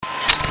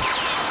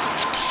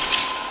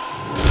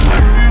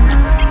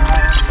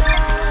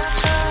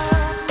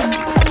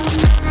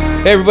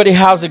Hey everybody,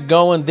 how's it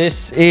going?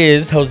 This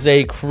is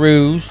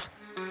JCruz,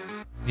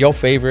 your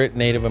favorite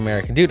Native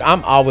American. Dude,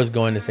 I'm always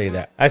going to say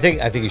that. I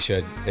think you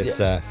should. It's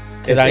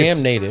because I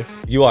am Native.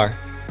 You are.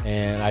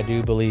 And I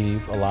do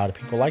believe a lot of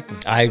people like me.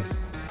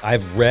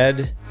 I've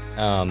read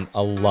a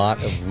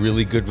lot of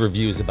really good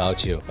reviews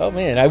about you. Oh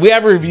man, we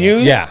have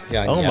reviews? Yeah.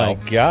 Oh my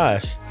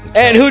gosh.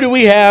 And who do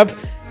we have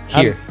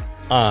here?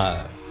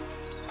 Hey,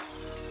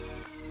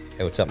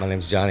 what's up? My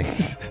name's Johnny.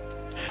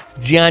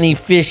 Johnny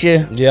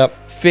Fisher. Yep.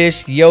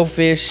 Fish, yo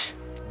fish.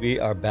 We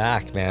are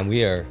back, man.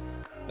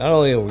 Not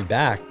only are we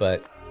back,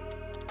 but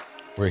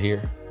we're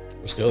here.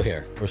 We're still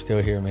here. We're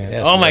still here, man.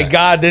 Yes, oh my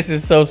God, this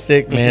is so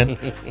sick, man.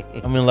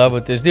 I'm in love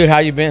with this. Dude, how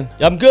you been?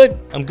 I'm good.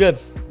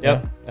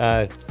 Yep.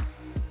 Yeah.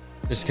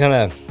 Just kind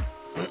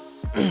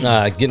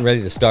of getting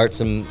ready to start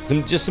some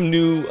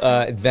new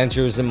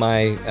adventures in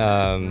my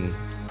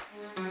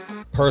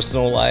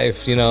personal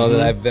life,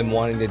 that I've been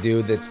wanting to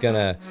do that's going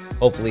to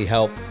hopefully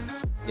help,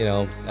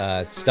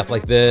 stuff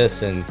like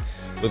this and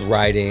with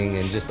writing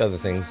and just other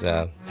things.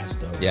 That's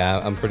dope. Yeah,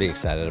 I'm pretty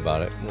excited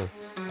about it.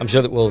 I'm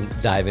sure that we'll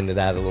dive into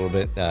that a little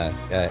bit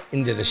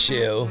into the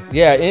show.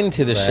 Yeah,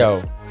 into the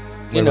show.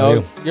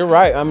 You're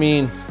right. I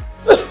mean,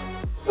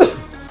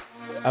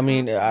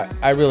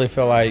 I really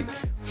feel like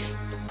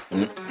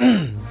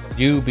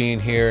you being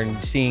here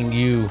and seeing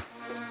you,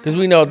 because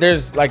we know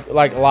there's like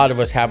a lot of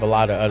us have a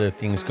lot of other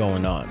things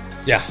going on.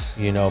 Yeah.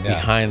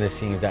 Behind the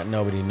scenes that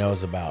nobody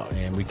knows about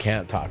and we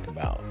can't talk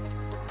about.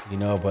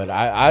 But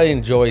I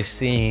enjoy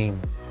seeing,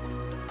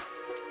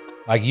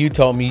 like you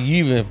told me,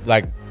 you even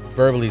like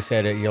verbally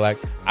said it. You're like,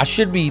 I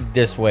should be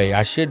this way.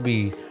 I should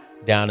be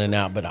down and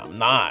out, but I'm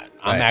not.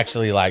 I'm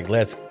actually like,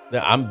 let's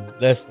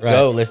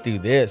go. Let's do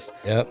this.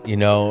 Yep.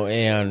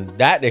 And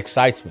that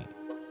excites me.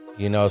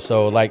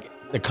 So like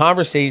the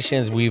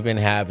conversations we've been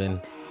having,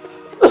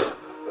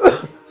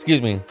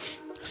 excuse me,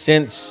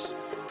 since,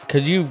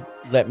 because you've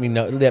let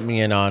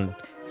me in on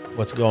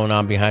what's going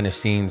on behind the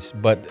scenes,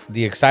 but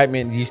the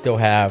excitement you still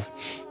have,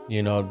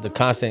 the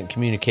constant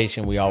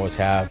communication we always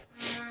have,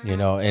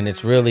 and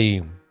it's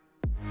really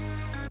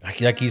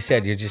like you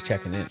said, you're just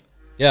checking in.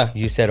 Yeah.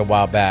 You said a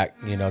while back,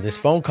 this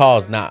phone call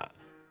is not,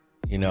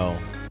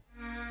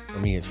 for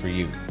me, it's for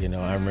you.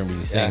 I remember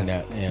you saying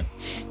that.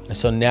 And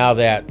so now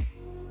that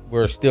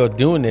we're still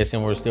doing this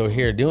and we're still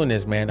here doing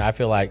this, man, I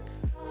feel like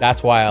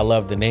that's why I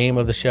love the name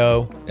of the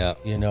show.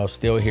 Yeah.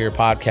 Still Here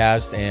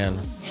podcast. And,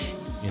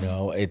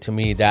 to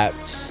me,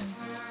 that's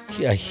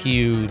a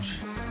huge,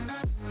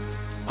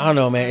 I don't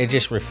know, man. It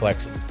just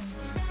reflects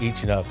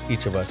each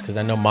of us. Because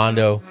I know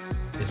Mondo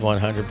is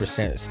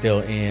 100%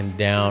 still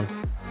down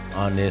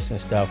on this and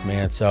stuff,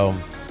 man. So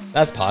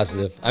that's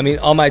positive. I mean,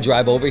 on my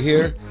drive over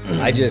here,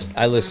 I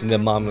listened to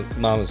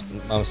Mama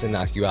Said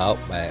Knock You Out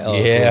by LL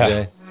Cool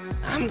J.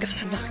 I'm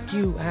gonna knock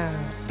you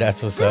out.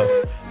 That's what's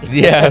up.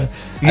 Yeah.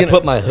 I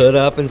put my hood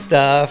up and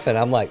stuff, and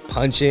I'm like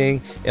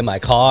punching in my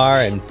car,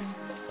 and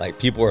like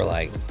people were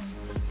like,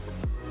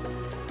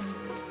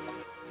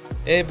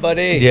 "Hey,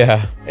 buddy.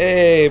 Yeah.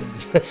 Hey,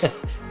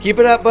 keep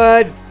it up,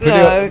 bud.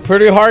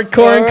 Pretty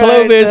hardcore in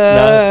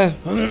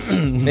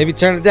Clovis. Maybe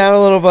turn it down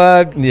a little,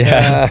 bud.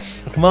 Yeah.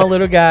 Come on,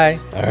 little guy.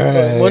 All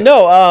right. Well,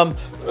 no.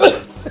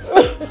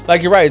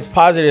 Like you're right. It's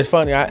positive. It's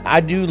funny.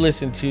 I do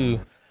listen to,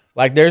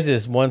 like, there's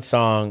this one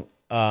song.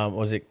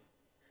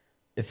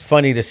 It's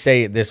funny to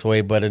say it this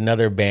way, but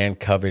another band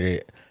covered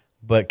it.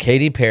 But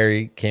Katy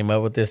Perry came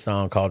up with this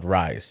song called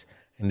Rise,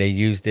 and they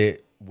used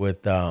it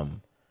with the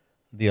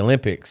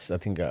Olympics. I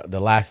think the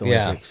last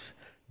Olympics.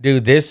 Yeah.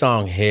 Dude, this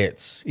song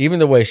hits, even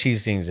the way she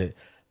sings it.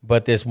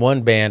 But this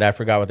one band, I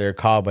forgot what they're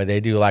called, but they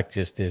do like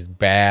just this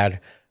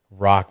bad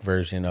rock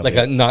version of like it.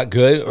 Like a not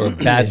good or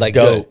bad, like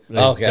dope. Good?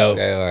 Okay, dope.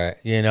 Okay, all right.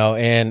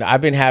 And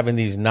I've been having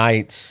these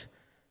nights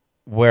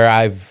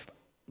where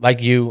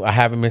like you, I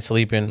haven't been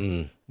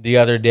sleeping. The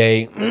other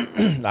day,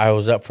 I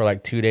was up for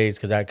like 2 days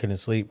because I couldn't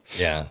sleep.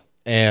 Yeah.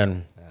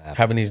 And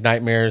having these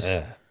nightmares.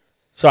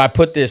 So I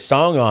put this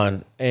song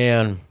on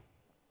and,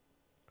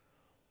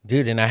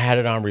 dude, and I had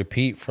it on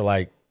repeat for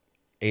like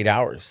 8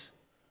 hours.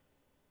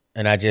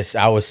 And I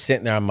was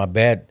sitting there on my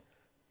bed.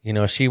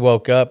 She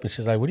woke up and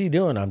she's like, "What are you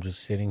doing?" I'm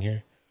just sitting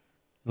here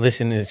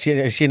listening. She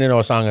didn't know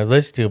what song I was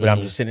listening to, but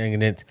I'm just sitting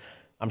there and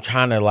I'm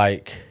trying to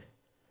like,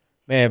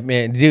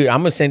 man, dude,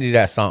 I'm gonna send you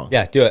that song.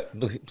 Yeah, do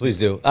it. Please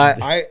do.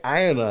 I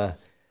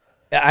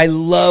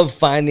love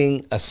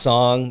finding a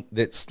song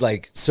that's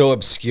like so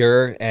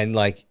obscure and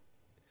like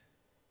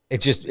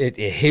it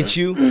hits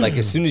you. Like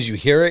as soon as you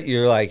hear it,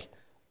 you're like,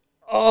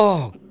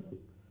 oh,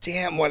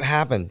 damn, what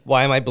happened?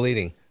 Why am I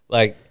bleeding?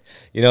 Like,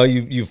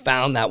 you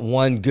found that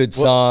one good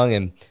song.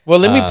 And well,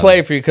 let me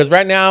play for you because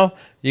right now,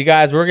 you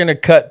guys, we're gonna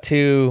cut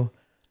to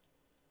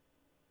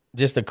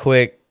just a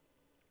quick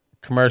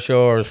commercial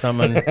or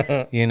something.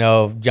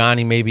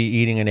 Johnny maybe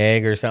eating an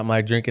egg or something,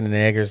 like drinking an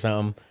egg or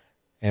something.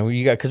 And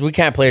because we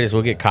can't play this,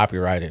 we'll get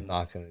copyrighted.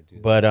 Not gonna do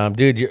that. But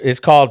dude, it's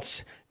called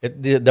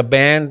the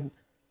band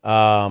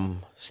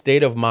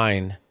State of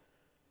Mind,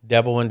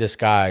 Devil in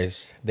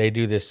Disguise. They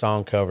do this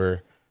song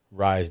cover,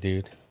 Rise,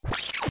 dude.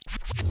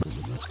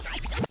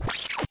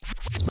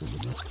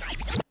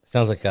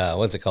 Sounds like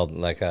what's it called?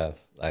 Like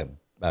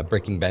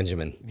Breaking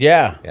Benjamin.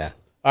 Yeah. Yeah.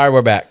 All right,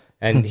 we're back.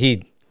 And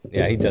he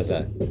does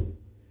a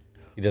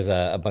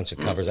bunch of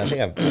covers. I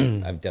think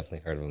I've definitely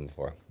heard of him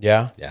before.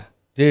 Yeah. Yeah.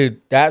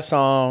 Dude, that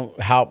song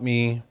helped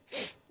me,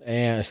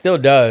 and it still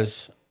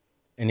does.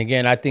 And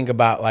again, I think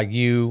about like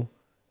you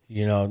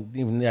know,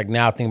 even like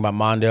now I think about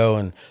Mondo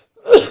and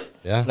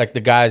Yeah. like the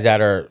guys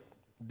that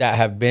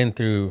have been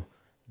through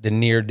the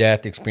near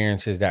death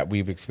experiences that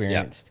we've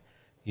experienced,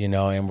 you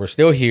know, and we're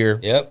still here.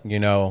 Yep. You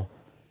know,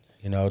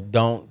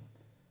 don't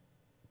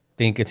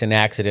think it's an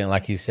accident.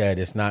 Like he said,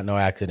 it's not no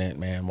accident,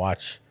 man.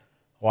 Watch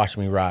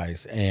me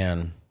rise.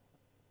 And,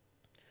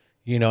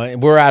 you know,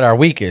 and we're at our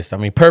weakest. I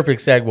mean,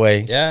 perfect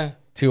segue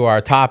to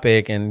our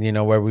topic and, you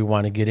know, where we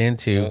want to get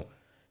into. Yeah.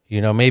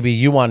 You know, maybe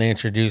you want to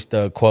introduce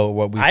the quote,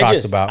 what we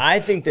talked about. I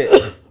think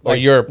that or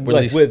your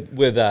with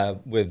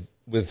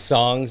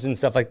songs and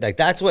stuff like that.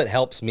 That's what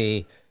helps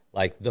me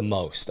like the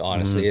most,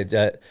 honestly. It's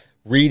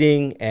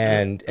reading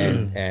and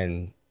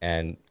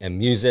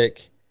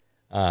music,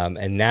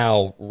 and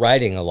now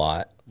writing a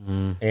lot.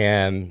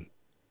 And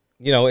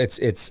you know,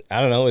 it's I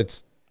don't know,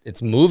 it's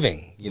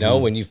moving. You know,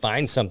 when you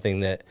find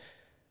something that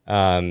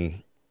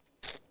Tim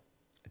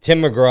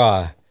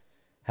McGraw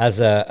has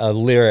a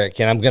lyric,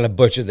 and I'm gonna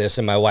butcher this,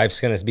 and my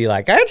wife's gonna be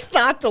like, "It's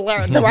not the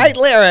right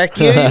lyric.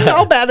 You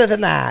know better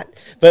than that."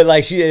 But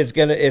like,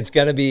 it's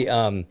gonna be,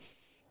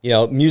 you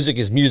know, music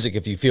is music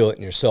if you feel it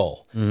in your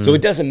soul. So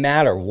it doesn't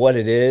matter what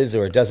it is,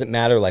 or it doesn't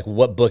matter like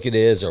what book it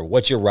is or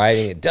what you're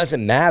writing. It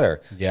doesn't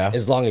matter,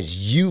 as long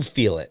as you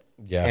feel it.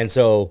 Yeah. And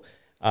so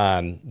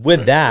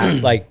with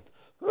that, like,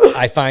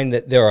 I find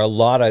that there are a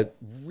lot of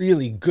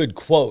really good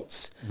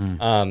quotes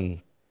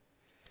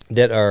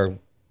that are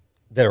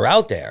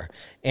out there.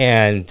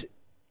 And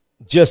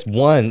just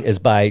one is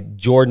by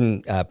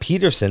Jordan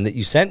Peterson that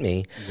you sent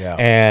me. Yeah.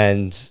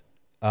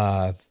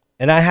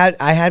 And I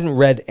hadn't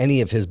read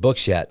any of his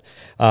books yet.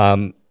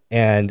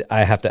 And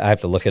I have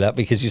to look it up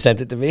because you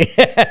sent it to me.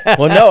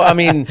 Well, no, I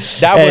mean,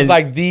 that was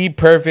like the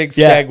perfect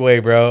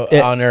segue, bro,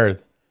 on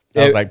earth.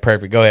 That was like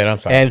perfect. Go ahead. I'm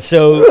sorry. And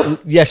so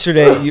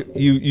yesterday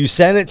you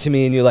sent it to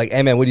me and you're like,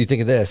 "Hey man, what do you think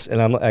of this?" And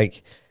I'm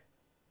like,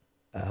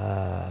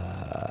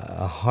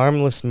 "A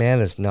harmless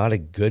man is not a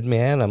good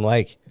man." I'm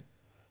like,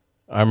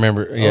 I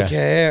remember.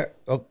 Yeah.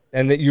 Okay.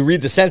 And then you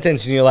read the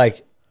sentence and you're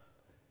like,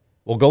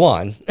 well, go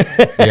on.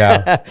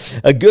 Yeah.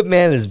 A good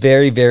man is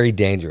very, very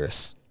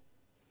dangerous.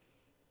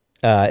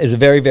 Is a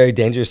very, very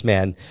dangerous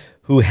man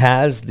who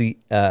has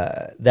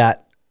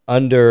that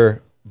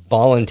under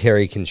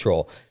voluntary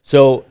control.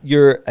 So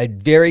you're a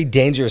very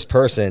dangerous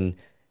person,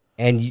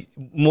 and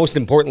most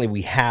importantly,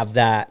 we have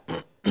that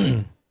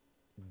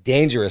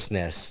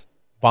dangerousness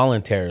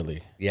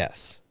voluntarily.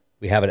 Yes,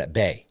 we have it at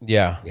bay.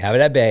 Yeah, we have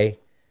it at bay,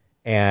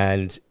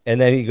 and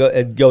then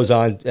it goes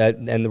on,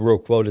 and the real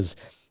quote is,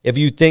 If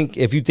you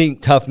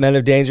think tough men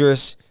are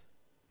dangerous,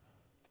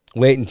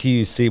 wait until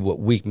you see what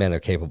weak men are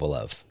capable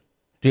of.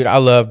 Dude, I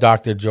love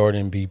Dr.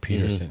 Jordan B.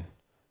 Peterson.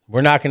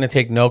 We're not going to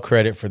take no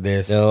credit for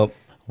this. Nope.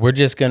 We're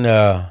just going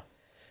to...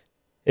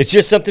 It's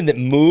just something that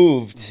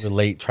moved.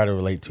 Try to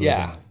relate to it.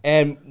 Yeah.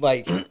 And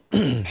like,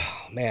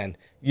 man,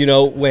 you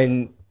know,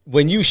 when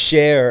you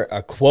share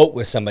a quote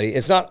with somebody,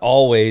 it's not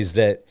always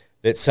that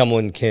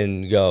someone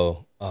can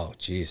go, "Oh,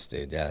 geez,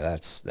 dude, yeah,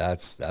 that's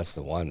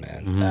the one,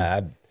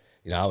 man."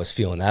 I was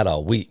feeling that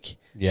all week.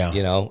 Yeah.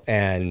 You know,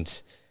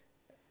 and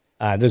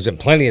there's been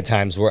plenty of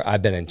times where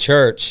I've been in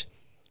church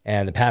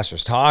and the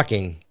pastor's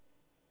talking,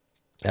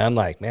 and I'm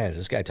like, "Man, is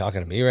this guy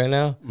talking to me right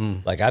now?"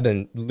 Like, I've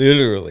been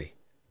literally,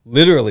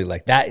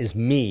 like, that is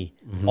me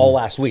all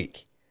last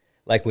week.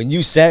 Like, when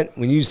you sent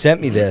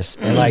me this,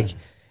 and like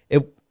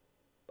it,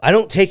 I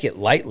don't take it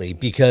lightly,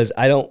 because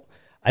I don't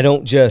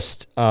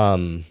just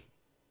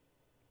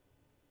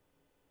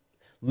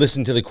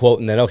listen to the quote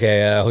and then,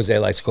 okay, Jose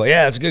likes the quote.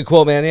 Yeah, it's a good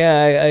quote, man.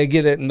 Yeah, I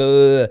get it.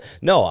 No,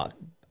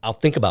 I'll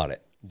think about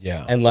it.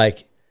 Yeah. And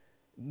like,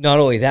 not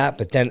only that,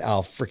 but then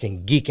I'll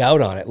freaking geek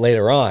out on it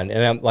later on.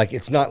 And I'm like,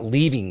 it's not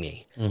leaving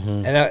me.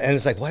 And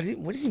it's like, what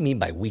did he mean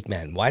by weak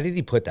men? Why did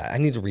he put that? I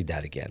need to read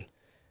that again.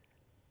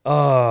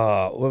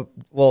 Well,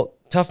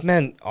 tough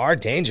men are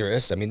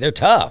dangerous. I mean, they're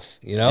tough,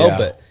 you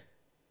know,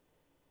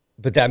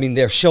 but I mean,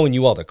 they're showing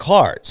you all the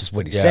cards, is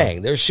what he's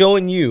saying. They're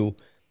showing you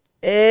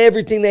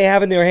everything they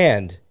have in their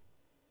hand.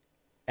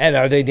 And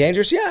are they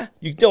dangerous? Yeah.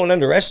 You don't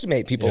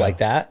underestimate people like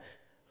that.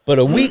 But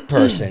a weak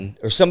person,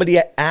 or somebody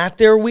at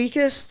their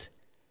weakest,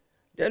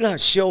 they're not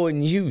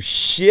showing you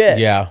shit.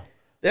 Yeah.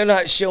 They're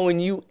not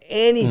showing you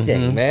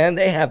anything, man.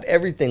 They have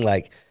everything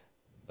like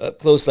up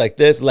close like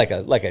this, like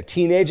a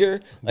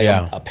teenager, like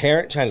a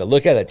parent trying to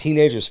look at a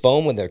teenager's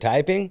phone when they're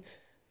typing.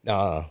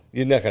 No,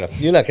 you're not gonna.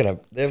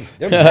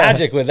 They're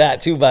magic with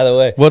that too, by the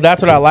way. Well, that's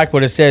what I like.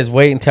 What it says: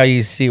 wait until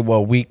you see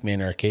what weak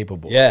men are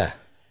capable. Yeah,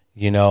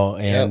 you know,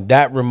 and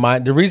that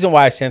the reason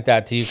why I sent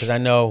that to you, because I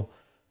know,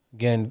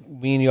 again,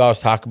 me and you always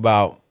talk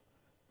about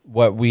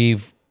what we're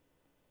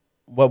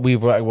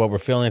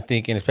feeling,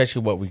 thinking,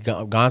 especially what we've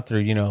gone through.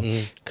 You know,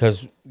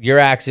 because your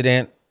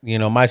accident, you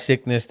know, my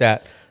sickness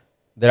that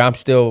I'm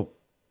still,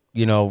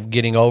 you know,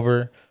 getting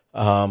over.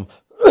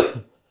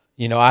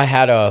 You know, I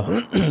had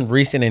a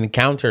recent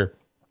encounter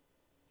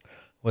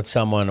with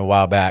someone a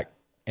while back,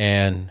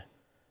 and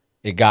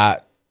I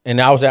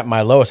was at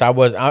my lowest.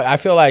 I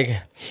feel like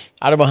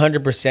out of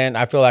 100%,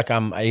 I feel like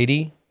I'm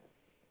 80%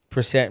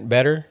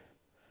 better.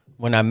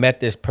 When I met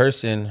this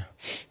person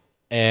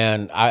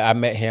and I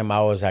met him,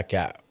 I was like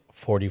at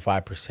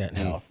 45%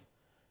 health,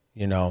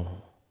 you know,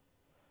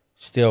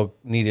 still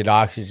needed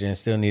oxygen,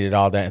 still needed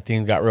all that. And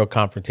things got real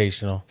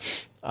confrontational.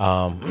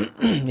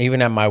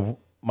 Even at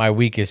my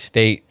weakest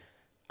state,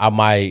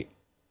 the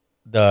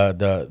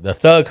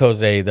thug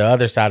Jose, the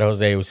other side of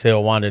Jose,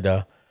 still wanted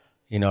to,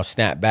 you know,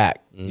 snap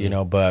back, you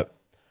know, but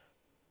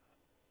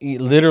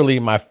literally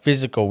my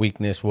physical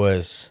weakness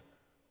was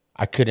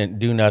I couldn't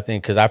do nothing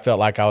because I felt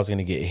like I was going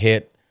to get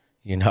hit.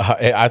 You know,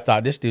 I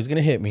thought this dude's going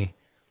to hit me.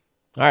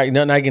 All right,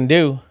 nothing I can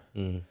do.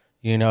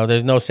 You know,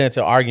 there's no sense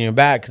of arguing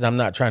back because I'm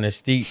not trying to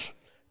steep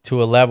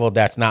to a level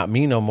that's not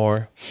me no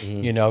more,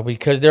 you know,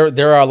 because there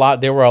were a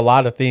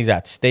lot of things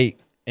at stake,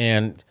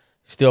 and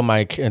still my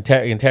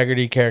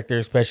integrity, character,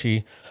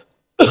 especially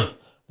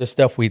the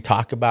stuff we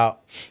talk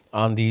about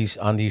on these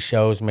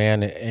shows,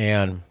 man.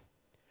 And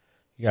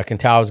I can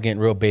tell I was getting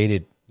real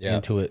baited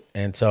into it.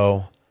 And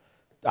so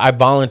I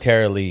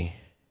voluntarily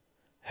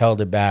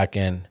held it back,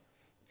 and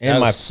that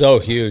was so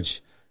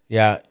huge.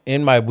 Yeah.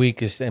 In my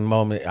weakest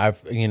moment,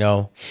 you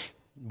know,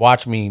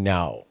 watch me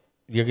now.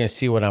 You're going to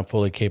see what I'm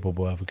fully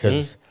capable of,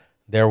 because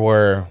there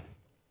were,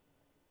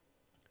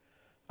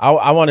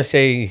 I want to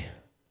say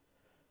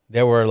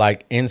there were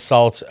like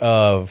insults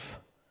of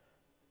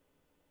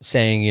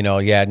saying, you know,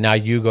 yeah, now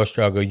you go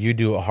struggle, you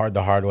do it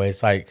the hard way.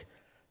 It's like,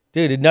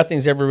 dude,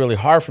 nothing's ever really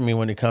hard for me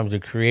when it comes to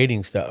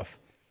creating stuff.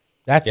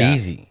 That's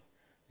easy.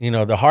 You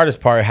know, the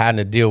hardest part had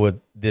to deal with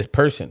this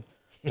person.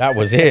 That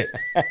was it.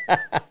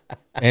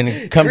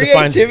 And come to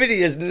find,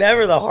 creativity is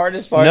never the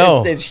hardest part.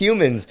 No. It's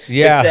humans.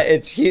 Yeah,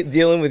 it's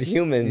dealing with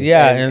humans.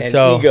 Yeah, and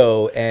so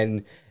ego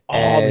and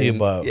all the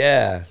above.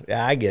 Yeah,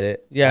 I get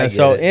it. Yeah,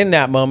 so in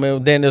that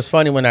moment, then it's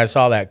funny when I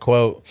saw that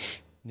quote.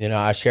 You know,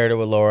 I shared it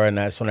with Laura, and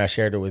that's when I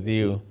shared it with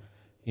you.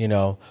 You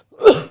know,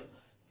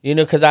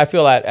 because I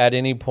feel at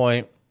any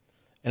point,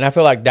 and I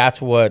feel like that's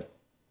what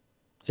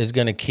is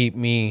going to keep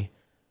me,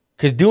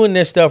 because doing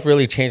this stuff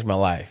really changed my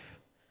life.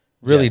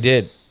 Really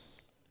did.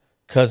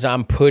 Because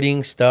I'm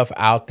putting stuff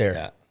out there.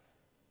 Yeah.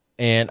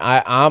 And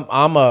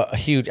I'm a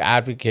huge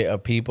advocate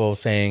of people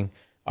saying,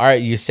 all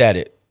right, you said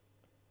it.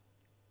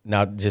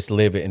 Now just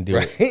live it and do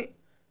it.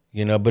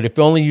 You know, but if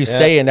only you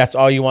say it and that's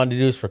all you want to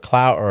do is for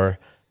clout or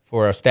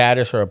for a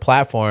status or a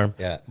platform,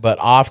 but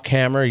off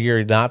camera,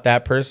 you're not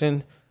that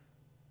person,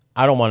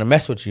 I don't want to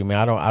mess with you,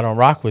 man. I don't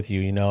rock with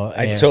you, you know.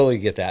 I totally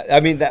get that. I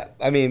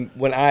mean,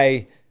 when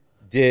I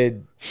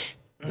did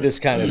this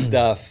kind of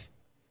stuff,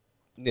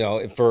 you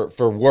know,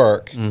 for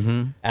work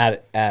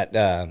at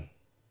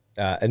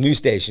a news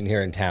station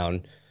here in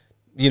town,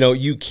 you know,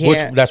 you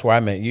can't. That's where I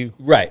met you,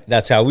 right?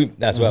 That's how we.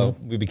 That's why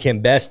we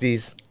became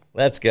besties.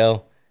 Let's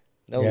go.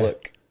 No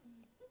look.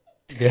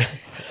 Yeah.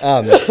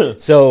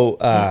 So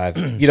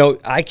you know,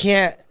 I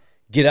can't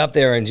get up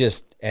there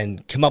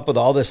and come up with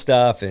all this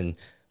stuff and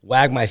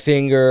wag my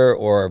finger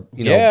or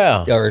you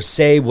know or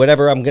say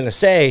whatever I'm gonna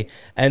say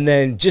and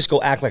then just go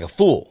act like a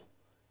fool.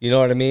 You know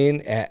what I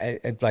mean?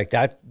 And like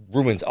that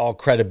ruins all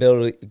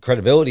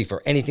credibility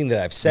for anything that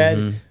I've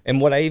said and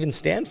what I even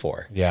stand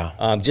for.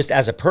 Yeah. Just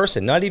as a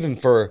person, not even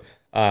for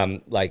as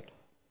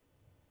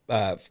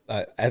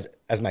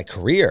my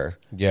career.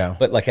 Yeah.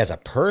 But like as a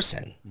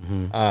person.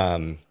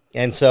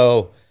 And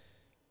so,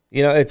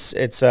 you know,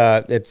 it's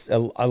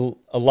a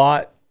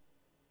lot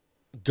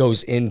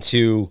goes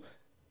into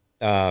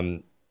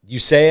you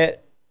say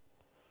it.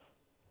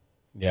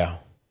 Yeah.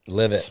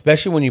 Live it.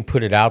 Especially when you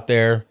put it out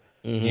there.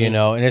 You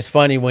know, and it's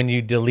funny when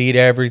you delete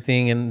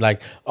everything and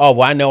like, oh,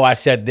 well, I know I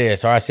said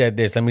this or I said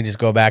this. Let me just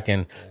go back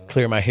and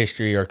clear my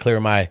history or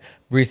clear my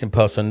recent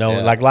posts. So no,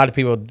 like a lot of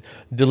people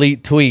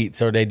delete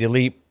tweets or they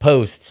delete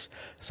posts.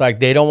 It's like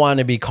they don't want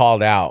to be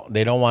called out.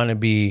 They don't want to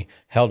be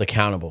held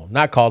accountable.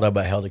 Not called out,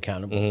 but held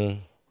accountable.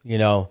 You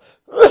know,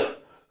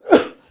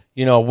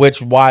 which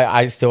why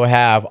I still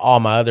have all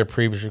my other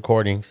previous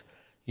recordings,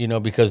 you know,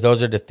 because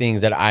those are the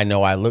things that I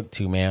know I look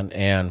to, man.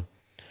 And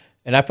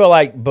I feel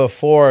like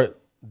before,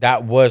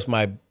 that was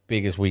my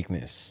biggest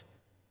weakness.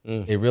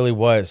 It really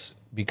was,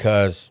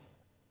 because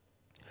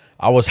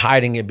I was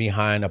hiding it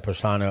behind a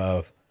persona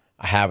of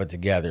I have it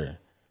together,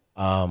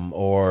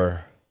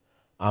 or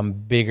I'm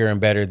bigger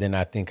and better than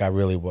I think I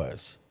really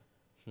was.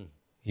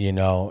 You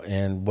know,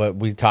 and what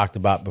we talked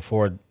about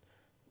before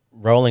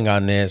rolling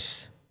on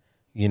this,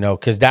 you know,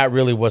 because that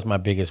really was my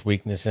biggest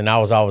weakness, and I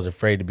was always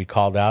afraid to be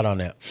called out on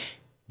that.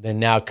 Then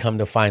now come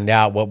to find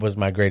out what was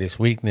my greatest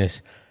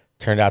weakness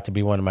turned out to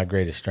be one of my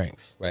greatest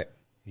strengths. Right.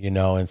 You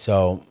know, and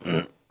so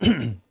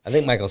I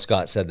think Michael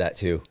Scott said that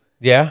too.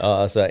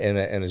 Yeah. So in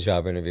a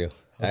job interview.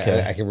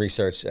 Okay. I can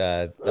research.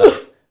 I'm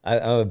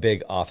a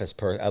big Office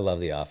person. I love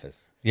The Office.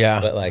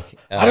 Yeah. But like,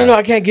 I don't know.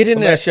 I can't get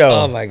into that show.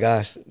 Oh my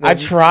gosh. I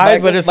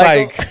tried, but it's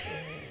like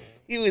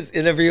he was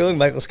interviewing.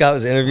 Michael Scott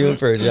was interviewing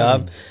for a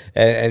job,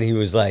 and he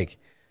was like,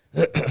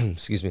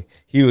 excuse me.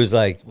 He was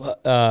like,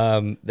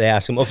 they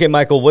asked him, okay,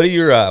 Michael, what are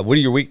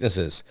your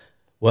weaknesses?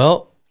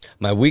 Well,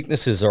 my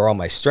weaknesses are all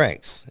my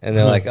strengths. And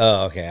they're like,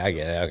 oh, okay, I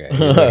get it. Okay.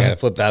 You're going to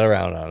flip that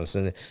around on us.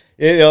 And,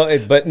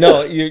 but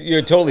no,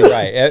 you're totally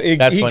right.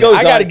 That's he funny. goes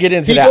I got to on- get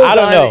into he that. goes I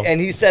don't on know. And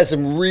he says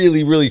some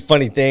really, really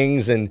funny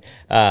things. And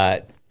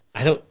I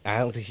don't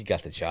think he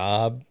got the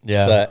job.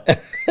 Yeah. But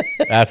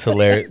That's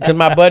hilarious. Because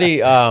my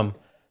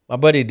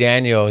buddy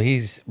Daniel,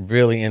 he's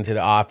really into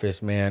The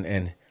Office, man.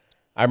 And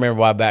I remember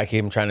a while back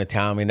him trying to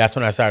tell me, and that's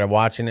when I started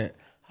watching it.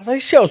 I was like,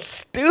 this show's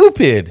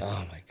stupid. oh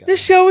my God. This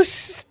show is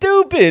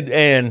stupid.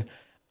 And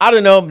I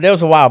don't know, that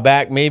was a while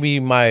back. Maybe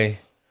my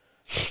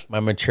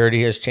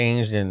maturity has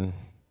changed, and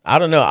I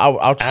don't know.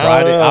 I'll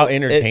try it. I'll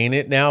entertain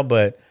it now,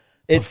 but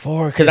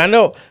before, because I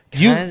know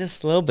you kind of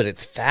slow, but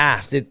it's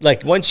fast. It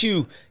like once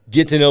you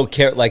get to know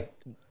like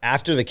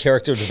after the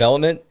character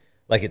development,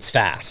 like it's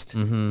fast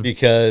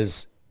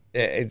because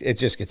it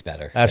just gets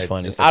better. That's It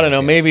funny. just I don't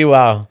know. gets- Maybe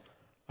I'll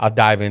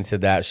dive into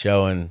that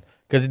show, and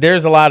because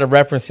there's a lot of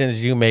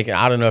references you make.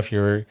 I don't know if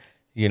you're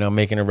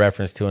making a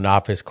reference to an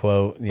Office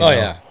quote.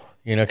 Yeah.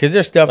 Because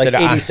there's stuff Like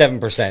that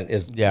 87%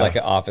 is Yeah. like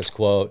an Office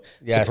quote,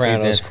 Yeah, I see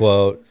Sopranos that.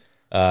 quote,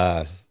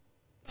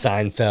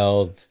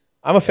 Seinfeld.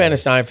 I'm a fan of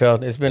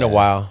Seinfeld. It's been a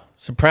while.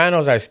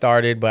 Sopranos I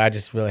started, but I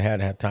just really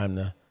hadn't had time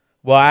to.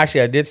 Well,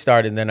 actually, I did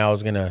start it, and then I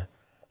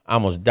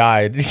almost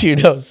died.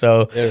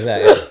 So There's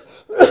that.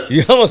 Yeah.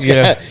 You almost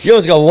know.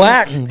 got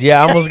whacked.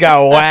 yeah, I almost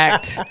got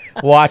whacked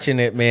watching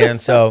it, man.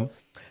 So,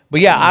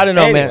 but yeah, I don't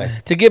know, Anyway.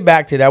 man. To get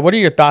back to that, what are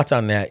your thoughts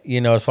on that?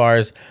 As far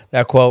as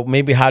that quote,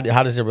 maybe how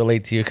does it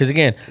relate to you? Because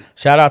again,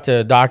 shout out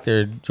to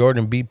Dr.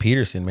 Jordan B.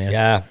 Peterson, man.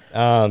 Yeah.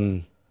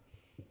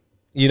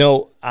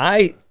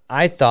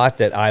 I thought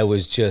that I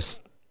was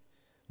just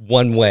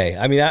one way.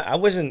 I mean, I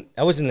wasn't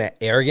an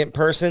arrogant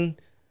person.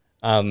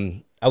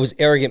 I was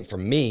arrogant for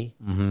me.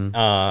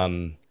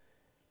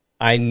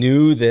 I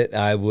knew that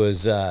I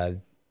was I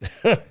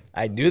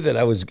knew that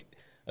I was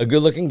a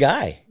good-looking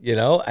guy,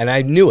 and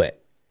I knew it.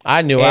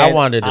 I knew And I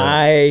wanted to.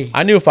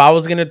 I knew if I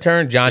was gonna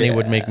turn, Johnny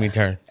would make me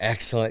turn.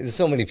 Excellent. There's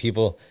so many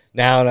people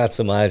now, not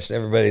so much.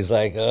 Everybody's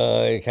like,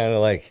 oh, you're kind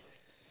of like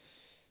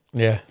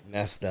Yeah.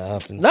 messed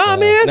up. And Nah, stuff.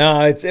 man.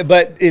 No, they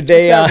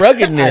that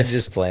ruggedness. I'm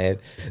just playing.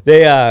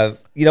 They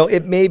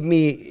it made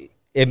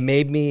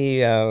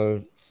me.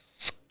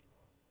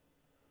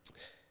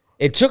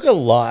 It took a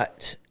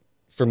lot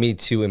for me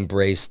to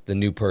embrace the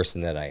new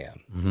person that I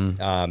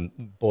am,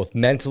 both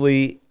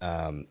mentally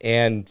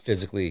and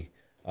physically,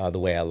 the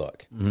way I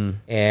look.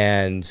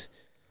 And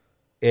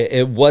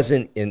it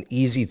wasn't an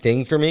easy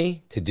thing for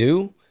me to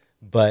do,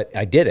 but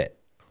I did it,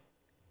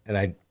 and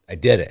I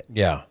did it.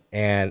 Yeah.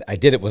 And I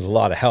did it with a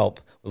lot of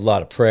help, with a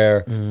lot of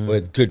prayer,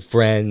 with good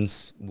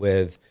friends,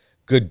 with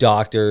good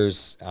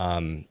doctors,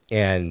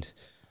 and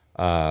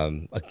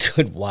a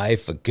good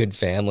wife, a good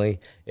family.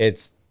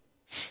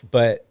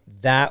 But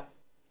that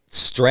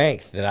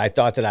strength that I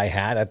thought that I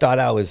had, I thought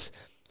I was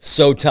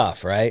so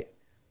tough, right?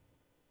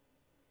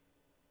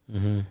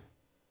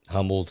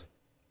 Humbled.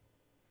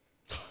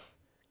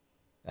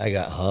 I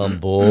got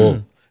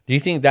humbled. Do you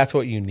think that's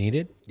what you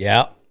needed?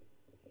 Yeah.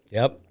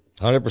 Yep.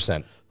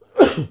 100%.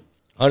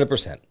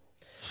 100%.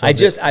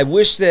 I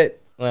wish that,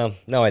 well,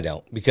 no, I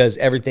don't, because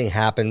everything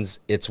happens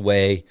its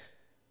way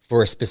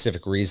for a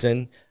specific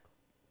reason.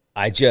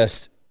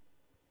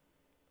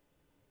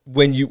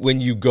 When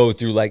you go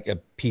through like a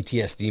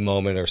PTSD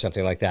moment or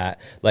something like that,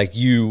 like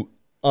you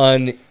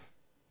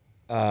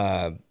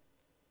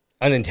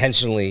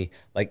unintentionally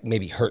like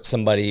maybe hurt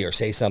somebody or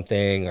say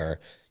something or,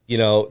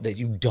 that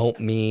you don't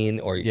mean,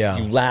 or you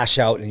lash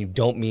out and you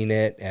don't mean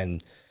it.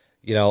 And,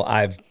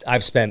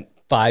 I've spent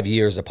 5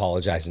 years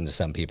apologizing to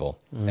some people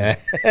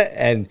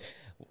and,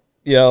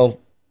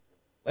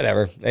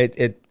 whatever,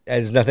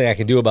 there's nothing I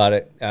can do about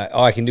it.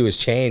 All I can do is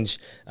change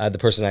the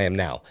person I am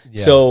now.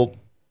 Yeah. So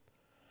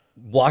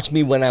watch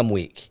me when I'm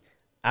weak.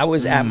 I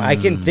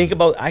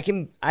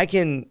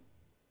can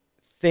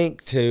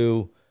think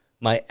to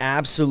my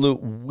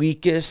absolute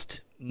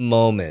weakest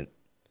moment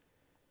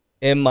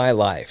in my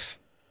life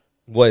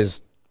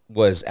was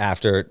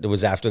after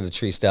the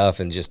tree stuff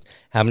and just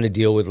having to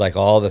deal with like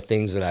all the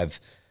things that I've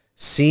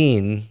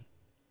seen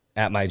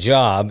at my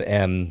job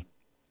and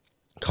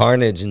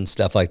carnage and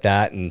stuff like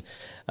that. And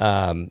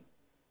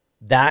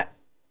that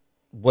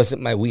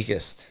wasn't my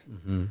weakest.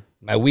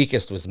 My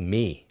weakest was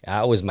me.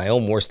 I was my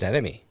own worst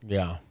enemy.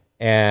 Yeah.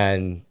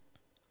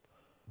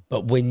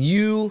 But when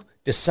you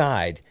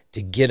decide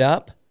to get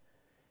up,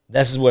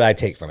 this is what I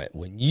take from it.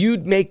 When you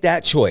make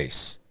that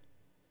choice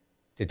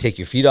to take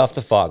your feet off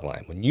the fog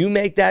line, when you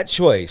make that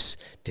choice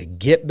to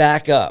get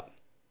back up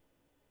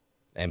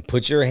and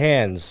put your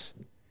hands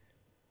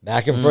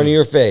back in front of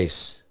your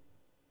face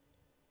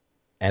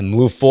and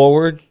move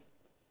forward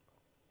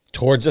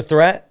towards a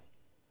threat,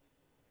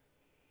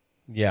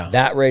 Yeah.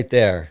 that right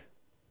there,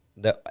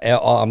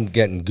 I'm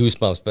getting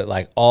goosebumps, but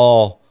like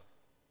all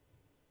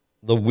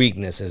the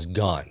weakness is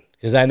gone.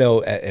 Because I know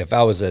if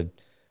I was the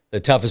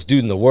toughest dude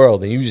in the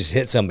world and you just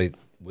hit somebody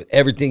with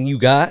everything you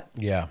got,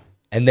 Yeah.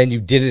 and then you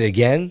did it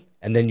again,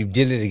 and then you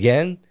did it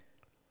again,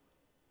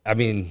 I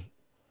mean,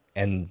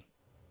 and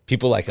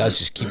people like us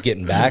just keep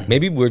getting back.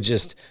 Maybe we're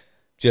just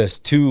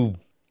too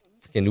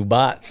freaking new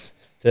bots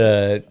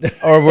to,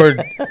 or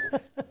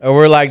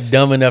we're like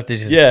dumb enough to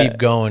just keep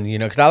going, you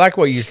know, because I like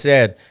what you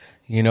said,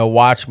 you know,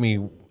 watch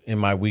me in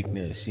my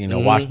weakness, you know,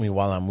 watch me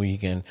while I'm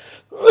weak. And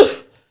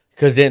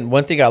because then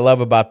one thing I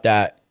love about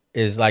that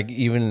is like,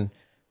 even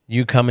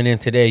you coming in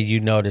today, you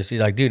notice,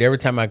 you're like, dude, every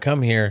time I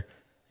come here,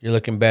 you're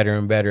looking better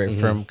and better.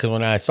 Because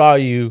when I saw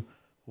you a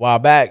while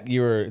back,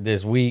 you were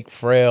this weak,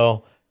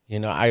 frail, you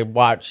know, I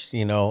watched,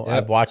 you know,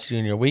 I've watched you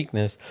in your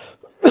weakness.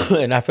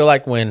 And I feel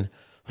like when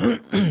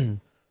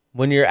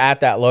you're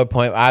at that low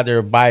point,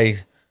 either by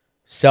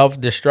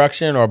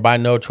self-destruction or by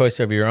no choice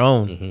of your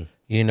own,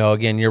 you know,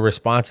 again, your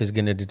response is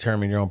going to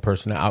determine your own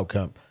personal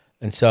outcome.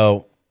 And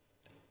so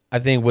I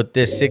think with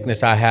this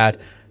sickness I had,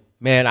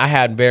 man, I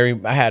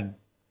had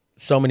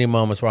so many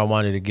moments where I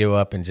wanted to give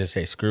up and just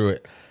say, screw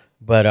it.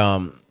 But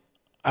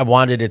I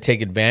wanted to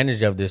take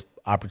advantage of this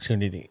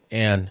opportunity.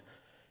 And,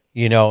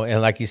 you know,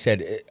 and like you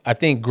said, I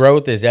think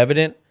growth is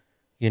evident.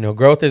 You know,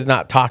 growth is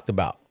not talked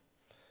about,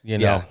 you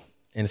know. Yeah.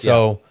 And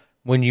so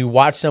when you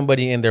watch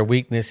somebody in their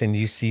weakness and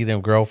you see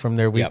them grow from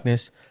their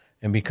weakness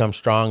and become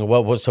strong,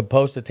 what was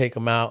supposed to take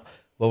them out,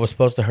 what was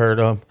supposed to hurt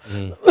them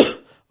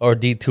or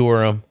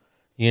detour them,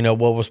 you know,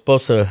 what was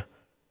supposed to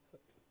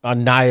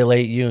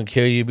annihilate you and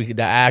kill you, because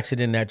the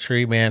accident, that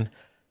tree, man,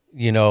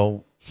 you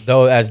know,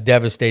 though as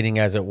devastating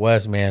as it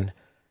was, man,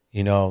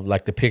 you know,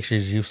 like the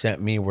pictures you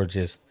sent me were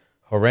just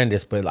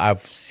horrendous, but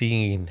I've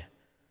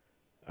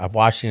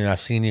watched you and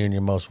I've seen you in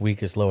your most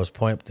weakest, lowest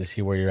point to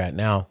see where you're at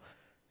now,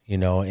 you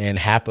know, and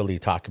happily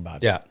talk about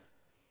it. Yeah.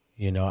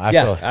 You know, I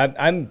feel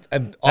I'm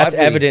that's oddly,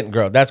 evident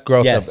growth. That's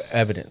growth of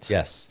evidence.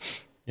 Yes.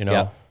 You know,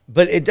 yeah.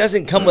 But it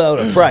doesn't come without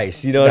a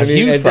price. You know what I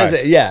mean? Huge price.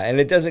 And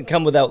it doesn't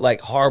come without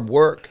like hard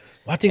work.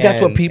 Well, I think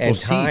that's what people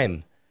see.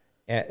 Time.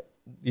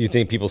 You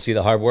think people see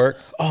the hard work?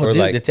 Oh, dude,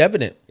 like, it's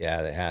evident.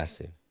 Yeah, it has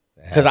to.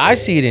 Because I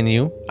see it in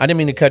you. I didn't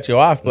mean to cut you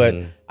off, but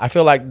I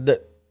feel like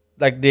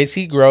they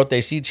see growth,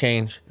 they see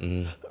change.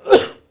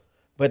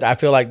 But I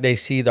feel like they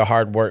see the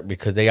hard work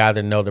because they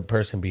either know the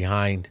person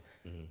behind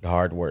the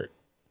hard work,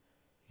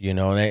 you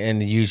know,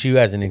 and to use you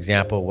as an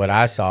example of what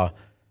I saw.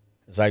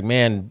 It's like,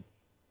 man,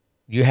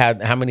 you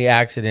had how many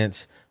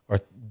accidents or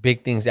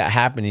big things that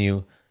happened to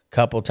you a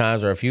couple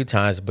times or a few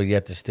times, but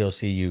yet to still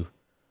see you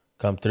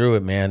come through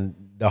it, man.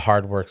 The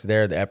hard work's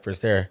there, the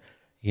effort's there.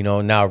 You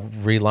know, now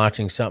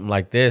relaunching something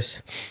like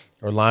this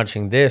or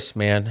launching this,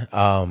 man,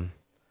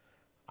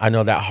 I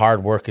know that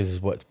hard work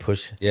is what's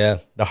pushing. Yeah.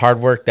 The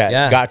hard work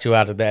that got you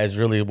out of that is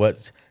really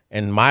what's,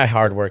 and my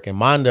hard work and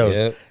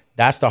Mondo's,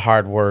 that's the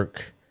hard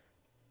work.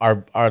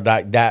 Are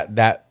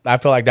that I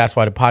feel like that's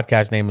why the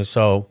podcast name is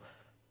so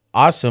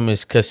awesome,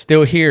 is because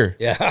still here.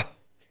 Yeah.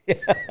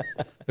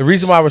 The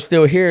reason why we're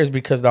still here is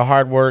because the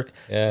hard work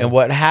and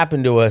what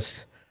happened to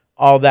us,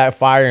 all that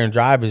fire and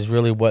drive is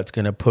really what's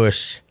going to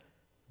push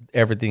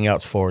everything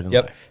else forward in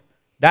life.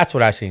 That's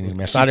what I see in you,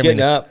 man. Keep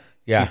getting up.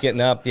 Yeah. Keep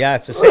getting up. Yeah,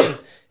 it's the same.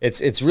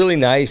 It's really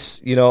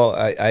nice, you know,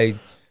 I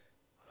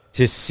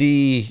to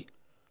see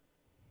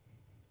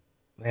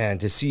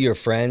your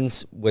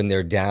friends when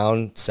they're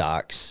down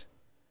sucks.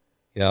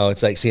 You know,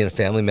 it's like seeing a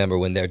family member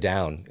when they're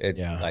down.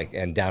 Like,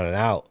 and down and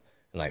out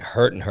and like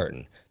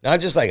hurting. Not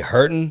just like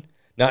hurting,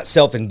 not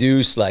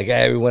self-induced, like,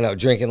 hey, we went out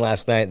drinking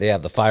last night, they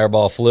have the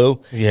fireball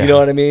flu. Yeah. You know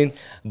what I mean?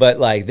 But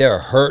like they're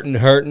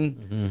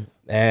hurting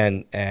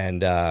and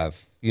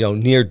you know,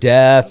 near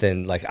death,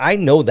 and like I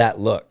know that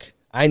look.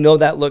 I know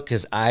that look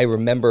because I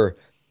remember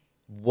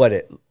what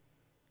it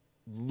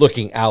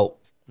looking out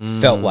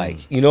felt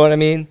like. You know what I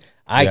mean?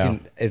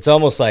 It's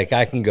almost like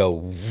I can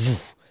go,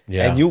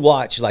 and you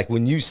watch, like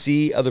when you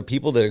see other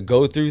people that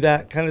go through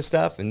that kind of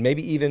stuff, and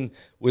maybe even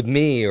with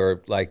me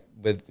or like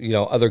with, you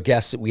know, other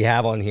guests that we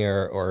have on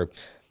here or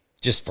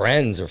just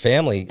friends or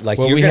family. Like,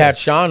 well, we had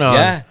Sean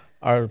on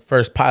our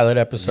first pilot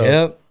episode.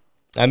 Yeah.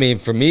 I mean,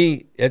 for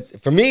me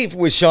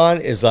with Sean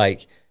is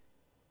like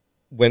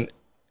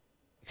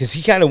because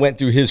he kind of went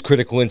through his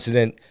critical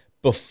incident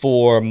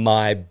before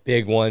my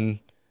big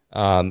one.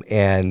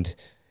 And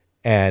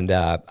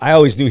I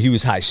always knew he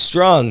was high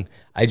strung.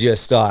 I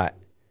just thought,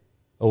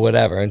 or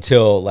whatever,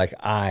 until like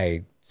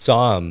I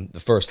saw him the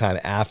first time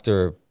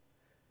after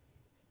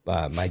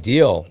my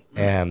deal.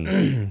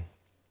 And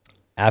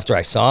after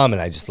I saw him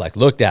and I just like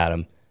looked at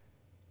him,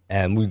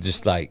 and we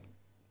just like,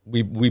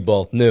 we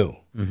both knew,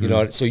 you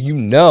know, so, you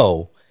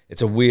know,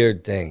 it's a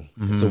weird thing.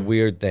 It's a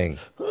weird thing,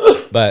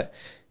 but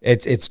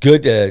it's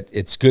good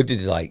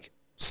to like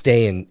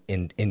stay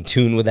in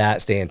tune with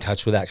that, stay in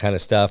touch with that kind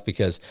of stuff,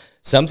 because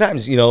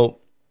sometimes, you know,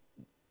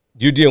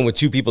 you're dealing with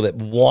two people that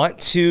want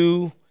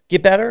to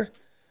get better.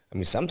 I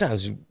mean,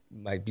 sometimes you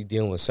might be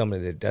dealing with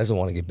somebody that doesn't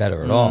want to get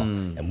better at all,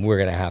 and we're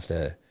going to have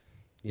to,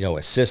 you know,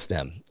 assist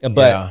them.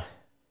 But,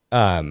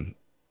 I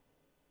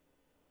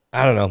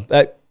don't know.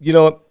 But, you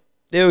know,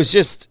 it was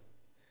just,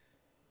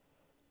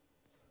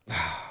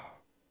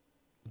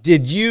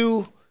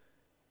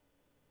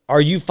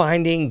 are you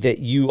finding that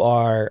you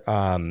are,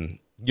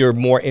 you're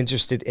more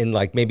interested in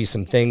like maybe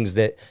some things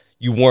that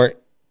you weren't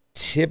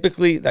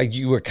typically like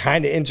you were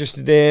kind of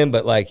interested in,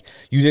 but like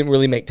you didn't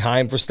really make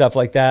time for stuff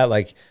like that.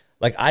 Like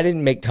I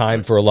didn't make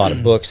time for a lot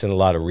of books and a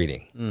lot of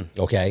reading.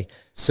 Okay.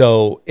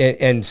 So,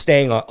 and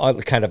staying on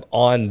kind of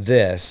on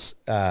this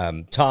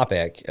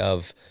topic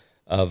of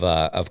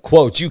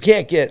quotes, you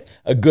can't get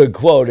a good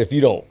quote if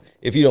you don't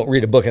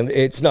read a book, and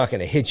it's not going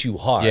to hit you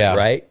hard.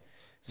 Right.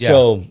 Yeah.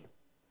 So,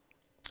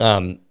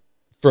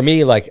 for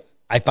me, like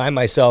I find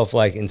myself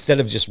like, instead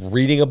of just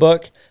reading a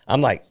book,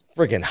 I'm like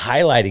freaking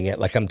highlighting it.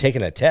 Like I'm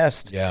taking a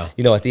test, at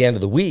the end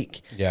of the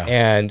week. Yeah.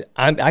 And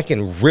I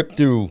can rip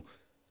through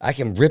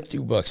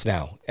books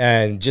now.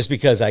 And just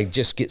because I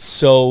just get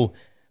so,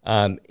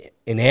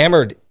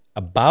 enamored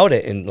about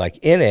it and like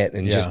in it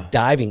and just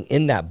diving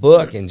in that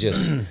book and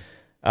just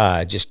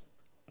tearing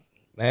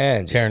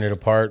it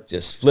apart,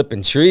 just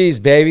flipping trees,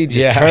 baby,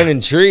 just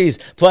turning trees.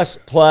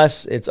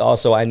 Plus it's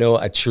also, I know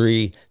a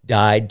tree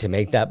died to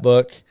make that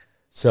book.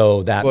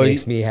 So that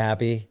makes me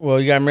happy. Well,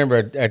 you got to remember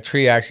a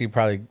tree actually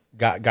probably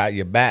got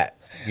you back,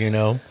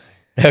 a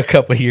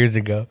couple of years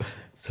ago.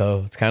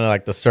 So it's kind of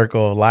like the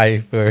circle of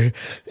life or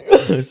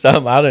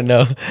something. I don't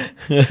know.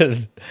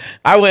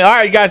 I went, all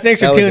right, you guys,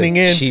 thanks for tuning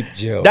in. Cheap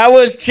joke. That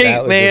was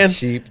cheap, man. A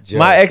cheap joke.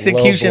 My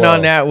execution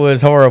on that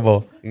was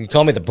horrible. You can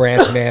call me the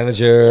branch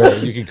manager.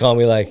 You can call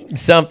me like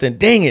something.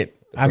 Dang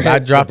it. I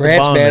dropped the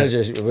ball. Branch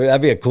manager.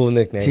 That'd be a cool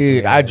nickname.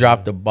 Dude, I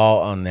dropped the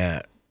ball on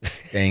that.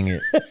 Dang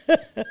it.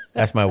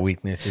 That's my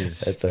weakness,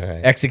 is that's all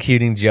right.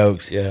 Executing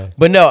jokes. Yeah.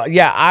 But no,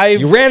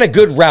 you ran a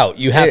good route.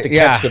 You have to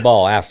catch the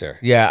ball after.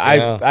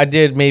 Yeah, I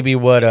did maybe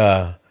what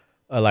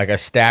like a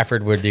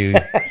Stafford would do.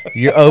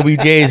 Your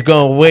OBJ is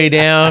going way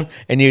down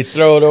and you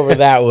throw it over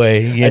that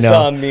way, I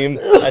saw a meme.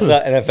 I saw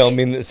an NFL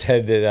meme that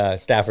said that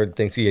Stafford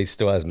thinks he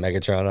still has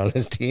Megatron on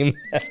his team.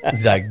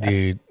 It's like,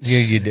 dude,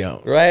 you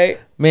don't. Right?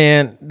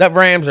 Man, the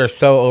Rams are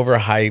so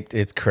overhyped.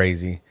 It's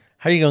crazy.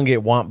 How are you going to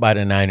get whomped by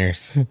the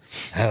Niners?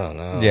 I don't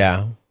know.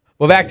 Yeah.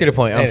 Well, back to the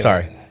point. I'm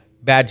sorry.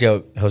 Bad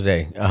joke,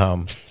 Jose.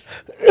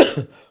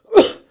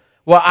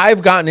 Well,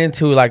 I've gotten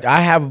into, like,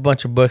 I have a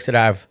bunch of books that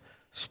I've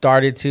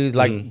started to,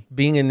 like,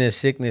 being in this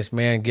sickness,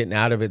 man, getting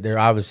out of it.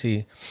 There's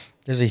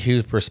a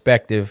huge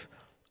perspective.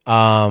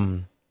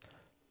 But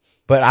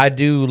I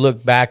do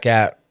look back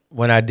at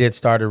when I did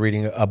start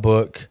reading a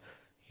book.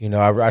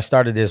 I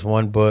started this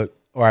one book,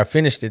 or I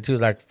finished it too.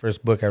 Like the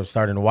first book I've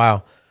started in a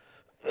while.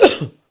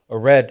 Or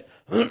read.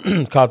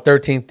 It's called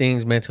 13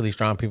 Things Mentally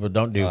Strong People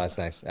Don't Do. Oh, that's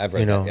nice. I've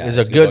read that. Yeah, it's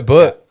a good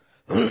book.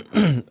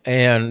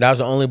 And that was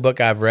the only book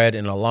I've read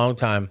in a long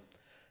time.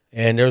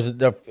 And there's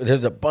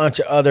a bunch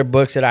of other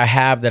books that I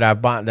have that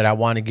I've bought that I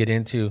want to get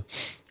into,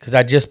 because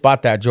I just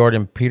bought that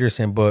Jordan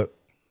Peterson book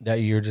that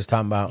you were just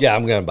talking about. Yeah,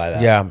 I'm going to buy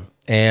that. Yeah.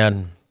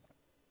 And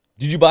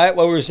did you buy it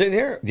while we were sitting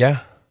here?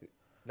 Yeah.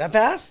 That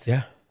fast?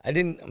 Yeah. I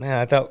didn't, man,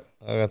 I thought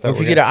if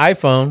you get an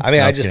iPhone. I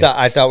mean,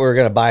 I thought we were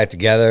going to buy it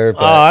together.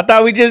 But I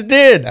thought we just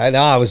did. I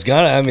know, I was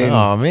going to. I mean.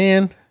 Oh,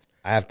 man.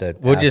 I have to.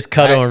 We'll just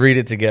cuddle and read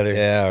it together.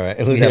 Yeah, all right.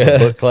 We'll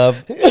have a book club.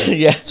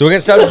 Yeah. So we're going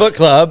to start a book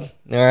club.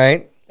 All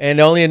right. And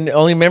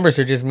only members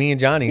are just me and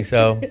Johnny,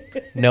 so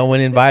no one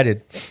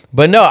invited.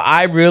 But no,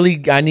 I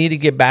need to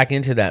get back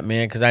into that,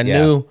 man, because I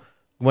knew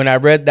when I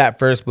read that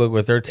first book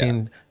with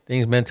 13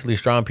 Things Mentally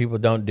Strong People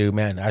Don't Do,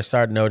 man, I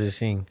started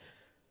noticing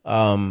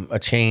a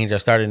change. I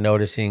started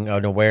noticing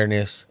an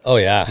awareness. Oh,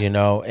 yeah.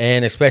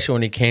 And especially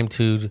when it came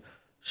to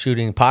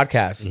shooting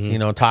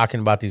podcasts, talking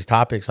about these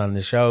topics on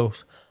the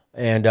shows.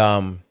 And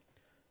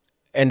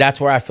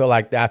that's where I feel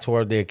like that's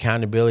where the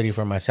accountability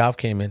for myself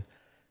came in.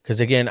 Because,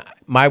 again,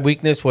 my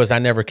weakness was I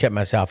never kept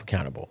myself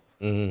accountable,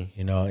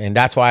 and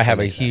that's why I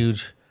have a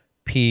huge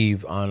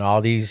peeve on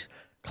all these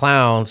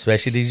clowns,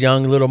 especially these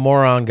young little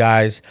moron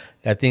guys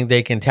that think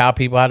they can tell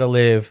people how to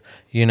live.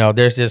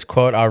 There's this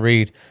quote I'll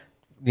read,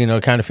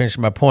 kind of finish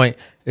my point,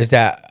 is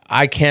that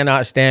I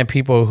cannot stand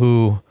people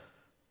who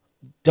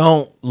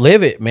don't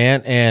live it,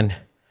 man. And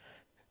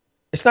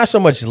it's not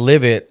so much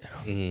live it.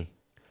 Mm-hmm.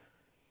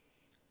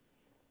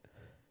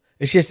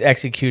 It's just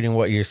executing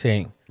what you're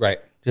saying. Right.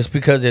 Just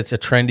because it's a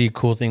trendy,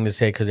 cool thing to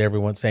say because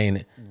everyone's saying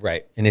it.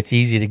 Right. And it's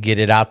easy to get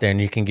it out there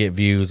and you can get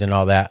views and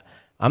all that.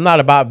 I'm not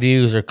about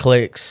views or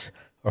clicks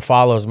or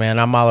follows, man.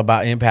 I'm all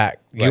about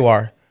impact. Right. You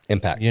are.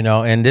 Impact.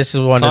 And this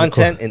is one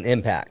content and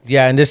impact.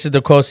 Yeah, and this is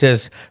the quote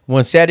says,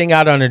 when setting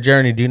out on a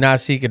journey, do not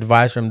seek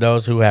advice from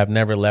those who have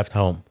never left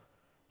home.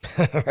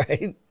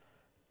 Right?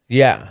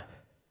 Yeah.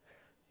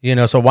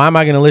 So why am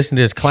I going to listen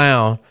to this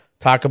clown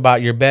talk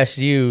about your best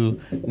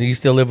you and you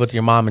still live with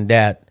your mom and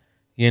dad?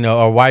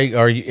 Or why,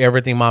 or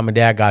everything mom and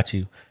dad got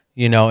you,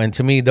 and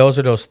to me, those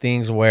are those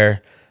things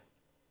where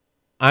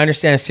I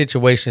understand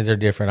situations are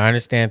different. I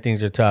understand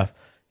things are tough,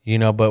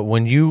 but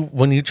when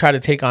you try to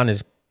take on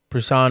this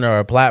persona or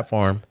a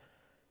platform,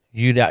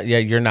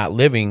 you're not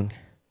living.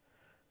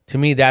 To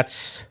me,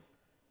 that's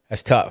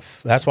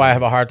tough. That's why I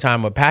have a hard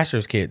time with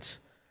pastors'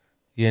 kids.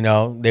 They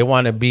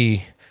want to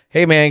be,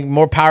 hey man,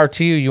 more power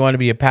to you. You want to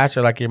be a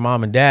pastor like your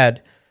mom and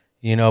dad,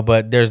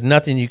 but there's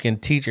nothing you can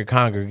teach your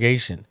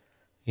congregation.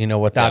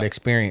 Without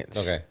experience.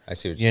 Okay, I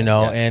see what you're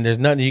saying. And there's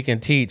nothing you can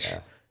teach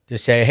to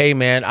say, hey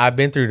man, I've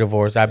been through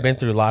divorce, I've been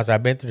through loss,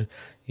 I've been through,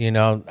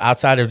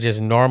 outside of just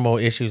normal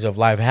issues of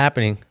life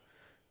happening,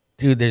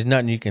 dude, there's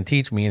nothing you can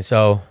teach me. And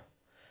so,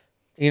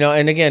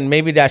 and again,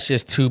 maybe that's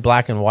just too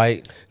black and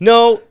white.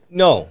 No,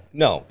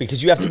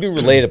 because you have to be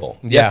relatable.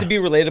 You Yeah. have to be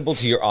relatable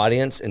to your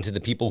audience and to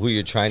the people who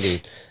you're trying to,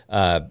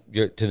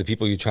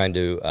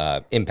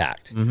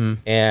 impact.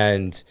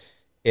 And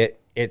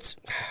it's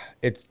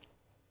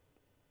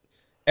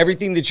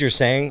everything that you're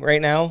saying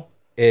right now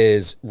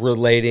is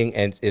relating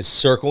and is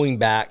circling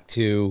back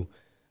to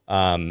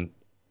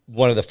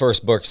one of the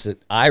first books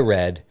that I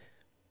read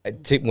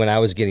when I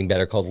was getting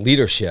better, called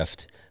Leadership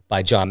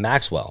by John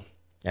Maxwell.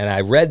 And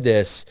I read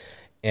this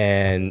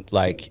and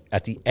like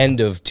at the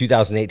end of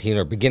 2018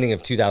 or beginning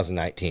of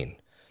 2019.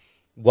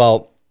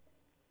 Well,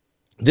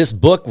 this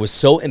book was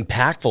so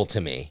impactful to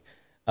me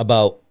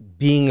about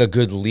being a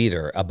good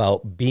leader,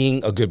 about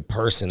being a good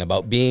person,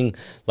 about being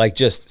like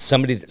just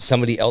somebody that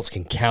somebody else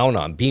can count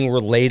on, being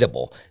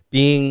relatable,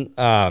 being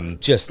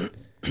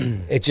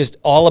it's just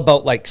all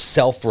about like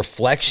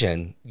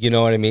self-reflection, you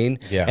know what I mean?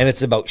 Yeah. And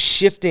it's about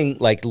shifting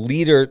like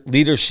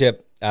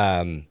leadership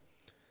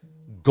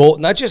goal,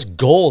 not just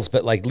goals,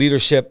 but like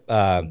leadership,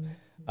 like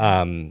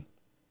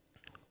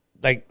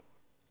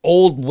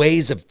old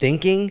ways of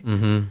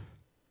thinking.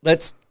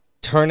 Let's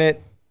turn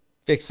it,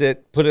 fix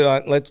it, put it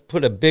on. Let's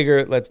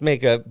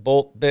make a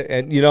bolt,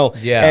 and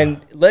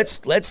and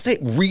let's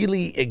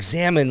really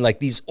examine like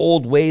these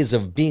old ways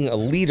of being a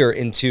leader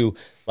into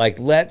like,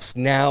 let's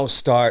now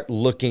start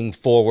looking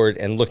forward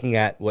and looking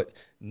at what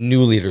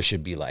new leaders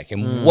should be like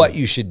and what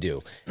you should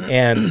do.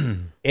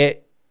 And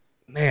that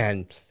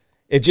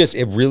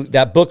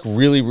book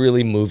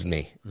really moved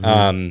me.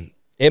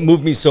 It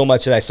moved me so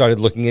much that I started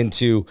looking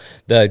into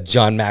the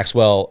John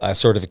Maxwell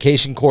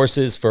certification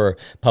courses for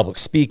public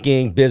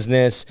speaking,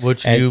 business.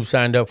 Which you've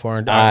signed up for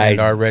and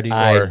already?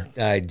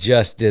 I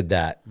just did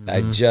that.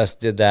 I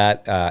just did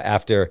that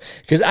after,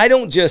 because I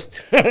don't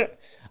just, I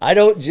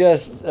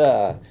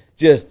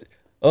just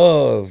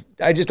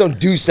don't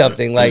do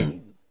something like,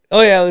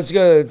 oh yeah, let's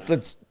go,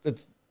 let's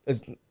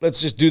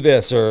just do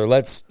this, or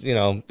let's,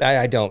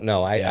 I don't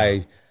know.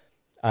 I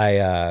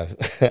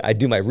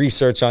do my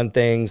research on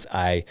things.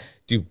 I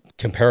do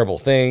comparable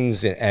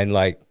things and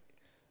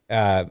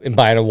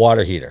buying a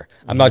water heater.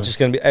 I'm not just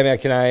going to be,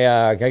 can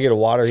I get a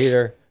water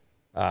heater?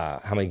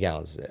 How many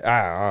gallons is it?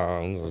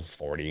 I don't know,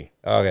 40.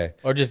 Okay.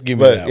 Or just give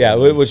me that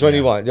one. Which one do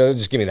you want?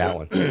 Just give me that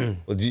one.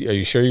 Well, are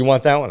you sure you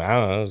want that one? I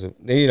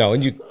don't know.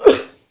 And you,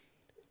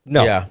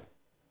 no. Yeah.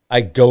 I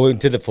go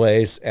into the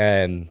place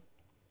and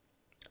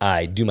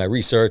I do my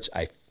research.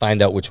 I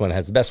find out which one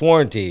has the best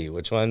warranty,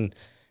 which one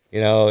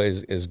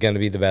is going to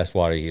be the best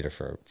water heater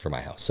for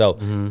my house. So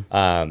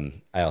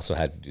I also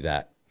had to do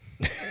that.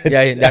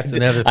 Yeah, that's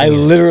another thing. I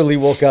literally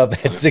woke up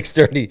at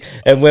 6:30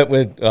 and went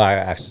with,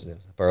 actually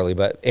early,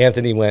 but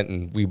Anthony went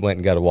and we went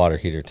and got a water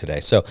heater today.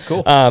 So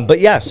cool. But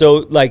yeah,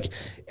 so like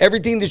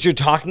everything that you're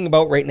talking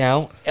about right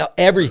now,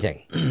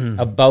 everything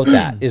about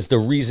that is the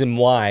reason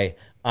why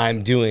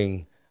I'm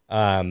doing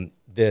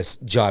this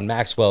John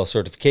Maxwell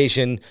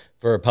certification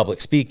for public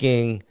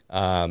speaking,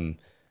 to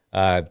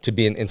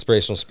be an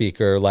inspirational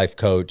speaker, life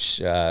coach,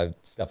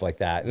 stuff like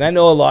that. And I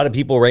know a lot of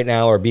people right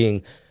now are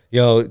being,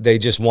 they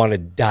just want to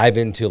dive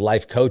into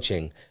life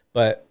coaching.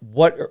 But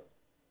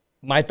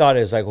my thought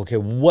is like, okay,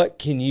 what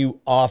can you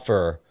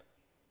offer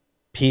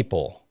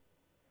people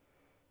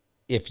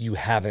if you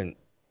haven't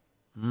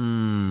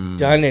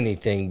done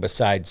anything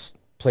besides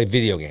play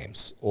video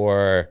games?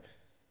 Or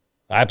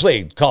I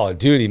played Call of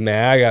Duty,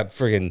 man. I got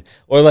friggin',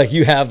 or like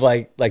you have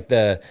like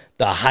the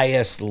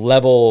highest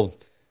level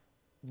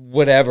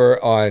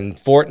whatever on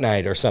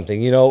Fortnite or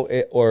something,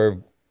 or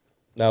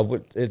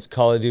it's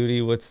Call of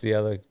Duty. What's the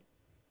other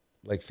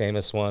like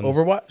famous one?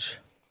 Overwatch,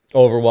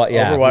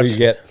 yeah. Overwatch. You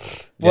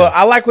get, well,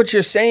 I like what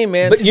you're saying,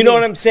 man. But you know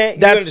what I'm saying?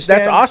 That's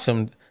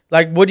awesome.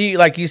 Like,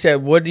 like you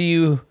said, what do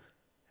you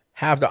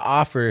have to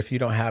offer if you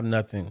don't have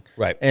nothing?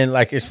 Right. And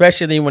like,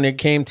 especially when it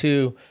came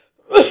to,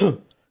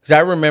 because I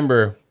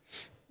remember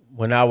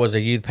when I was a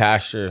youth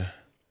pastor,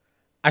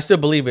 I still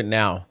believe it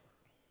now,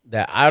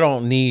 that I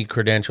don't need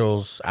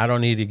credentials. I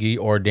don't need to be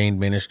ordained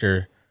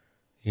minister,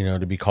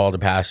 to be called a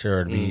pastor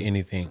or to be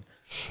anything.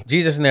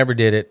 Jesus never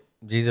did it.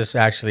 Jesus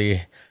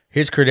actually,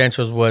 his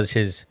credentials was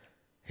his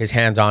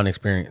hands-on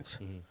experience.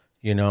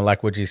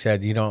 Like what you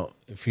said,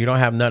 if you don't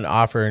have nothing to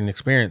offer and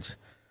experience,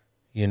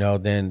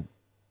 then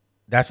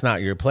that's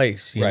not your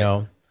place. You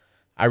know,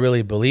 I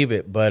really believe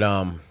it. But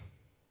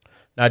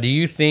now, do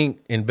you think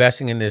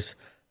investing in this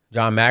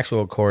John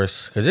Maxwell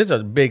course, because it's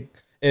a big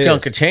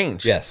chunk of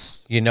change?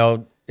 Yes.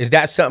 Is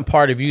that something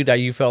part of you that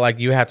you felt like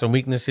you had some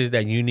weaknesses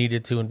that you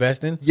needed to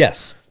invest in?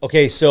 Yes.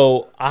 Okay,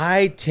 so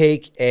I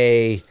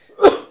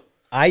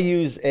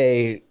use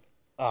a,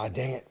 oh,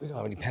 dang it, we don't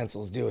have any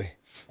pencils, do we?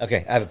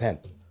 Okay, I have a pen.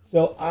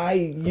 So I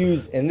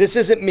use, and this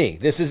isn't me.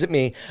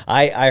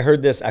 I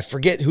heard this, I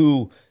forget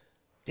who,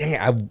 dang it,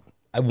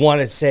 I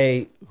want to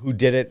say who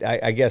did it.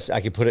 I guess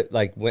I could put it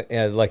like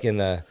in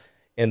the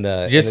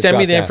Just send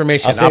me the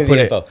information. I'll put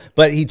it.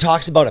 But he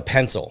talks about a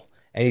pencil.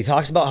 And he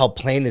talks about how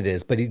plain it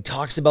is, but he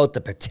talks about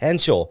the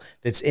potential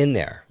that's in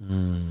there.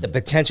 The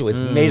potential.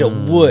 It's made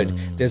of wood.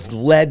 There's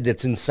lead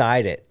that's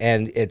inside it,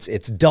 and it's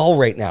dull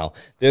right now.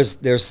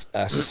 There's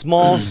a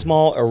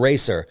small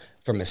eraser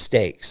for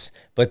mistakes,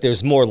 but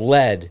there's more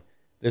lead.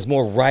 There's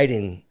more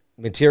writing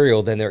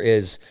material than there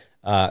is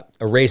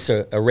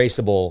erasing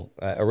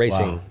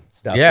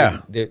stuff.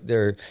 Yeah.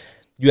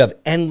 You have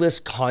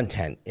endless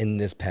content in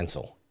this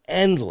pencil.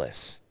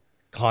 Endless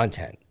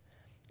content.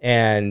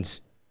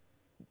 And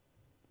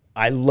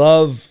I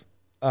love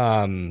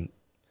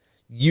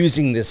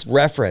using this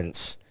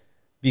reference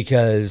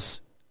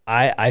because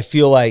I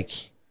feel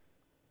like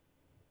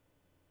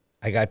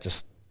I got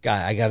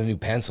a new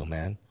pencil,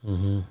 man.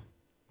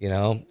 You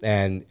know,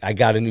 and I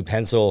got a new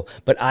pencil,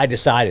 but I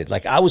decided,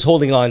 like, I was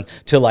holding on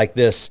to like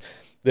this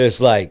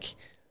like,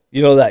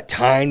 you know, that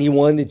tiny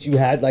one that you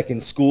had like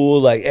in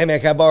school, like, hey man,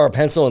 can I borrow a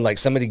pencil? And like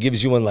somebody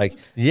gives you one like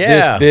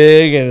this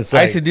big, and it's like,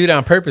 I used to do that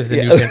on purpose,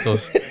 the new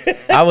pencils.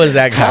 I was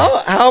that guy.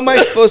 How am I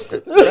supposed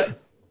to?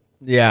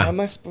 Yeah. How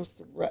am I supposed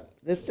to write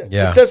this?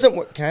 Yeah. This doesn't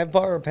work. Can I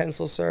borrow a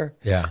pencil, sir?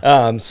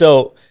 Yeah.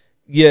 So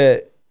yeah,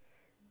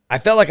 I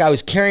felt like I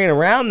was carrying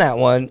around that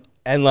one,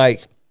 and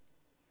like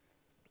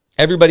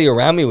everybody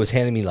around me was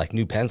handing me like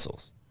new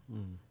pencils,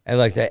 and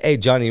like that. Hey,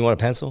 Johnny, you want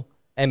a pencil?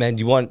 Hey man, did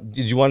you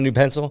want a new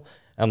pencil?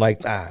 I'm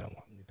like, I don't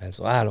want a new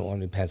pencil. I don't want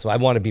a new pencil. I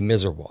want to be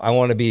miserable. I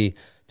want to be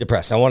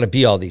depressed. I want to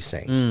be all these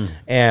things.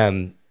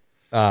 And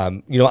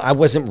you know, I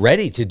wasn't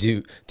ready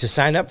to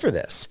sign up for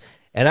this.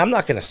 And I'm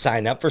not going to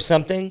sign up for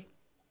something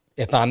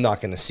if I'm not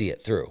going to see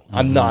it through.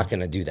 I'm not going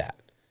to do that.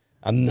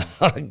 I'm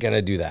not going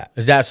to do that.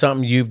 Is that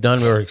something you've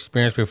done or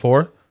experienced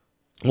before?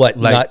 What?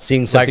 Like, not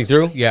seeing something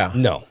through? Yeah.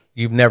 No.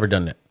 You've never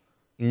done that?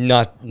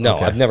 No.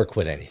 Okay. I've never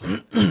quit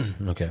anything.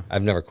 Okay.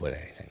 I've never quit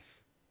anything.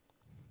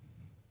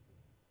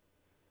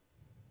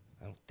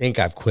 I don't think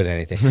I've quit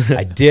anything.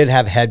 I did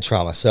have head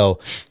trauma, so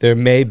there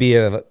may be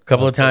a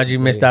couple of times you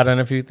missed out on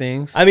a few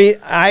things. I mean,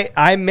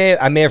 I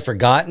may have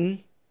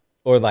forgotten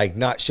or like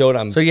not showed.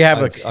 So you have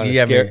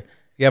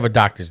you have a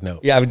doctor's note.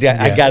 Yeah, I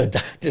got a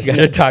doctor's note. You got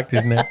a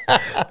doctor's note.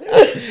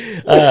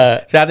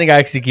 So I think I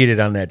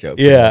executed on that joke.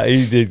 Yeah,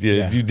 you did good.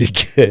 Yeah. You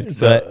did good.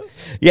 But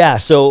yeah,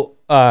 so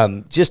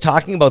just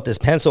talking about this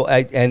pencil,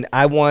 and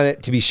I want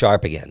it to be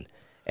sharp again.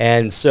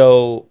 And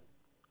so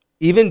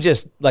even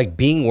just like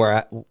being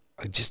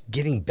just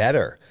getting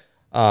better,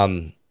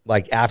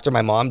 like after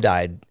my mom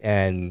died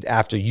and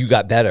after you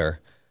got better,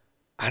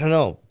 I don't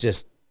know,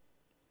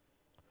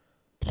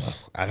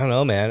 I don't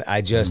know, man.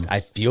 I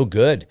feel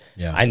good.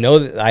 Yeah. I know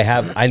that I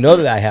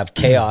have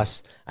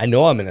chaos. I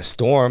know I'm in a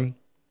storm.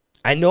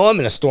 I know I'm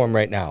in a storm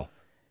right now,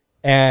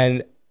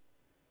 and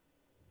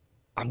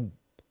I'm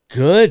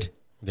good.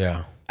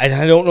 Yeah. And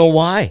I don't know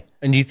why.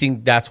 And you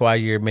think that's why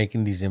you're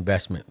making these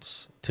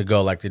investments to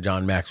go like to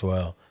John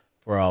Maxwell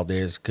for all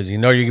this? Because you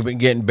know you've been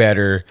getting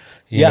better.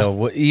 You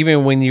know,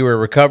 even when you were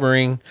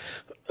recovering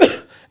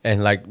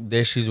and like the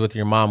issues with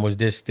your mom, was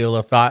this still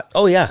a thought?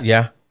 Oh, yeah.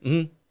 Yeah.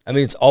 Mm-hmm. I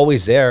mean, it's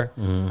always there.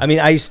 I mean,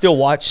 I still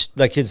watch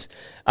like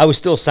I was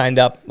still signed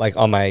up like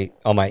on my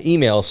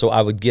email. So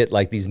I would get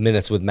like these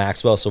minutes with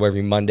Maxwell. So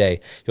every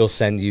Monday he'll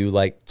send you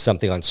like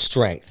something on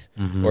strength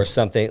or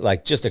something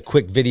like just a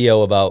quick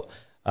video about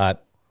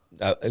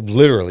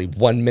literally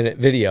 1 minute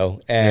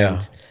video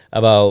and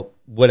about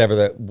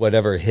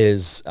whatever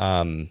his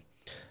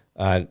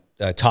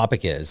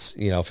topic is,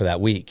 you know, for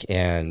that week.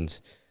 And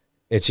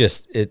it's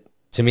just,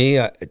 to me,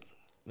 man,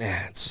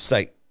 it's just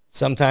like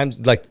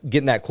sometimes like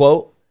getting that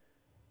quote,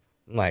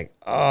 I'm like,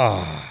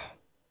 oh,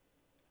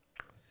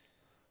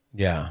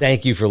 yeah.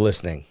 Thank you for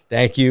listening.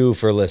 Thank you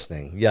for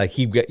listening. Yeah, like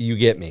you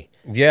get me.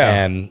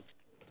 Yeah. And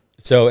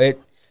so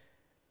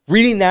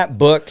reading that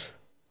book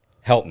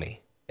helped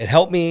me. It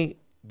helped me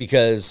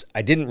because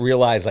I didn't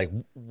realize like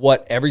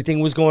what everything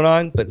was going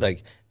on, but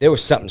like there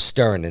was something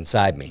stirring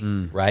inside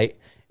me, right?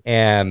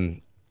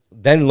 And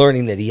then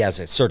learning that he has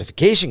a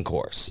certification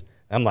course,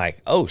 I'm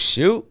like, oh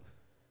shoot,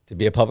 to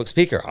be a public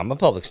speaker, I'm a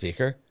public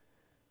speaker.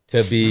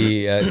 To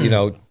be, a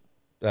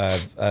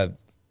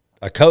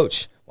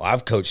coach. Well,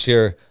 I've coached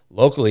here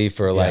locally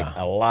for like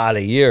a lot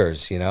of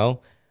years, you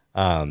know.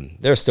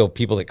 There are still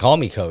people that call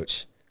me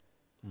coach.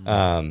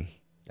 I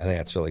think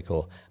that's really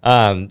cool.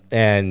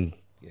 And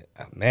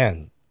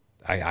man,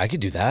 I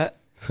could do that.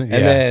 And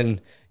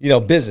then, you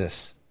know,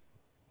 business.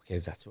 Okay,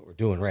 that's what we're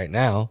doing right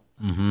now.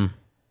 Mm-hmm.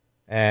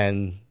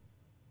 And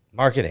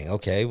marketing.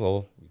 Okay,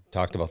 well, we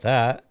talked about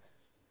that.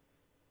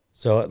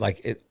 So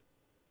like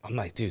I'm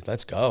like, dude,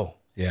 let's go.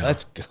 Yeah.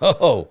 Let's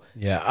go.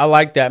 Yeah, I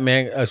like that,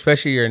 man,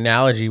 especially your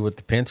analogy with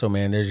the pencil,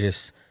 man. There's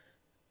just,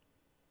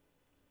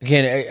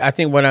 again, I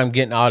think what I'm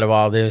getting out of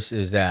all this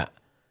is that,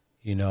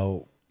 you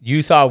know,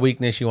 you saw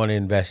weakness, you want to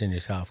invest in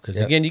yourself. Because,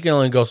 again, you can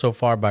only go so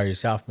far by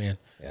yourself, man.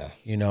 Yeah.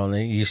 You know,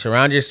 and you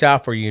surround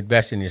yourself or you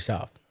invest in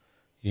yourself,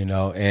 you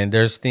know. And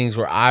there's things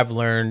where I've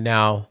learned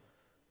now,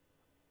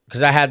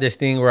 because I had this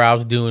thing where I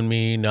was doing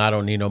me, I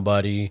don't need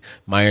nobody,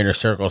 my inner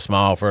circle's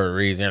small for a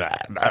reason,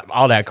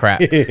 all that crap.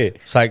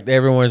 It's like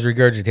everyone's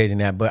regurgitating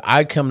that. But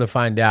I come to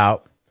find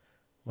out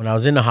when I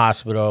was in the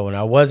hospital, when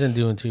I wasn't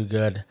doing too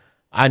good,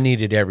 I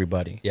needed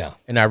everybody. Yeah.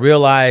 And I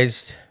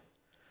realized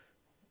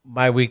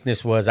my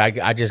weakness was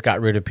I just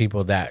got rid of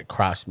people that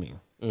crossed me.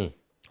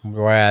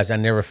 Whereas I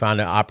never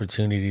found an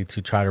opportunity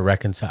to try to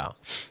reconcile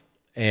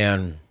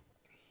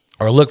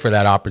or look for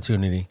that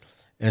opportunity.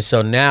 And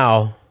so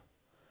now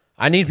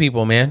I need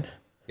people, man.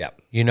 Yeah.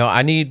 You know,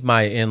 I need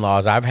my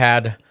in-laws. I've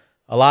had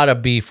a lot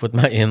of beef with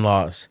my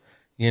in-laws,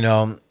 you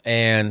know,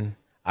 and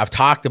I've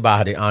talked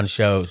about it on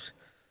shows.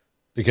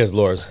 Because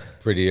Laura's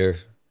prettier.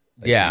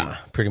 Yeah,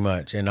 pretty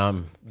much.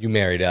 And you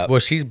married up. well,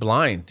 she's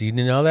blind. Do you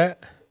know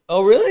that?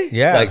 Oh, really?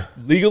 Yeah. Like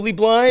legally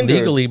blind?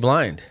 Legally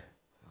blind.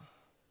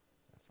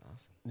 That's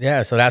awesome.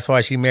 Yeah, so that's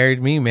why she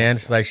married me, man.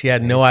 It's like she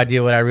had no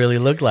idea what I really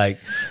looked like,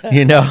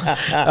 you know.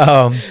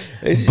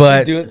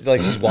 But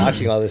she's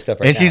watching all this stuff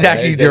right now. and she's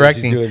actually right?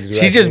 directing.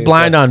 She's just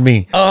blind on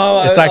me.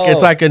 Oh,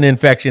 it's like an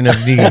infection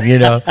of me, you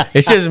know.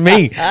 It's just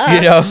me,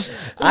 you know.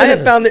 I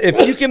have found that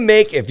if you can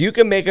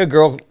make a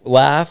girl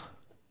laugh,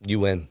 you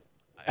win.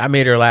 I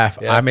made her laugh.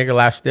 Yeah. I make her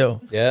laugh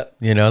still. Yeah.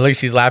 You know, look,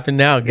 she's laughing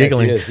now,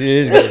 giggling. Yes, she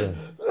is giggling.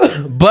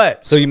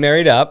 But So you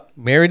married up.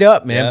 married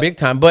up, man, Yeah. big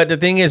time. But the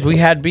thing is, we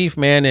had beef,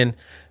 man, and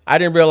I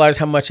didn't realize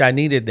how much I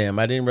needed them.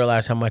 I didn't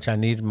realize how much I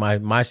needed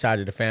my side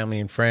of the family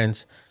and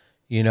friends,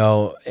 you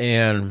know,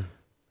 and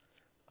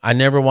I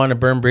never want to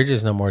burn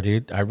bridges no more,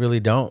 dude. I really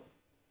don't.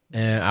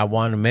 And I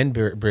want to mend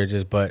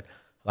bridges. But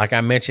like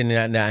I mentioned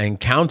in that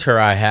encounter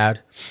I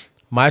had,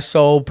 my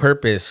sole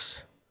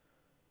purpose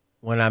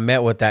when I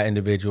met with that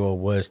individual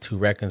was to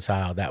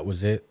reconcile. That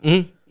was it.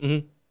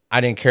 I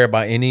didn't care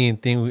about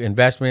anything,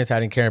 investments. I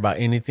didn't care about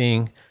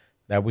anything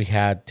that we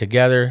had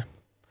together.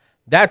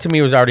 That to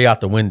me was already out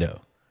the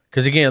window.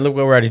 Because again, look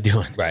what we're already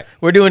doing. Right.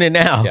 We're doing it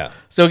now. Yeah.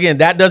 So again,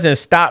 that doesn't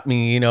stop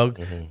me, you know.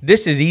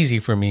 This is easy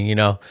for me, you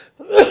know.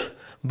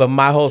 But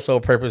my whole sole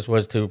purpose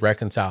was to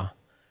reconcile.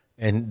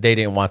 And they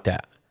didn't want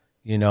that,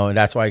 you know. And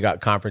that's why I got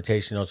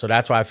confrontational. So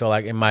that's why I feel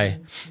like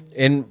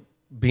in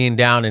being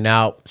down and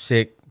out,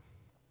 sick,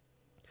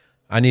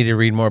 I need to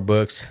read more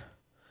books.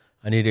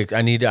 I need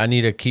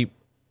to keep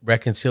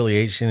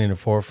reconciliation in the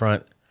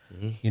forefront.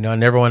 You know, I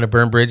never want to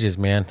burn bridges,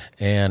 man.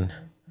 And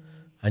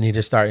I need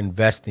to start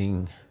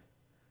investing,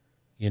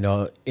 you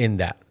know, in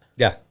that.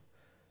 Yeah.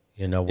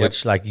 You know,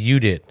 which like you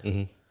did,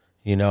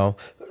 you know,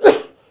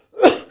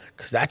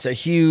 because that's a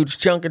huge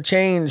chunk of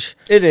change.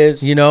 It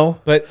is. You know?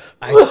 But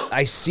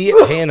I see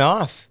it paying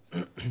off.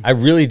 I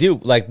really do.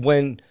 Like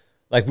we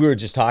were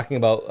just talking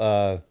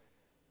about,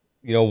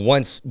 you know,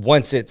 once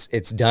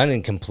it's done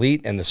and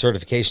complete and the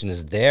certification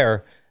is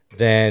there,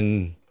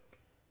 then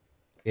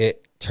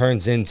it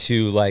turns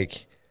into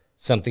like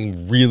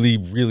something really,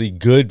 really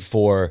good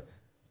for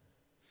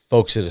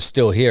folks that are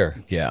still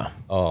here. Yeah.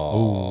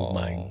 Oh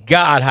my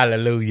God.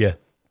 Hallelujah.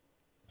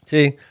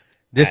 See,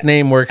 this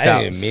name works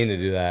out. I didn't even mean to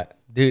do that.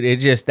 Dude,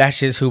 that's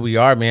just who we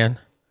are, man.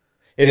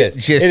 It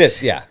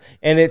is. Yeah.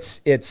 And it's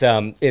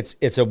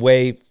a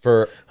way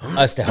for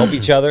us to help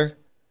each other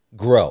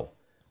grow.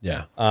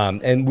 Yeah.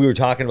 And we were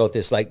talking about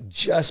this like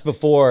just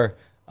before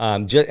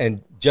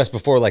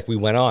like we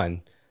went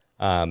on,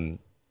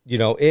 you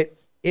know,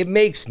 it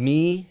makes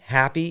me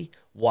happy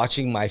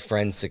watching my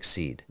friends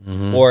succeed,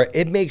 or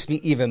it makes me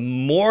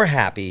even more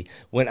happy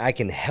when I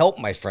can help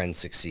my friends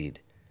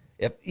succeed.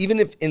 Even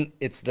if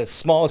it's the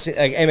smallest thing,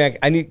 like, hey man,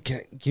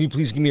 can you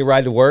please give me a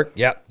ride to work?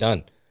 Yep,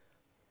 done.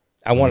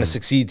 I want to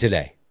succeed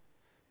today.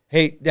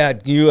 Hey,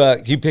 Dad,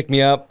 can you pick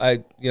me up?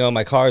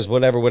 My car's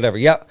whatever.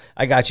 Yep,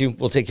 I got you.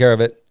 We'll take care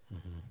of it.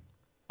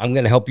 I'm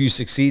going to help you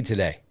succeed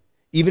today.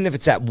 Even if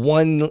it's that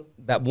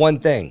one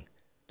thing.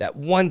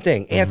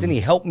 Anthony,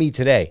 help me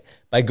today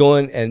by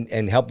going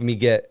and helping me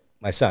get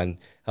my son,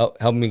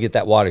 helping me get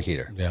that water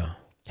heater. Yeah.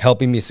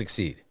 Helping me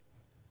succeed.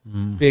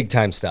 Big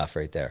time stuff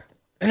right there.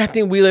 And I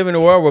think we live in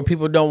a world where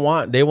people they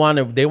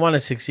want to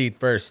succeed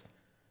first.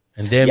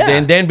 And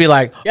then be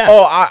like,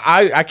 oh,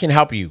 I can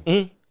help you.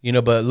 You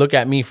know, but look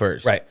at me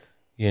first. Right.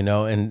 You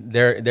know, and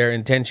their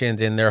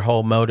intentions and their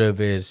whole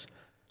motive is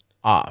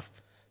off.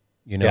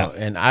 You know,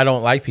 and I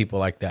don't like people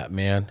like that,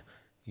 man.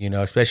 You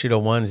know, especially the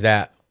ones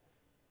that,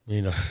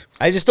 you know.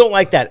 I just don't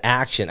like that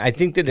action. I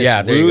think that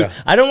it's rude.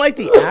 I don't like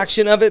the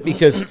action of it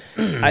because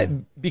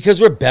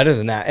we're better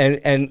than that.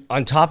 And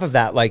on top of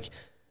that, like,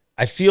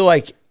 I feel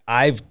like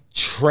I've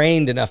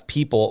trained enough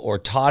people or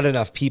taught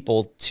enough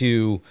people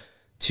to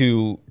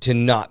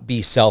not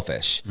be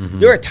selfish.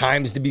 There are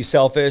times to be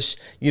selfish.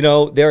 You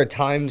know, there are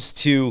times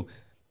to,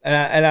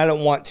 and I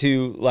don't want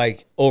to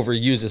like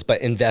overuse this,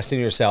 but invest in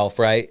yourself,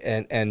 right?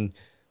 And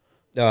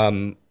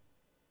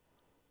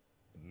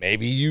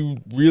maybe you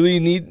really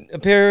need a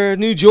pair of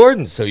new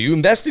Jordans, so you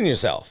invest in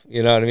yourself.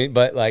 You know what I mean?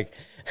 But like,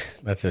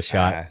 that's a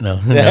shot. No.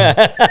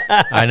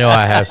 I know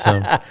I have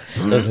some.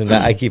 Listen,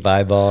 I keep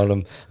eyeballing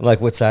them. I'm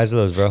like, what size are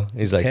those, bro?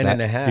 He's like, 10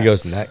 and a half. He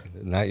goes,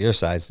 not your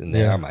size, and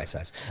they are my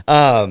size.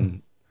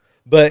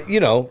 But you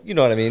know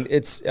what I mean?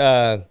 It's,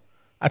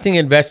 I think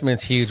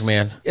investment's huge,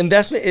 man.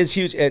 Investment is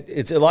huge.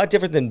 It's a lot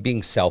different than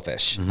being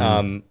selfish.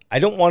 I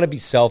don't want to be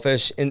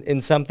selfish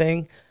in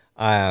something.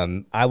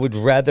 I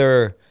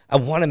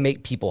want to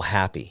make people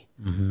happy.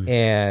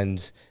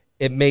 and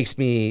it makes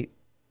me,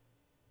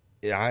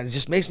 it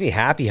just makes me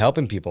happy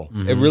helping people.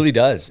 It really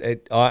does.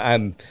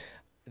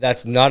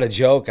 That's not a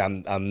joke.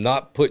 I'm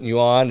not putting you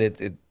on.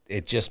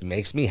 It just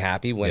makes me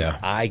happy when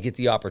I get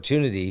the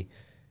opportunity,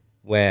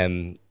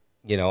 when,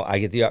 you know, I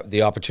get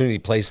the opportunity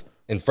placed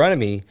in front of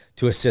me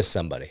to assist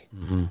somebody.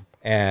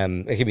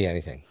 And it could be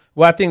anything.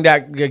 Well, I think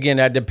that, again,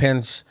 that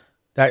depends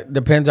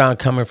on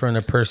coming from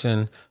the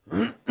person,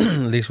 at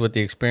least with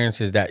the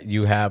experiences that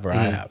you have or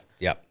I have.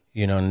 Yep.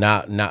 You know,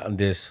 not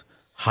this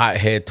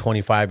hothead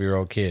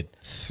 25-year-old kid.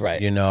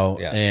 Right. You know,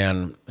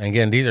 and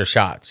again, these are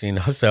shots, you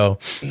know, so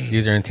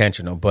these are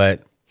intentional.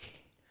 But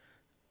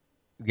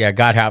yeah,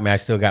 God help me, I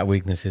still got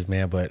weaknesses,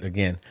 man. But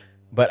again,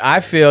 I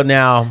feel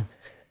now,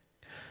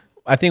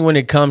 I think when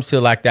it comes to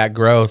like that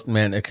growth,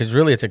 man, because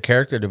really it's a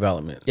character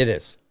development. It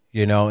is.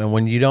 You know, and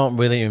when you don't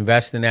really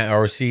invest in that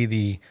or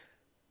see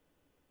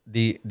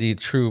the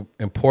true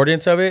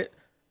importance of it,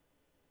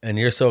 and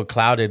you're so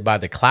clouded by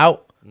the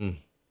clout,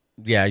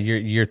 yeah,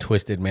 you're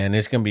twisted, man.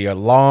 It's gonna be a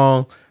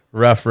long,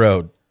 rough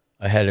road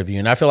ahead of you.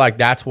 And I feel like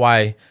that's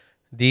why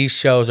these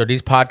shows or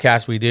these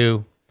podcasts we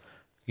do,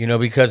 you know,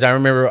 because I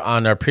remember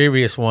on our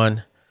previous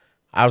one,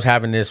 I was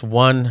having this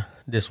one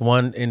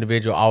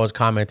individual always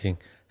commenting.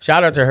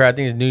 Shout out to her. I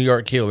think it's New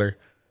York Killer.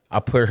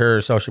 I'll put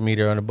her social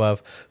media on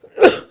above,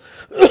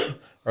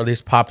 or at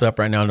least popped up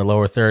right now in the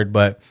lower third.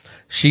 But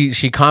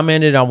she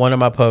commented on one of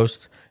my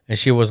posts, and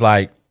she was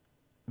like,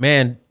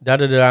 man,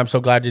 I'm so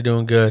glad you're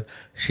doing good.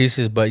 She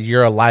says, but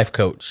you're a life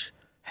coach.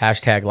 #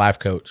 life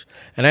coach.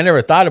 And I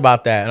never thought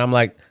about that. And I'm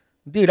like,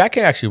 dude, I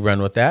can actually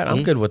run with that.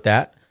 I'm good with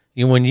that.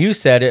 And when you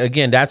said it,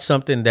 again, that's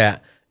something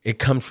that it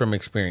comes from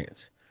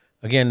experience.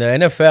 Again, the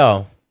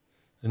NFL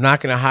is not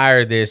going to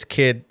hire this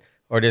kid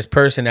or this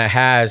person that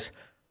has,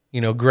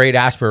 you know, great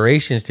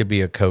aspirations to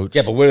be a coach.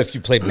 Yeah, but what if you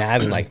played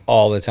Madden like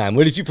all the time?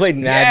 What if you played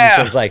Madden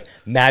since like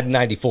Madden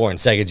 94 and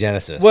Sega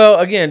Genesis? Well,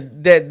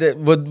 again, but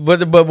what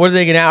are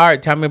they going to? All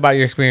right, tell me about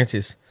your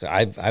experiences. So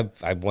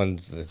I've won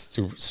the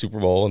Super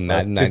Bowl in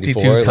Madden 52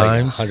 94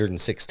 times. like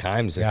 106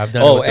 times. Yeah, I've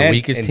done it with the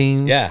weakest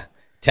teams. Yeah,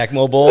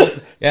 Tecmo Bowl.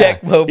 Yeah.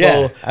 Tecmo Bowl.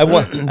 Yeah. I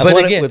won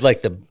again, it with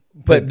like the.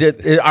 But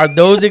are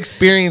those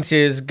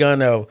experiences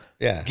gonna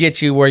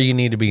get you where you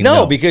need to be?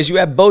 No, because you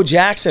have Bo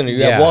Jackson or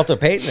you have Walter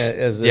Payton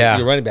as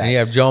your running back. You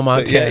have Joe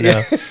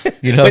Montana,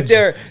 you know, but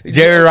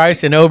Jerry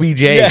Rice and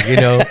OBJ. You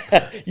know,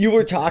 you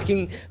were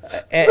talking,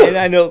 and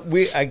I know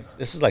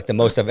this is like the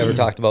most I've ever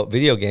talked about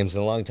video games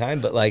in a long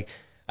time. But like,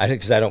 I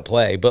think because I don't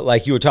play, but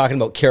like you were talking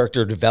about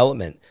character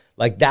development.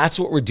 Like that's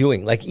what we're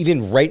doing. Like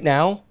even right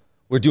now,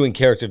 we're doing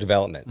character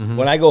development.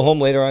 When I go home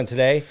later on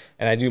today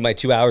and I do my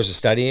 2 hours of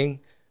studying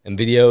and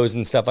videos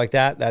and stuff like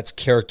that, that's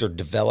character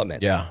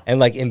development. Yeah. And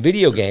like in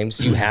video games,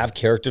 you have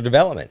character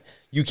development.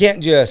 You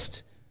can't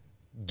just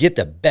get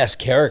the best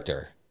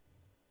character.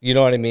 You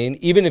know what I mean?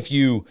 Even if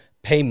you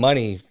pay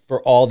money for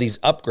all these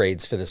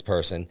upgrades for this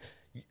person,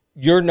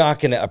 you're not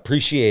going to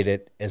appreciate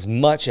it as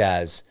much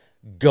as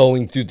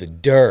going through the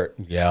dirt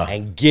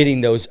and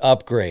getting those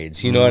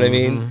upgrades. You know what I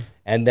mean?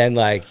 And then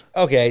like,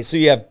 okay, so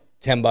you have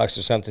 $10 or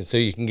something so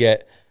you can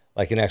get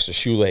like an extra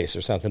shoelace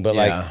or something. But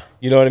like,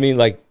 you know what I mean?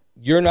 Like,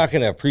 you're not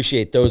going to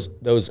appreciate those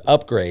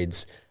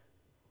upgrades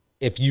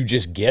if you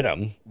just get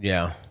them.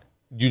 Yeah.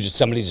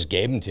 Somebody just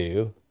gave them to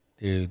you.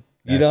 Dude,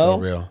 that's so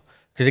real.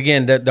 Because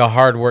again, the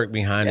hard work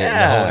behind it, and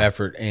the whole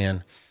effort.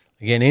 And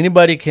again,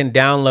 anybody can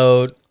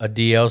download a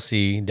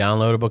DLC,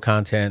 downloadable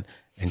content,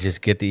 and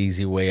just get the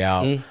easy way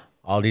out.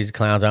 All these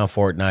clowns on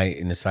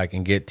Fortnite, and it's like,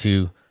 and get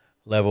to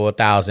level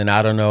 1,000.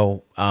 I don't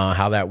know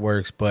how that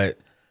works, but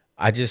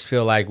I just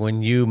feel like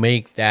when you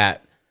make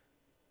that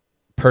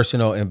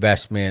personal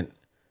investment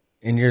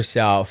in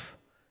yourself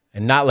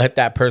and not let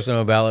that personal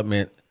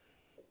development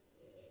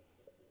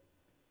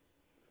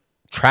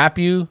trap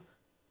you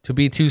to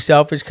be too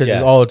selfish because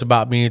it's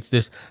about me. It's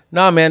this.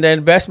 No, man, the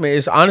investment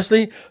is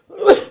honestly,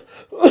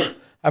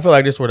 I feel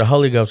like this is where the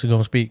Holy Ghost is going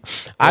to speak.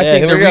 I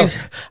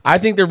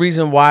think the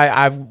reason why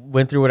I've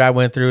went through what I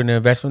went through and the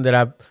investment that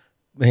I've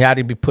had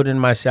to be put in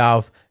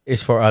myself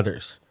is for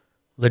others,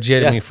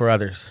 legitimately for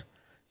others.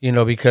 You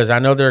know, because I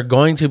know there are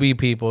going to be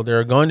people,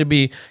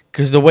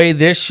 because the way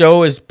this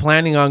show is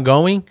planning on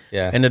going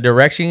and the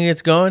direction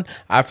it's going,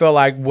 I feel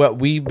like what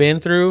we've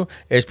been through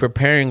is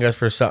preparing us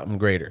for something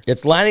greater.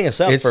 It's lining us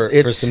up for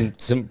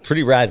some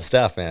pretty rad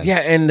stuff, man.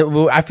 Yeah, and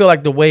I feel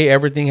like the way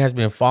everything has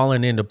been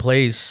falling into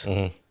place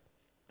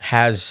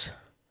has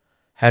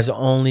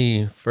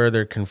only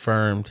further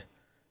confirmed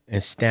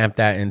and stamped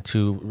that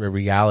into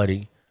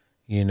reality,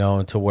 you know,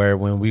 and to where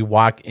when we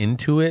walk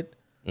into it,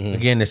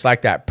 again, it's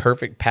like that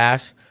perfect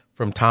pass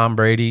from Tom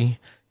Brady,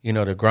 you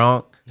know, to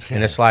Gronk.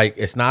 And it's like,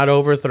 it's not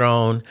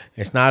overthrown.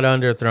 It's not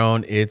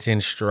underthrown. It's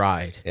in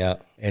stride. Yeah.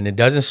 And it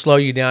doesn't slow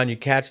you down. You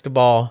catch the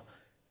ball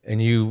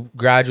and you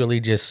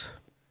gradually just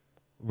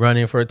run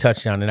in for a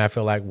touchdown. And I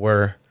feel like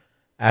we're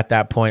at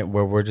that point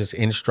where we're just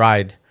in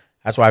stride.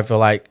 That's why I feel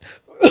like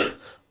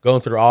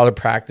going through all the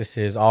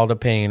practices, all the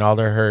pain, all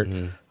the hurt,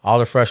 all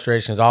the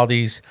frustrations, all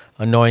these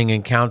annoying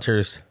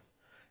encounters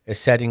is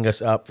setting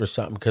us up for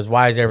something. Because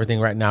why is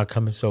everything right now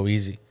coming so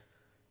easy?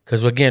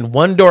 Because again,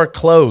 one door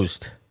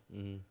closed,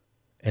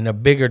 and a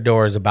bigger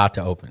door is about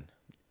to open.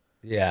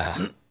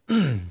 Yeah.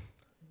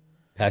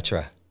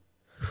 Petra.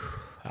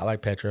 I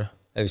like Petra.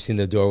 Have you seen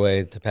the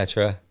doorway to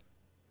Petra?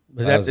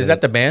 Is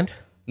that the band?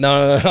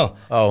 No.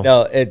 Oh.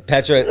 No,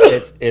 Petra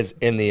is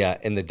in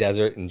the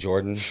desert in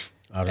Jordan.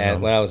 I don't And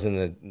know. when I was in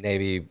the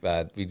Navy,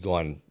 we'd go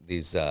on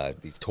these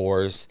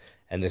tours.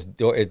 And this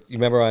door, you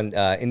remember on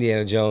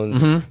Indiana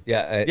Jones?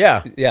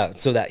 Yeah.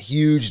 So that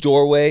huge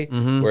doorway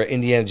where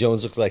Indiana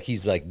Jones looks like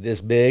he's like this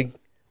big.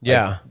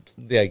 Yeah.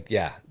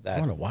 I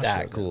wanna watch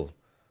that that. cool.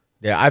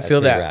 Yeah, I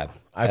feel pretty that. rad.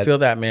 I feel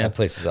that, man. That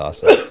place is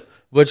awesome.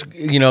 Which,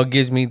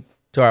 gives me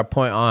to our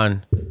point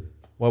on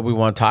what we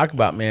want to talk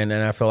about, man.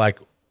 And I feel like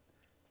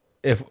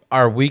if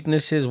our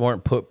weaknesses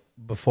weren't put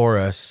before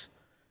us,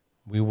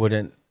 we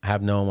wouldn't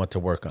have known what to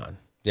work on.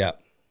 Yeah.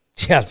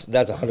 That's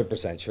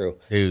 100% true.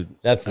 Dude,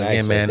 That's nice.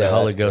 Again, man, right there. the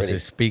Holy That's Ghost pretty.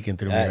 is speaking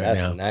through me right That's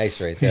now. nice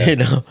right there.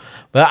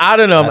 But I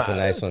don't know. That's a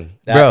nice one.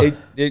 Bro.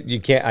 You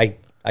can't, I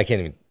can't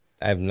even,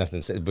 I have nothing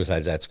to say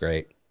besides that's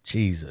great.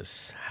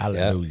 Jesus.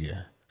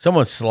 Hallelujah.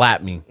 Someone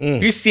slap me.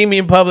 If you see me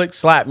in public,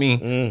 slap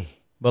me.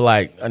 But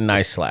like a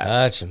nice slap.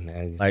 Gotcha,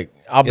 man. Like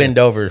I'll bend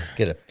over.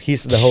 Get a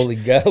piece of the Holy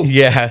Ghost.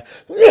 Yeah.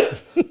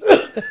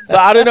 But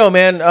I don't know,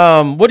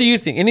 man. What do you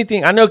think?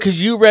 Anything? I know because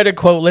you read a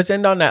quote. Let's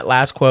end on that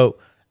last quote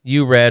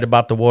you read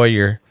about the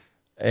warrior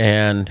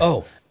and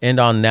end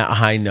on that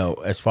high note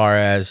as far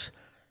as,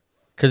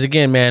 because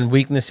again, man,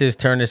 weaknesses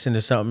turn us into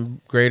something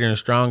greater and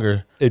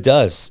stronger. It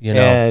does.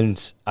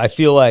 And I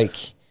feel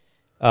like,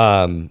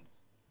 I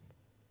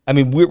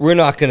mean, we're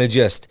not going to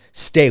just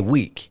stay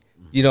weak.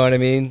 You know what I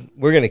mean?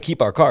 We're going to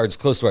keep our cards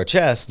close to our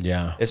chest.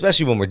 Yeah.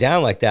 Especially when we're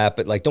down like that.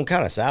 But like, don't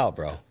count us out,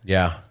 bro.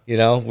 Yeah.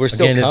 We're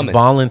still coming. It's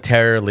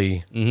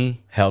voluntarily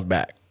held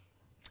back.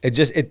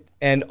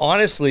 And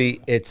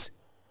honestly, it's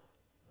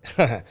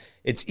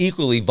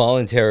equally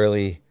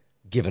voluntarily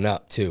given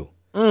up too.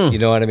 You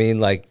know what I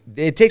mean? Like,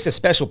 it takes a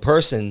special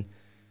person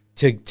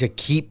to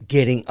keep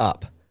getting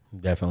up.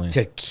 Definitely.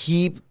 To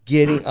keep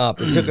getting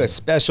up. It took a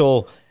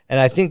special,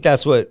 and I think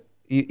that's what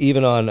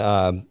even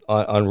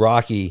on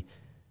Rocky.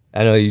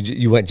 I know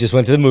you just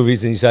went to the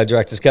movies and you saw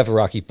director's cut for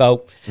Rocky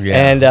 4. Yeah,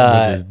 and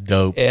which is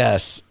dope.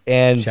 Yes,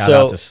 and shout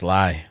out to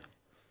Sly.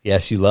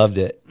 Yes, you loved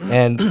it,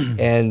 and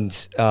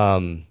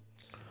oh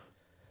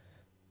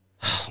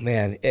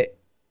man, it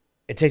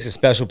takes a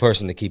special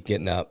person to keep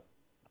getting up,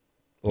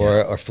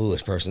 or a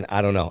foolish person.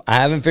 I don't know. I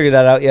haven't figured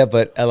that out yet,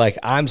 but like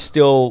I'm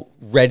still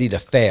ready to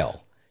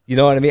fail. You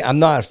know what I mean? I'm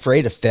not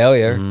afraid of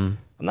failure. I'm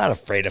not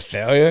afraid of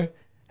failure.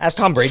 Ask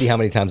Tom Brady how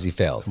many times he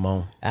failed. Come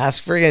on.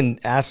 Ask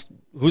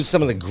who's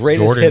some of the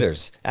greatest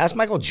hitters. Ask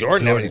Michael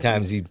Jordan how many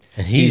times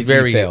he's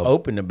very failed.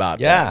 open about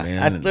Yeah. that,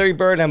 man. Ask Larry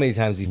Bird how many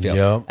times he failed.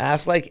 Yep.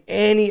 Ask like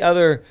any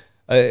other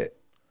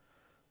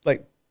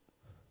like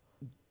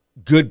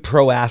good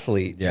pro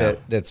athlete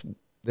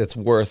that's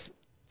worth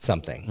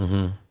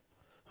something.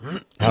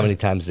 How many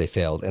times they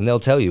failed, and they'll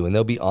tell you, and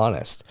they'll be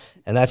honest,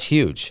 and that's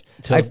huge.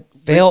 I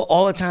fail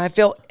all the time. I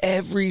fail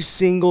every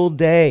single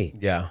day.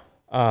 Yeah.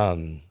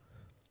 I'm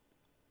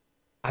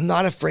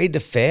not afraid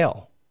to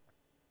fail.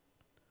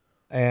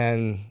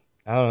 And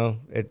I don't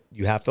know,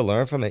 you have to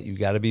learn from it. You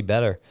got to be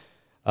better.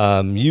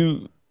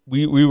 We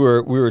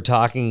were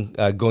talking,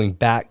 going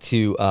back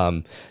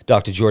to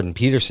Dr. Jordan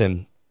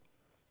Peterson,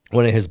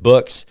 one of his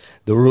books,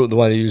 the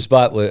one that you just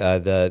bought,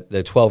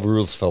 the 12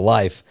 Rules for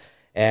Life,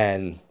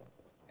 and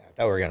I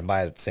thought we were gonna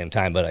buy it at the same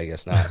time, but I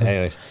guess not.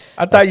 Anyways,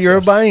 I thought you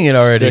were buying it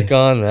already. Stick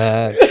on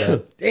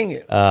that. Dang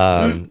it.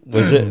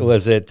 Was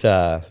it?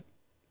 I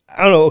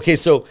don't know. Okay,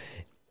 so.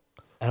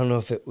 I don't know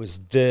if it was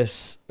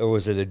this or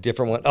was it a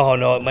different one. Oh,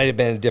 no, it might have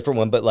been a different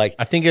one. But like,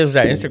 I think it was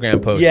that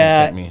Instagram post you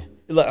sent me.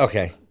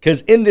 Okay.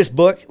 Because in this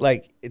book,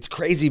 like, it's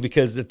crazy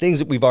because the things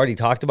that we've already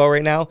talked about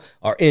right now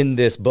are in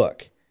this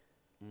book.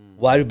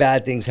 Why do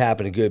bad things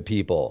happen to good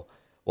people?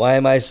 What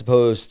am I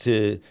supposed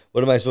to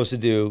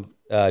do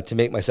to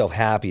make myself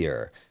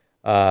happier?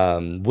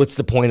 What's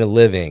the point of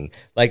living?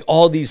 Like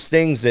all these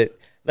things that,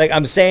 like,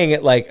 I'm saying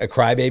it like a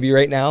crybaby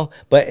right now,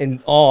 but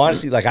in all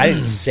honesty, like I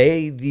didn't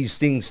say these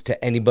things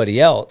to anybody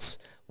else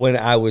when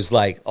I was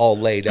like all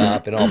laid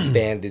up and all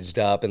bandaged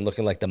up and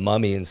looking like the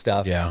mummy and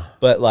stuff. Yeah.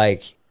 But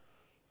like,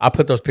 I'll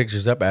put those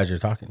pictures up as you're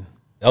talking.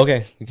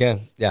 Okay, you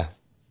can. Yeah.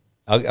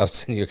 I'll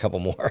send you a couple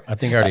more. I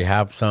think I already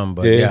have some,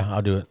 but yeah,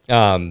 I'll do it.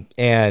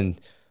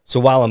 And so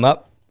while I'm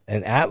up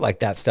and at like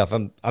that stuff,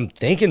 I'm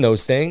thinking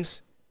those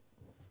things.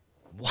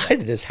 Why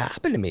did this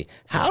happen to me?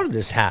 How did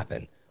this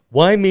happen?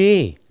 Why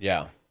me?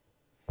 Yeah.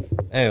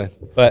 Anyway,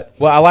 but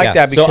well, I like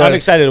that because so I'm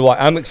excited to watch.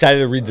 I'm excited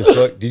to read this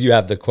book. Did you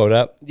have the quote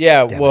up?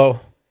 Yeah,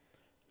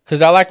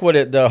 because I like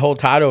what the whole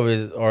title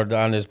is, or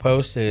on his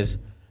post is.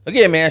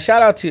 Again, man,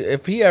 shout out to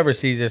if he ever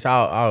sees this,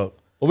 I'll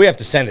well, we have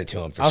to send it to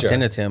him for sure. I'll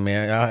send it to him,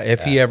 man.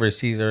 If he ever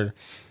sees her,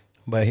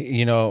 but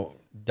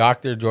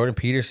Dr. Jordan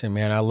Peterson,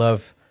 man, I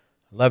love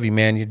you,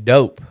 man. You're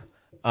dope.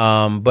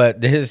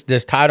 But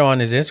this title on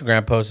his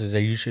Instagram post is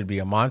that you should be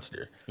a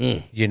monster.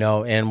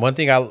 And one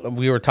thing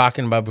we were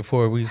talking about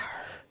before we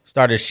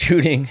started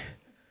shooting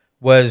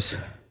was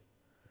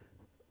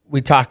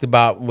we talked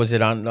about, was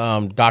it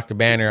on Dr.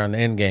 Banner on the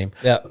end game?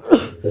 Yeah.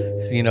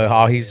 You know,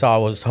 all he saw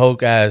was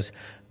Hulk as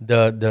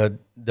the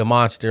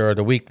monster or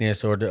the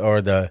weakness or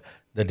the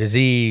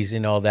disease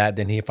and all that.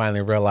 Then he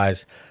finally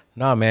realized,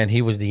 no, man,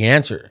 he was the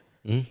answer.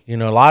 You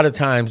know, a lot of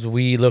times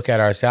we look at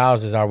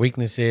ourselves as our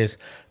weaknesses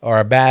or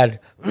our bad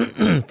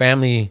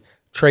family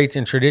traits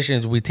and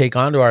traditions we take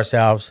onto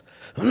ourselves,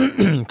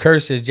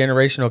 curses,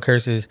 generational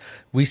curses.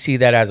 We see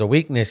that as a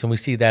weakness and we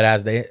see that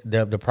as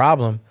the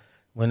problem,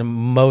 when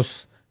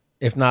most,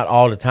 if not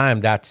all the time,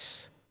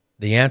 that's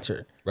the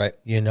answer. Right.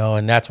 You know,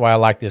 and that's why I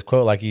like this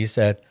quote, like you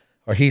said,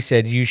 or he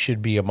said, you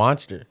should be a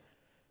monster,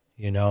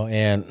 you know,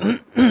 and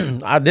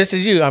this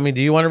is you. I mean,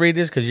 do you want to read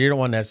this? Because you're the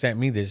one that sent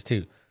me this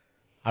too.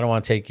 I don't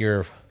want to take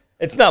your...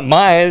 It's not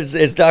mine.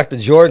 It's Dr.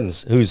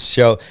 Jordan's, whose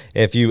show.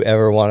 If you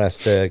ever want us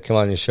to come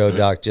on your show,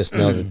 Doc, just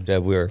know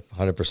that we're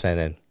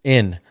 100%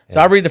 in. So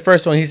I'll read the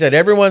first one. He said,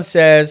 everyone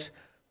says,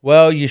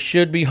 well, you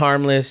should be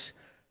harmless,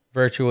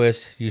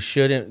 virtuous. You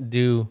shouldn't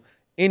do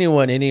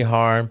anyone any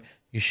harm.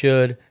 You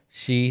should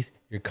sheath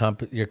your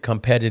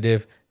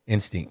competitive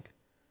instinct.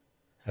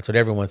 That's what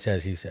everyone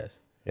says, he says.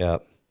 Yeah.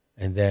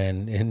 And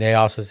they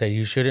also say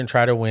you shouldn't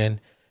try to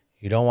win.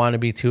 You don't want to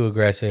be too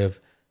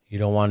aggressive. You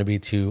don't want to be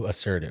too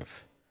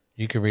assertive.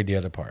 You can read the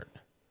other part.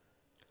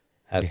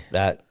 That's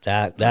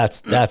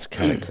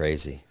kind of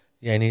crazy.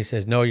 Yeah, and he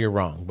says, no, you're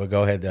wrong. But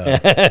go ahead.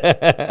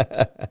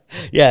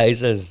 Yeah, he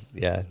says,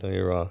 yeah, no,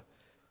 you're wrong.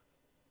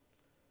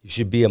 You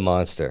should be a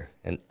monster,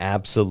 an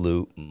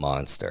absolute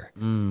monster.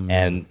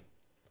 And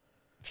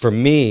for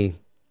me,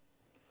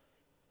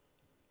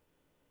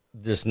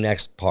 this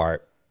next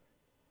part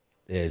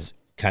is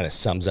kind of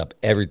sums up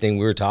everything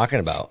we were talking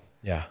about.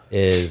 Yeah.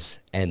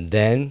 And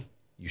then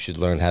you should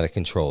learn how to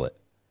control it.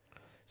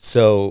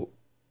 So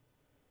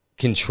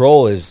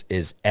control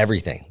is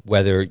everything,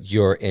 whether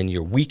you're in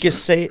your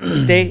weakest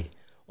state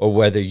or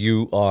whether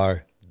you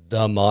are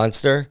the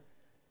monster.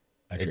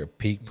 At your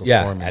peak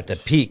performance. Yeah, at the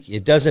peak.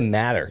 It doesn't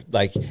matter.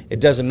 Like, it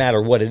doesn't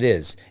matter what it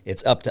is.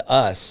 It's up to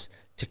us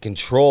to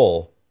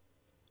control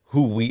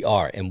who we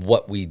are and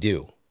what we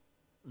do,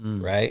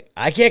 right?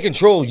 I can't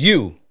control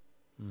you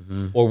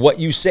or what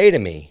you say to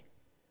me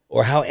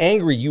or how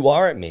angry you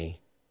are at me.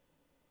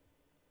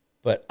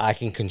 But I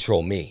can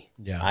control me.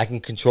 Yeah. I can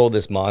control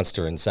this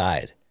monster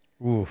inside.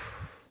 Oof.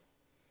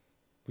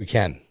 We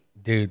can.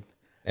 Dude.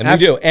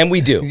 And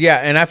we do. Yeah,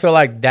 and I feel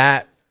like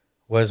that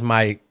was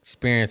my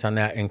experience on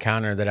that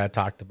encounter that I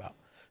talked about.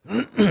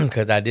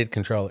 Because I did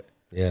control it.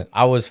 Yeah.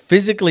 I was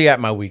physically at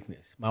my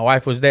weakness. My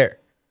wife was there.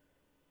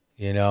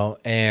 You know,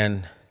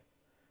 and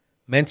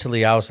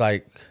mentally I was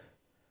like,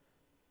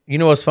 you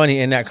know what's funny?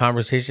 In that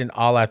conversation,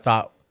 all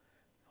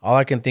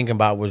I can think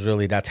about was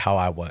really that's how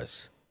I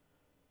was.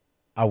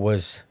 I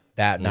was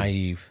that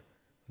naive,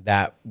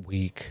 that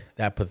weak,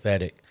 that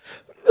pathetic.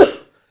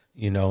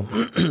 You know,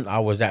 I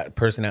was that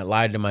person that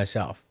lied to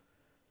myself.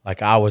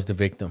 Like I was the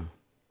victim.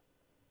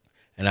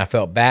 And I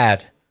felt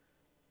bad.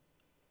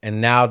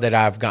 And now that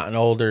I've gotten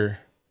older,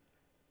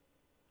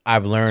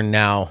 I've learned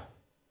now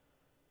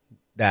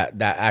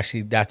that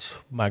actually that's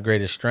my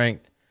greatest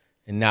strength.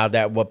 And now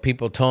that what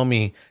people told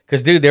me,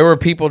 because dude, there were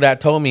people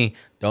that told me,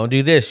 don't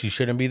do this, you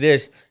shouldn't be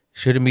this, you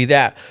shouldn't be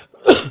that.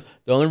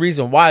 The only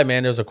reason why,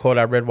 man, there's a quote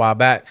I read a while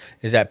back,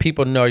 is that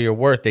people know your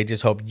worth. They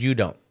just hope you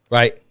don't.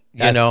 Right.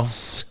 You know?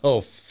 So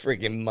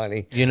freaking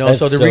money. You know, That's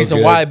so the reason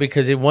good. why,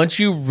 because once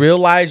you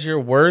realize your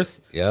worth,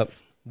 Yep.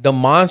 the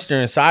monster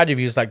inside of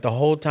you is like the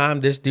whole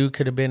time this dude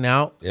could have been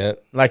out.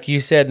 Yep. Like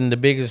you said, and the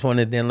biggest one,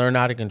 and then learn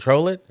how to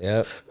control it.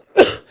 Yep.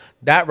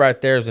 That right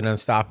there is an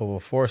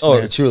unstoppable force. Oh,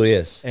 man. it truly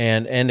is.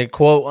 And the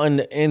quote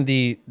in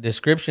the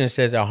description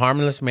says, a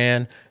harmless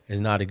man is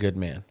not a good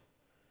man.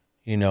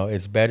 You know,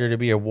 it's better to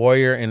be a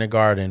warrior in a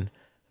garden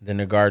than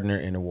a gardener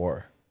in a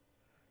war.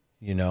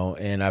 You know,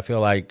 and I feel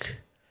like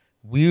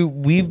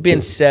we've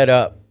been set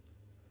up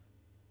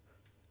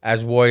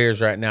as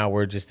warriors right now.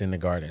 We're just in the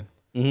garden.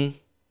 Mm-hmm.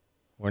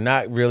 We're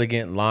not really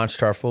getting launched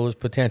to our fullest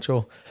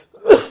potential.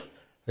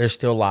 There's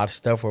still a lot of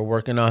stuff we're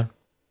working on.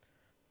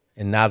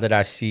 And now that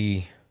I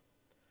see,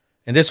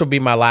 and this will be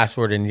my last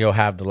word and you'll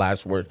have the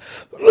last word.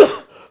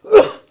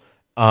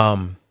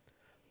 Now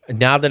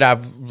that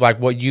I've, like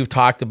what you've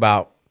talked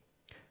about,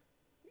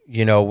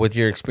 you know, with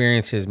your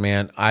experiences,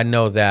 man, I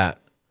know that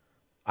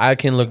I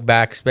can look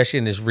back, especially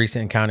in this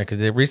recent encounter, because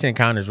the recent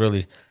encounter is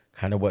really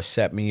kind of what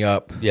set me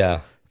up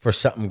for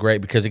something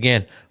great. Because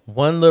again,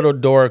 one little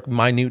door,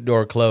 minute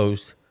door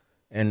closed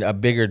and a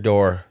bigger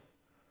door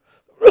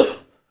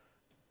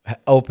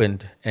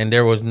opened and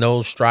there was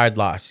no stride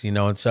lost, you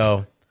know, and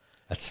so.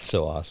 That's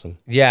so awesome.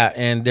 Yeah,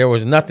 and there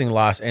was nothing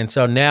lost. And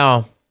so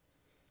now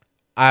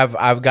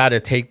I've got to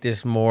take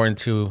this more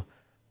into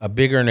a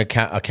bigger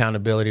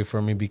accountability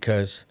for me,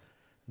 because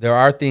there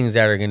are things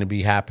that are going to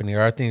be happening.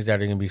 There are things that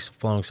are going to be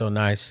flowing so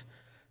nice.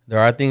 There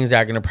are things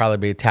that are going to probably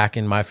be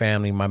attacking my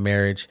family, my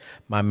marriage,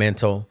 my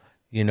mental,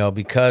 you know,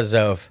 because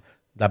of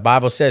the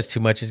Bible says too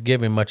much is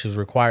given, much is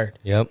required.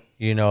 Yep.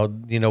 You know,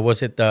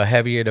 was it the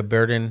heavier the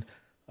burden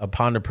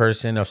upon the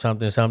person of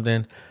something?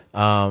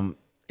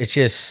 It's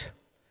just,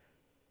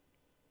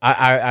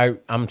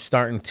 I'm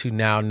starting to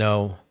now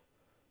know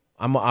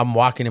I'm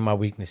walking in my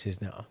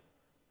weaknesses now.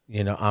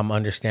 You know, I'm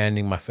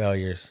understanding my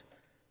failures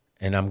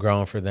and I'm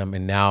growing for them.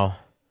 And now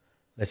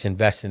let's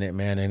invest in it,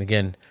 man. And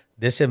again,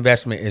 this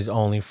investment is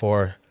only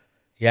for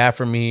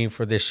me,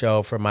 for this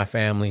show, for my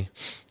family,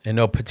 in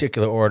no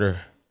particular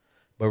order,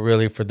 but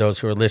really for those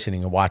who are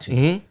listening and watching.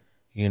 Mm-hmm.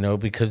 You know,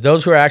 because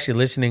those who are actually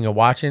listening and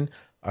watching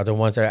are the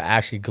ones that are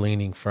actually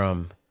gleaning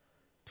from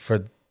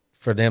for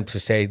them to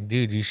say,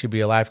 dude, you should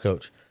be a life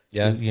coach.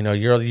 Yeah. You know,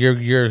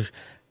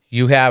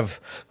 you have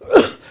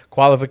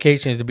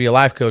qualifications to be a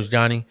life coach,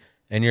 Johnny,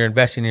 and you're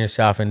investing in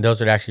yourself, and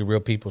those are actually real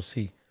people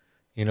see.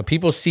 You know,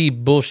 people see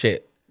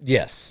bullshit.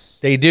 Yes.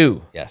 They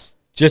do. Yes.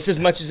 Just as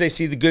much as they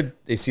see the good,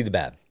 they see the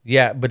bad.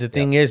 Yeah, but the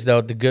thing is,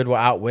 though, the good will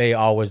outweigh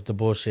always the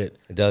bullshit.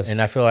 It does.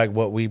 And I feel like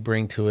what we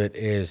bring to it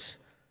is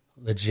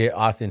legit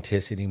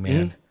authenticity,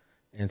 man.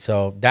 Mm-hmm. And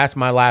so that's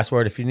my last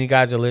word. If you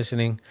guys are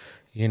listening,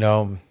 you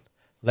know,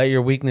 let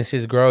your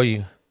weaknesses grow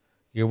you.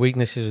 Your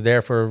weaknesses are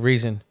there for a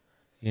reason.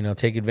 You know,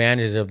 take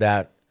advantage of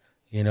that.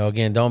 You know,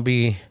 again, don't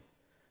be,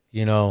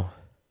 you know,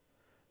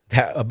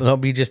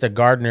 don't be just a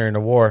gardener in a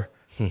war.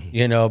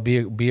 You know,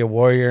 be a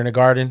warrior in a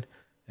garden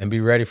and be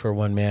ready for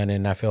one, man.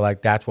 And I feel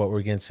like that's what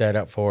we're getting set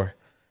up for,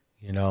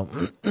 you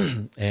know.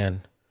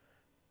 And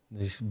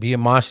just be a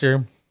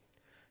monster,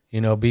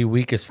 you know, be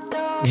weak as,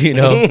 you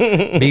know,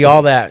 be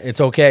all that. It's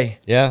okay.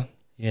 Yeah.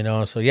 You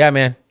know, so yeah,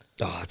 man.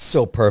 Oh, it's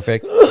so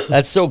perfect.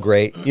 That's so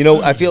great. You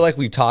know, I feel like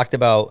we talked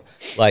about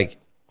like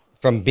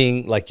from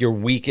being like your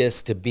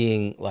weakest to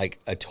being like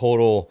a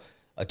total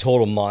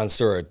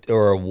monster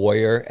or a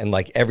warrior and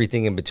like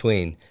everything in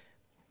between.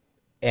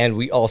 And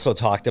we also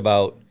talked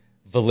about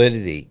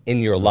validity in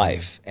your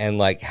life and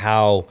like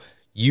how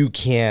you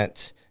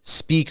can't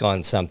speak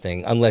on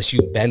something unless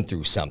you've been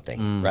through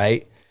something,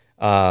 right?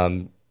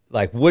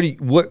 Like what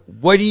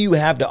do you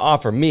have to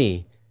offer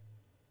me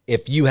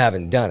if you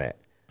haven't done it?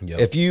 Yep.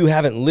 If you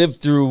haven't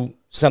lived through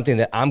something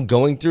that I'm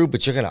going through,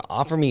 but you're going to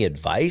offer me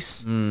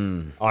advice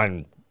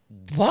on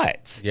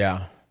what?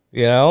 Yeah.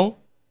 You know,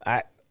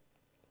 I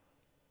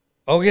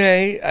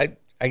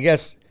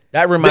guess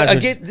that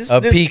reminds me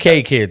of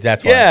PK kids.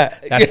 That's why. Yeah.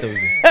 That's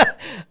the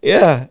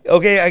yeah.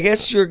 Okay. I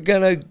guess you're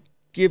going to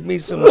give me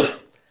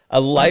a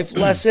life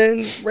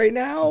lesson right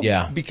now.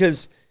 Yeah.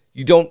 Because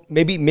you don't,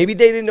 maybe they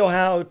didn't know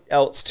how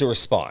else to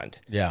respond.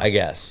 Yeah. I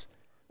guess.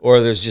 Or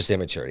there's just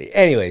immaturity.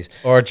 Anyways.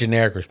 Or a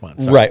generic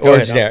response. Sorry. Right. Or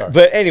a generic.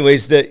 But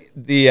anyways,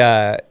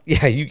 yeah,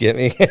 you get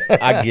me.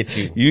 I get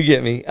you. You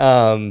get me.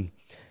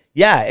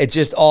 Yeah, it's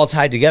just all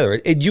tied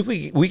together.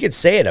 We could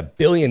say it a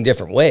billion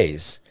different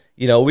ways.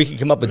 You know, we could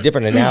come up with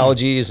different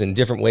analogies and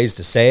different ways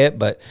to say it.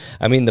 But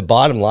I mean, the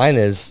bottom line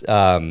is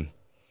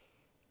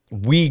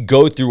we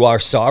go through our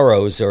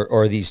sorrows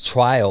or these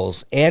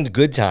trials and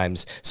good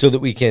times so that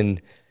we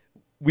can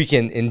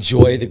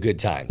enjoy the good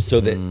times, so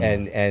that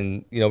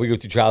and you know, we go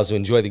through trials to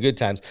enjoy the good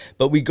times,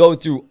 but we go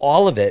through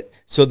all of it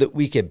so that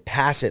we can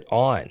pass it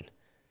on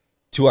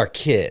to our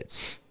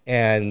kids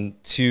and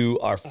to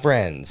our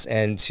friends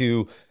and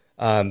to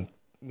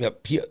you know,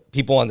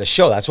 people on the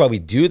show. That's why we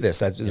do this.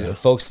 That's the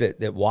folks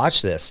that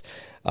watch this.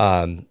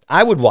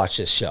 I would watch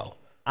this show.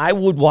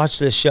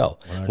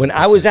 100%. When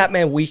I was at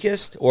my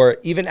weakest or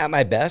even at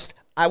my best,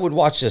 I would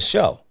watch this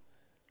show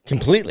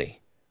completely,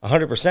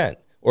 100%,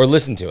 or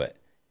listen to it.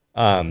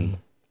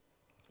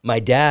 My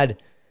dad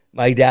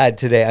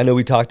today, I know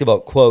we talked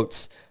about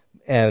quotes,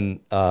 and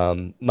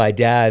my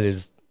dad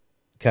has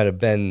kind of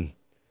been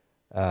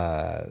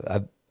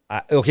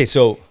okay,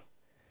 so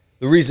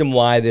the reason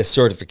why this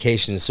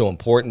certification is so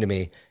important to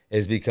me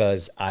is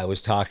because I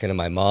was talking to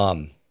my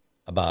mom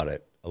about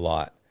it a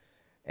lot,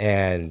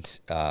 and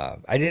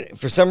I didn't,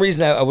 for some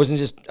reason I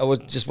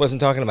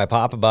wasn't talking to my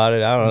pop about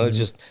it. I don't know, it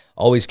just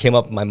always came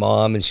up with my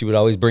mom, and she would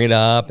always bring it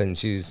up, and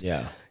she's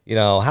you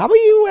know,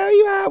 where are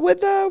you at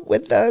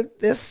with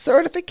this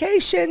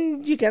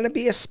certification? You gonna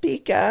be a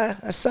speaker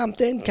or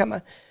something?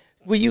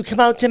 Will you come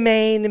out to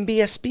Maine and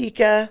be a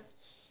speaker?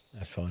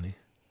 That's funny.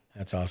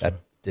 That's awesome. That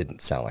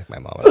didn't sound like my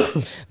mom at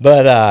all.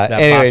 But that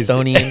anyways.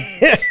 Bostonian.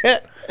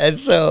 And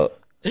so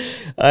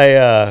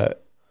I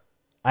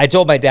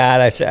told my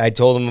dad, I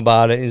told him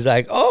about it, and he's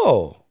like,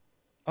 I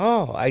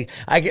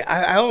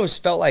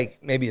almost felt like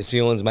maybe his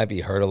feelings might be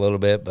hurt a little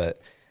bit, but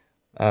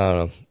I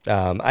don't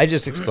know. I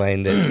just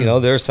explained that, you know,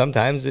 there are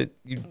sometimes that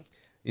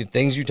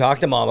things you talk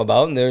to mom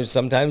about, and there's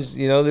sometimes,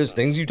 you know, there's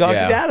things you talk to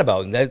dad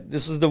about. And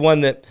this is the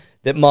one that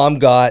mom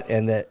got,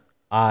 and that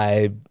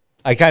I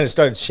kind of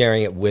started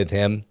sharing it with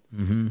him.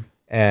 Mm-hmm.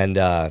 And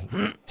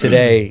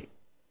today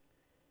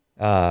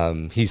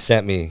he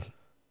sent me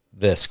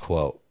this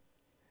quote.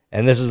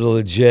 And this is a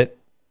legit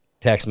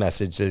text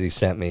message that he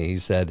sent me. He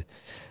said,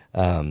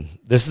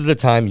 this is the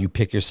time you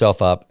pick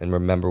yourself up and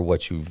remember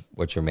what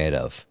you're made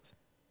of.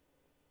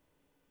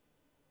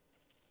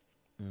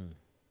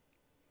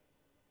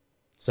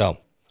 So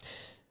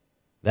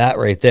that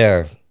right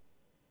there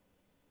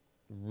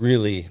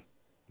really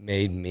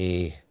made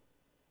me,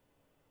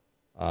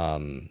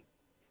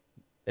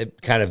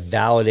 it kind of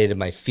validated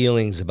my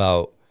feelings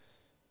about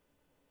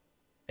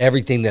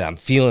everything that I'm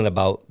feeling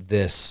about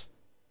this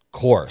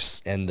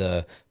course and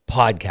the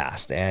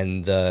podcast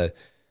and the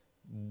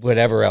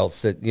whatever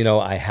else that, you know,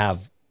 I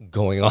have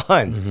going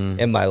on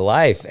in my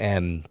life.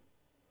 And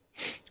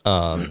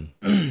I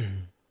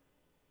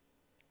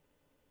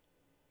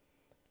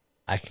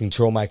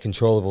control my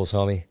controllables,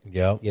 homie.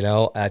 Yep. You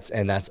know,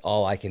 that's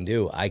all I can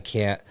do. I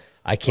can't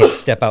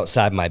step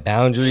outside my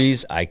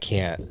boundaries. I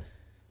can't.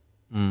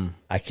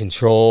 I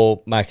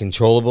control my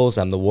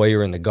controllables. I'm the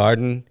warrior in the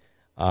garden.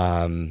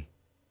 And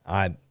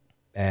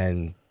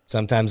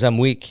sometimes I'm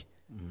weak.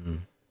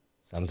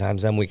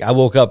 Sometimes I'm weak. I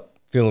woke up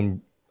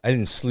feeling, I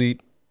didn't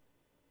sleep.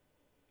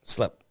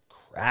 Slept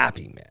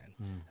crappy, man.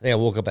 I think I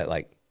woke up at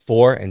like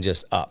 4 and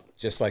just up,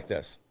 just like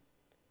this.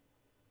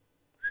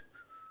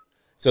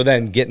 So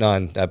then getting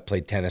on, I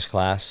played tennis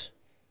class,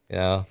 you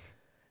know,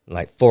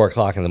 like 4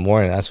 o'clock in the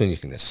morning. That's when you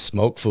can just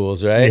smoke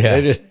fools, right?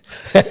 Yeah.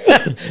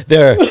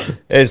 They're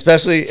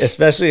especially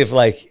if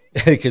like,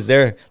 because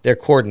their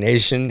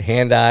coordination,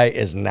 hand-eye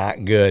is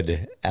not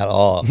good at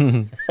all.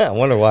 I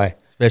wonder why.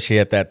 Especially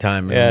at that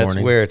time in the morning.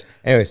 It's weird.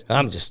 Anyways,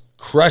 I'm just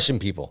crushing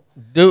people.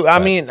 Dude, I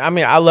mean,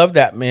 I love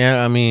that, man.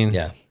 I mean,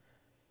 Yeah.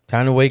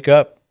 time to wake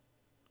up,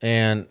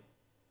 and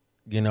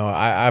you know,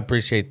 I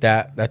appreciate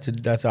that. That's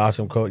an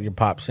awesome quote your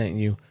pop sent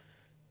you.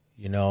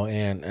 You know,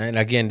 and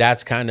again,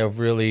 that's kind of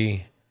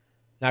really,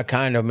 not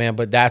kind of, man,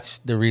 but that's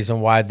the reason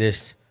why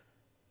this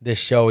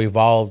show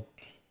evolved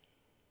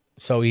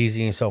so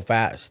easy and so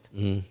fast.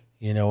 You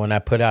know, when I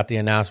put out the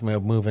announcement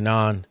of moving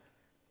on,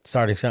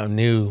 starting something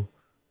new,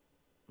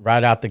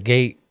 right out the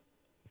gate,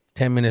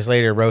 10 minutes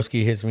later,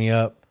 Roski hits me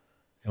up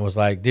and was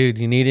like, dude,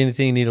 you need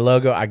anything? You need a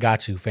logo? I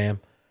got you,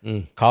 fam.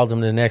 Called him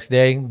the next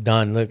day,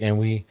 done. Look, and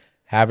we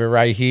have it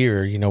right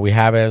here. You know, we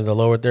have it as the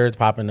lower thirds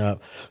popping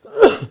up.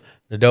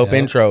 The dope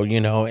intro, you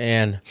know,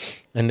 and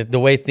the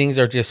way things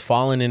are just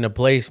falling into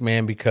place,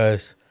 man,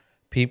 because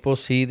people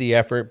see the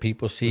effort,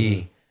 people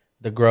see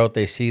the growth,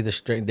 they see the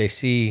strength, they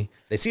see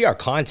our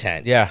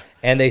content. Yeah.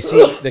 And they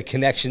see the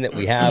connection that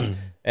we have,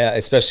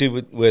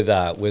 especially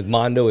with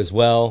Mondo as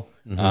well.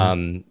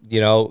 You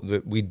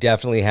know, we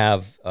definitely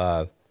have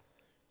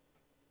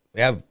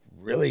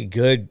really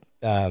good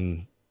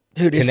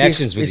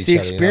connections with each other. It's the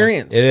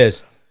experience. You know? It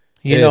is.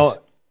 You know,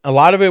 a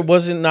lot of it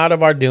wasn't not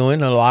of our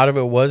doing. A lot of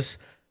it was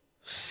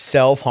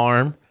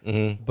self-harm.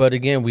 But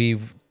again,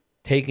 we've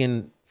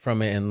taken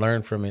from it and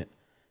learned from it,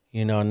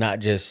 you know, not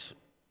just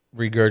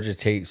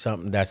regurgitate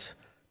something that's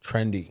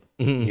trendy,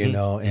 you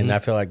know, and I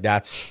feel like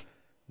that's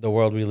the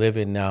world we live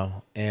in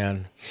now.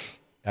 And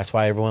that's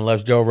why everyone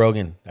loves Joe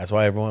Rogan. That's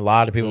why a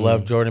lot of people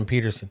love Jordan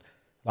Peterson.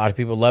 A lot of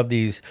people love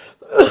these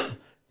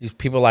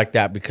people like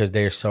that because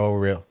they're so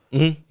real,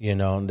 you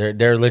know,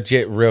 they're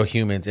legit real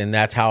humans. And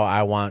that's how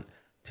I want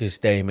to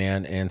stay,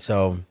 man. And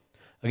so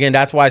again,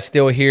 that's why I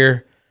still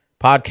hear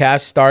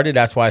podcast started.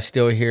 That's why I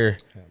still hear,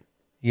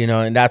 you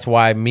know, and that's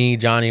why me,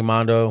 Johnny,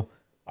 Mondo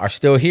are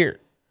still here,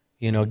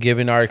 you know,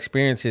 given our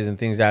experiences and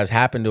things that has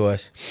happened to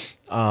us.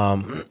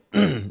 And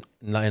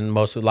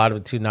a lot of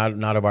it too,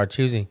 not of our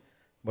choosing,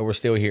 but we're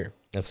still here.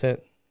 That's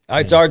it.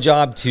 It's our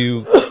job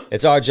to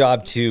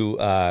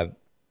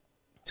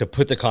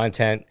put the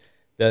content,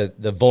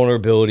 the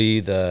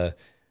vulnerability,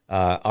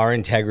 our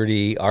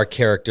integrity, our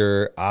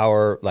character,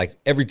 our, like,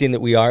 everything that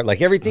we are,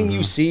 like everything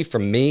you see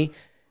from me.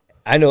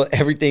 I know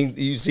everything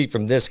you see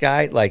from this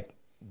guy, like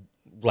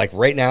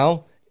right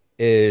now,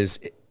 is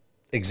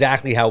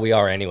exactly how we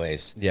are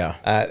anyways. Yeah.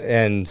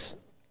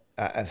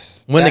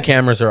 When the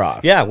cameras are off.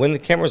 Yeah, when the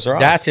cameras are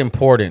off. That's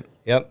important.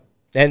 Yep.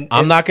 And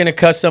I'm not going to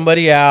cuss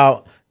somebody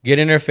out, get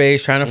in their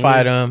face, trying to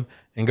fight them,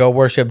 and go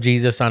worship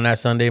Jesus on that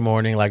Sunday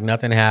morning like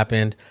nothing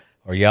happened,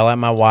 or yell at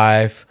my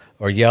wife,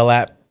 or yell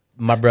at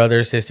my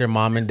brother, sister,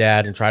 mom, and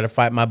dad, and try to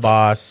fight my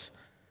boss.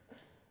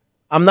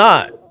 I'm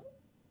not.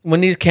 When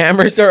these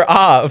cameras are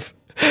off,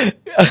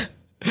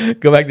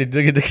 go back to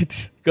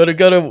go to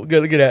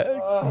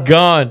that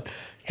gone,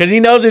 because he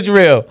knows it's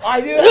real.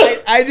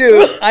 I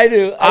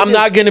do. I'm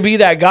not gonna be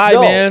that guy,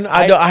 No, man.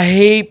 I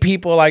hate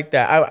people like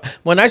that.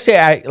 When I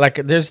say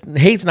there's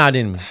hate's not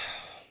in me.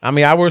 I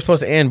mean, we're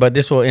supposed to end, but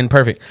this will end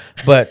perfect.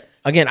 But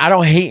again, I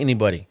don't hate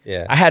anybody.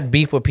 Yeah. I had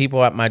beef with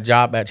people at my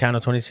job at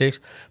Channel 26,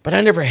 but I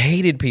never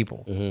hated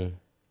people.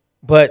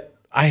 But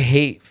I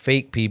hate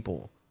fake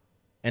people.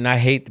 And I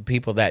hate the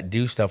people that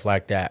do stuff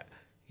like that,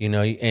 you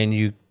know, and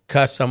you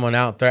cuss someone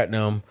out, threaten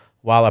them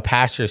while a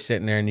pastor's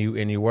sitting there and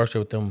you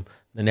worship them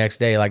the next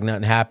day like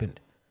nothing happened,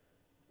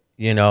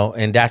 you know,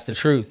 and that's the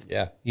truth.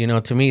 Yeah. You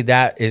know, to me,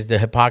 that is the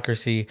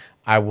hypocrisy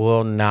I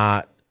will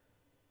not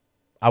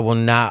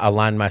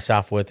align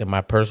myself with in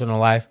my personal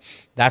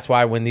life. That's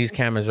why when these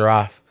cameras are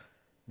off,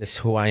 this is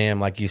who I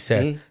am, like you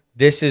said.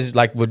 This is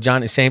like with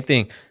Johnny, same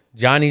thing.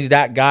 Johnny's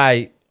that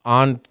guy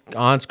on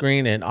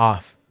screen and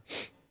off.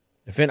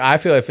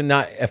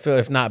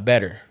 If not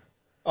better.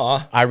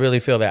 I really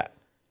feel that,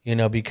 you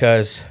know,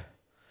 because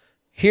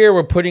here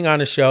we're putting on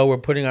a show, we're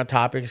putting on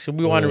topics, so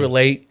we want to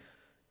relate,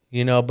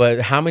 you know,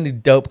 but how many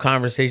dope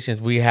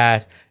conversations we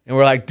had, and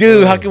we're like,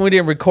 dude, how come we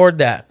didn't record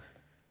that?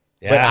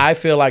 Yeah. But I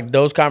feel like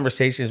those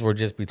conversations were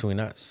just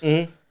between us.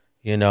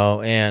 you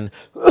know, and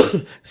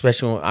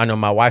especially when I know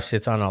my wife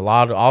sits on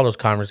all those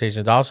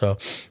conversations also.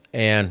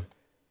 And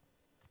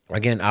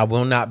again, I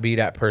will not be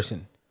that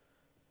person.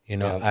 You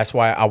know, that's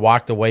why I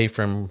walked away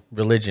from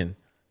religion,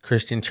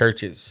 Christian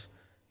churches,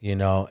 you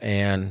know,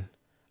 and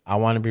I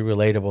want to be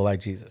relatable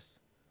like Jesus.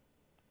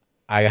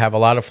 I have a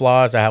lot of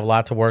flaws. I have a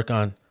lot to work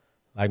on,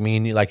 like me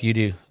and you, like you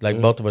do, like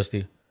both of us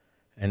do.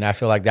 And I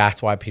feel like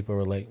that's why people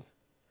relate.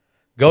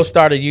 Go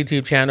start a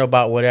YouTube channel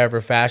about whatever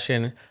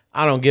fashion.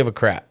 I don't give a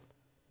crap.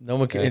 No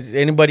one can,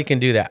 anybody can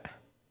do that.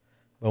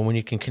 But when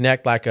you can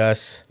connect like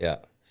us,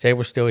 say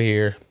we're still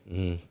here.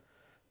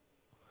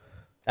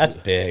 That's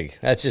big.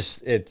 That's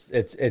just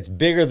it's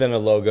bigger than a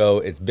logo.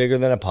 It's bigger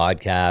than a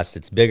podcast.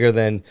 It's bigger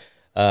than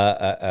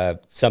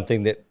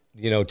something that,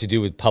 you know, to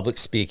do with public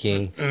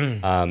speaking.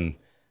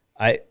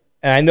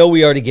 I know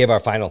we already gave our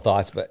final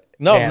thoughts, but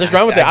no, let's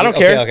run with it. I don't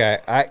care.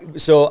 Okay.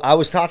 So I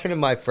was talking to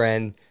my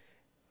friend,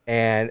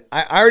 and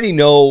I already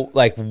know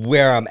like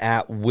where I'm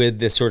at with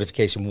this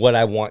certification, what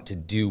I want to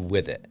do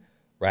with it.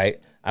 Right.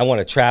 I want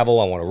to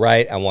travel. I want to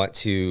write. I want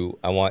to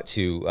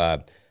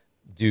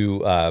do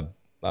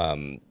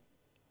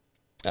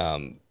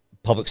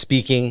public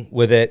speaking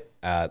with it,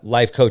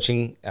 life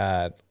coaching,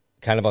 kind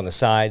of on the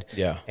side.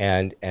 Yeah.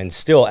 And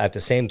still at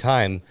the same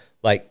time,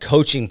 like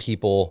coaching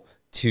people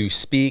to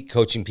speak,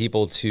 coaching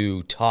people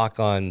to talk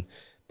on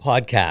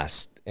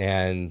podcasts.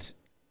 And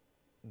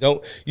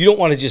you don't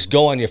want to just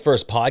go on your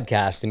first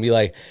podcast and be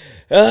like,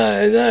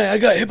 I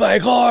got hit by a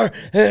car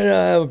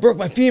and broke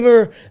my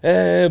femur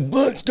and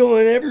blood's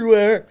going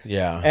everywhere.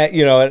 Yeah. And,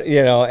 you know,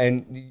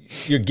 and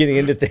you're getting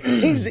into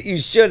things that you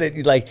shouldn't.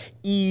 You like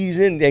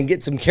ease in and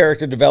get some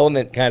character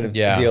development kind of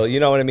deal. You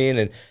know what I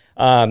mean?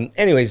 And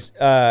anyways,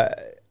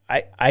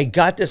 I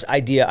got this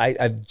idea.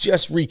 I've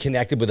just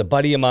reconnected with a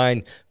buddy of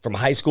mine from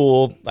high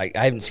school. Like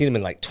I haven't seen him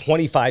in like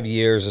 25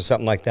 years or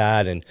something like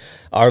that. And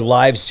our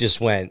lives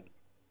just went,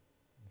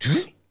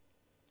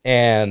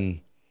 and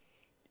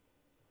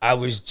I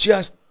was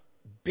just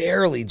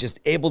barely just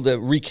able to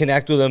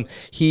reconnect with him.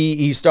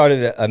 He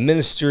started a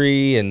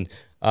ministry, and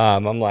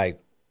I'm like,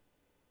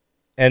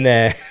 and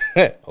then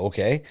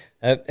okay,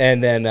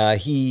 and then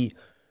he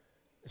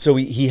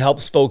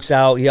helps folks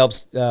out. He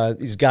helps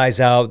these guys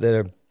out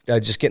that are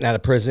just getting out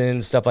of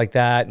prison, stuff like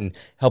that, and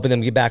helping them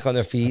get back on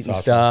their feet.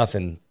 That's and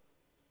awesome.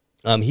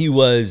 Stuff. And he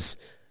was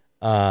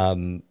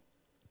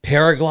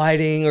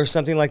paragliding or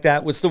something like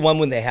that. What's the one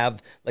when they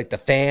have like the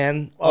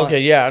fan?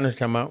 Okay, yeah, I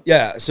understand about.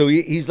 Yeah, so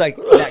he's like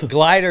that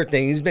glider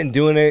thing. He's been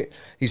doing it.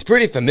 He's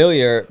pretty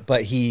familiar,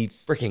 but he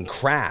freaking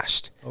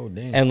crashed. Oh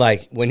damn! And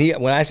like when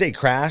I say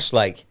crash,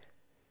 like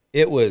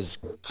it was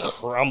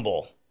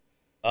crumble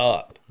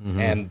up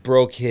and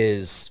broke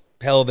his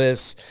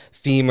pelvis,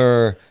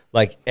 femur,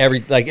 like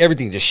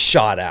everything just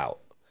shot out.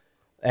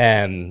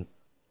 And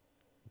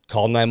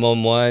called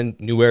 911,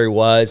 knew where he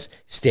was,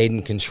 stayed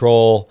in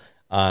control.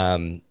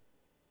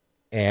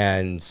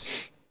 And,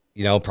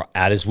 you know,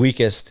 at his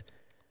weakest,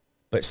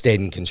 but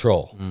stayed in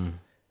control.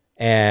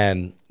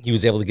 And he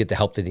was able to get the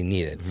help that he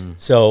needed.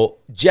 So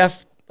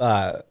Jeff,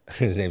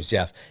 his name's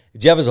Jeff.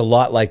 Jeff is a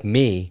lot like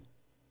me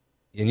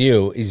and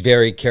you. He's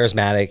very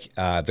charismatic,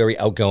 very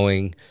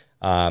outgoing.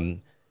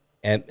 And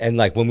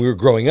like when we were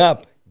growing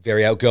up,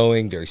 very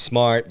outgoing, very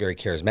smart, very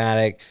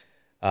charismatic.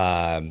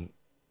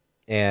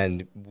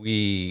 And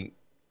we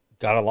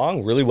got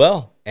along really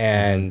well.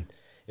 And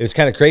it was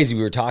kind of crazy.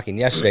 We were talking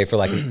yesterday for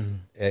like,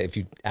 if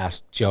you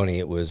asked Joni,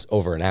 it was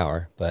over an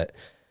hour. But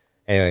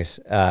anyways,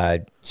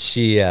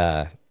 she,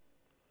 you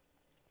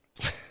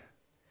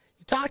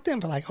talked to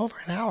him for like over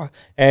an hour.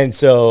 And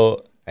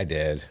so I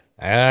did.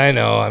 I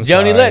know. I'm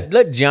Joni, sorry.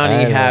 let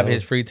Johnny have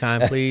his free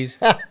time, please.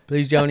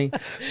 Please, Joni.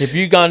 If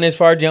you've gone this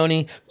far,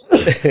 Joni,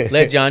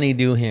 let Johnny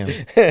do him.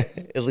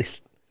 At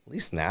least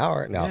an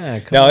hour. No,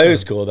 it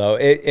was cool though.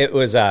 It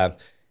was,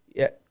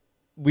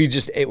 we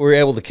were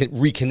able to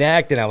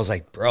reconnect, and I was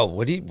like, bro,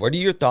 what are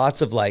your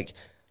thoughts of like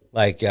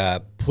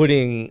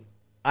putting?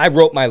 I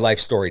wrote my life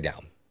story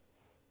down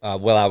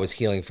while I was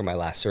healing from my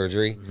last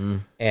surgery,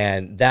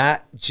 and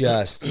that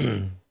just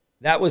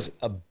that was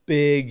a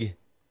big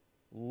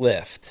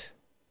lift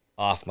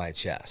off my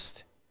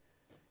chest.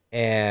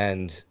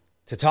 And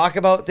to talk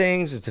about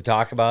things is to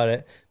talk about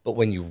it, but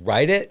when you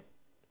write it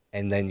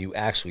and then you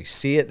actually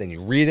see it, then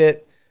you read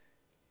it,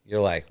 you're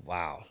like,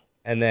 wow.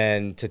 And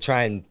then to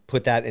try and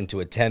put that into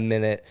a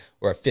 10-minute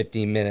or a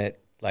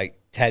 15-minute like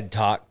TED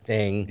Talk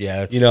thing,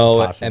 it's you know,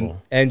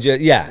 impossible. and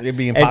just, yeah, it'd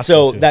be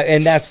impossible. And so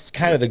that's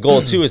kind of the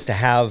goal too, is to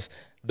have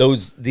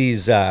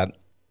these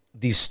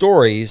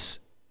stories,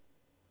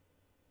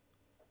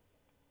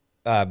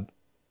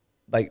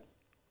 like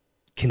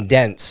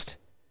condensed.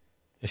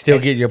 Still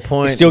get your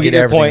point. Still get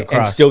your point,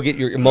 and still get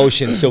your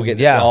emotions. Still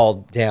get it all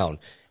down.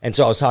 And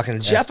so I was talking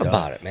to Jeff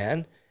about it,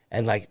 man.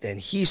 And like, then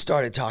he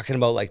started talking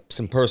about like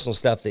some personal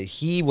stuff that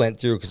he went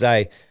through. Cause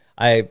I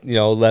let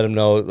him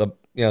know,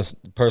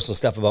 personal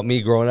stuff about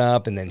me growing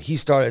up. And then he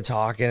started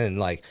talking, and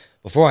like,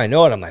 before I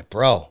know it, I'm like,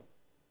 bro,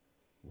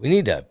 we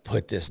need to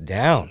put this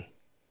down.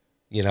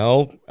 You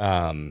know,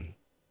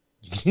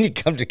 you need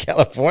to come to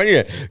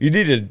California. You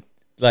need to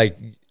like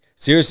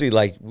seriously,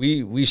 like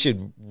we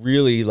should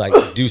really like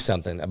do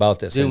something about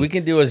this. Dude, we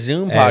can do a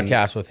Zoom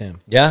podcast with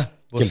him. Yeah.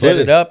 We'll set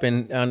it up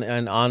and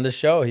on the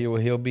show.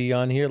 He'll be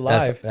on here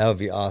live. That would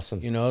be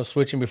awesome. You know,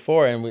 switching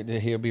before, and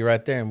he'll be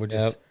right there, and we're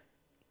just,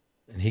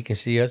 and he can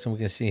see us, and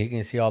he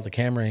can see all the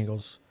camera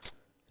angles.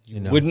 You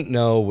know, wouldn't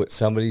know what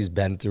somebody's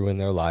been through in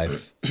their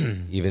life,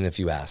 even if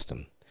you asked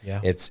them.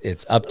 Yeah,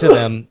 it's up to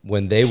them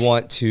when they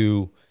want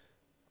to.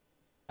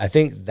 I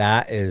think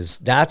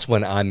that's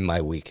when I'm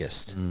my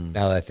weakest.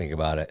 Now that I think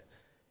about it,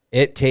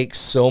 it takes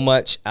so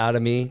much out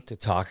of me to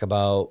talk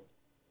about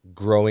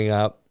growing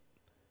up.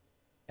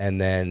 And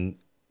then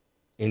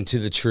into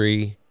the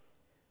tree,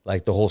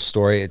 like the whole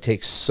story, it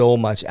takes so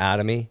much out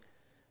of me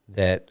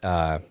that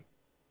I'm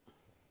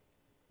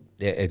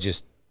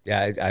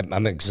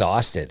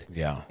exhausted.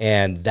 Yeah.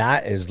 And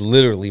that is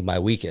literally my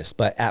weakest.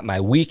 But at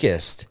my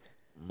weakest,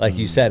 like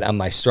you said, I'm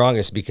my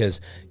strongest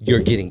because you're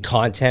getting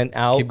content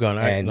out. Keep going.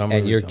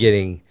 And you're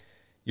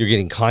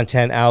getting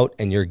content out,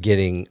 and you're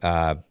getting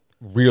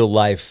real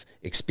life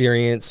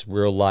experience,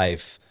 real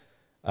life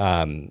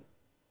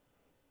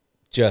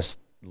just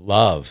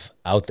love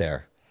out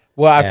there.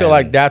 Well, I feel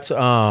like that's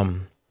I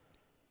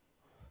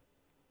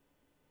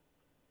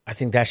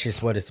think that's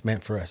just what it's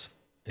meant for us.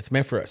 It's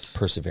meant for us.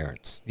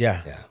 Perseverance.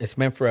 Yeah. It's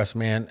meant for us,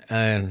 man.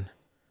 And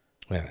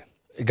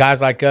guys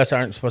like us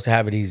aren't supposed to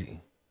have it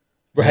easy.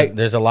 Right.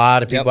 There's a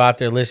lot of people out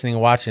there listening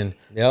and watching.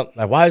 Yep.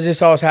 Like, why is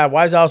this always happen?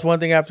 Why is always one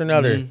thing after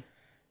another?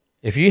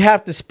 If you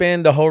have to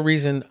spend the whole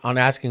reason on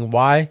asking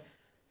why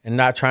and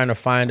not trying to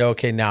find,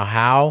 okay, now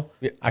how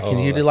I can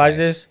utilize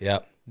this,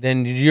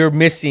 then you're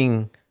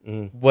missing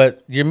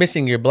you're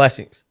missing your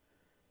blessings.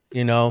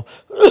 You know,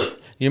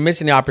 you're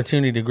missing the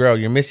opportunity to grow.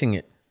 You're missing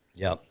it.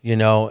 Yep. You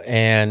know,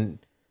 and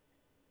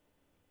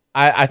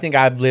I think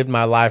I've lived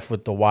my life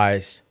with the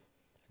whys.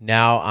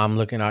 Now I'm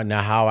looking at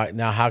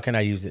how can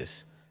I use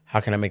this? How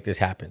can I make this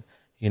happen?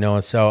 You know,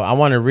 and so I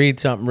want to read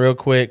something real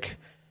quick.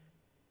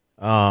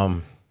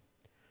 I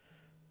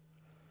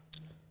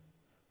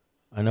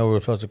know we're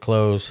supposed to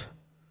close.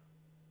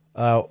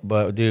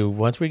 But dude,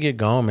 once we get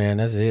going, man,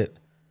 that's it.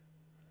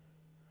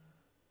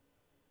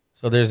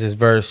 So there's this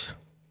verse.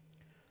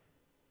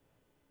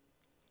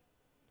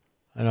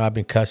 I know I've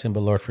been cussing,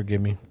 but Lord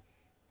forgive me.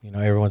 You know,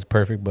 everyone's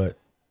perfect, but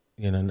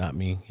you know, not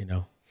me, you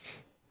know.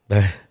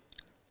 But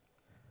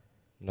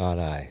not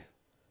I.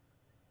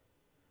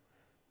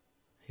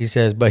 He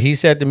says, but he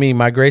said to me,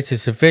 my grace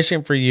is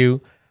sufficient for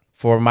you,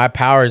 for my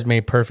power is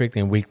made perfect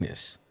in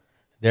weakness.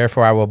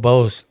 Therefore I will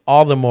boast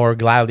all the more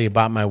gladly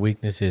about my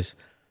weaknesses,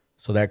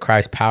 so that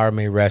Christ's power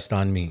may rest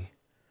on me.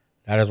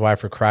 That is why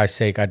for Christ's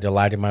sake I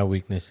delight in my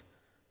weakness.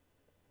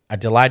 I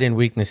delight in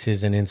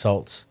weaknesses and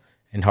insults,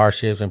 and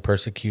hardships and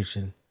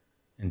persecution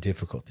and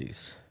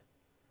difficulties.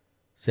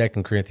 2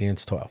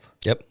 Corinthians 12.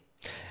 Yep.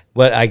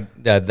 But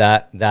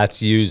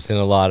that's used in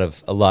a lot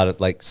of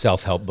like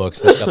self-help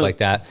books and stuff like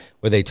that,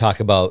 where they talk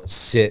about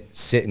sit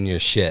in your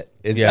shit.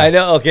 I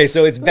know. Okay,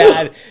 so it's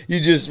bad. You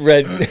just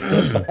read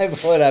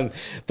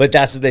but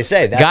that's what they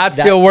say. God's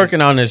still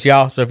working on this,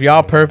 y'all. So if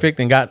y'all perfect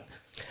and got,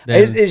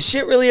 is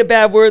shit really a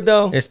bad word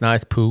though? It's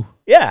nice poo.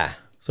 Yeah.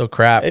 So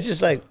crap. It's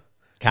just like,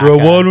 caca. Bro,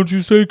 why don't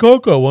you say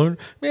caca?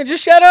 Man,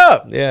 just shut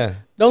up. Yeah.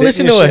 Don't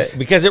listen to us.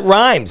 Because it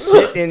rhymes.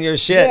 Sit in your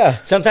shit.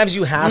 Yeah. Sometimes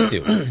you have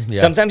to.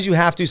 Sometimes you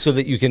have to, so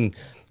that you can,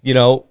 you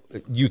know,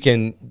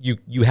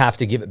 you have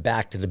to give it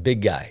back to the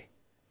big guy.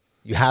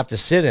 You have to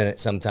sit in it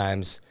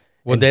sometimes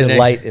and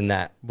delight in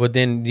that. But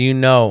then you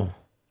know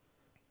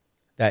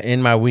that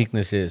in my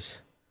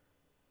weaknesses,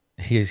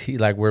 he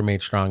like we're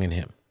made strong in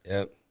him.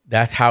 Yep.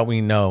 That's how we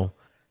know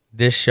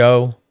this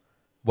show,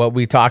 what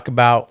we talk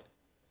about,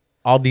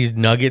 all these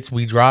nuggets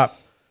we drop,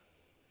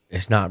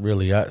 it's not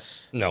really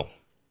us. No.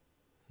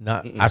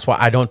 That's why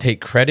I don't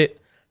take credit.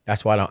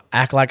 That's why I don't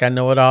act like I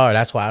know it all. Or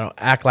that's why I don't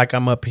act like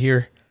I'm up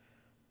here.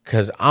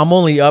 Because I'm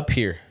only up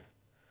here.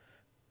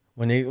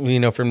 When they, you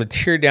know, from the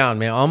tier down,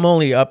 man, I'm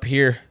only up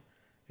here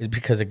is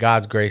because of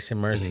God's grace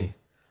and mercy.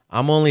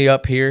 I'm only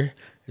up here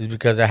is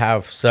because I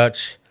have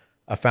such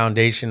a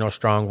foundational,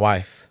 strong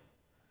wife.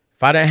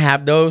 If I didn't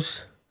have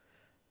those,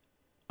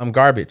 I'm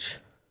garbage.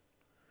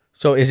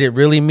 So is it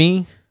really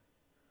me?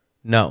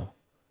 No.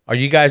 Are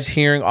you guys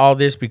hearing all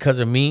this because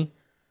of me?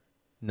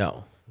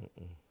 No.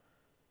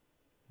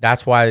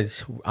 That's why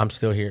I'm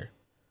still here.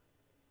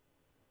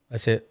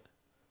 That's it.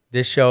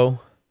 This show,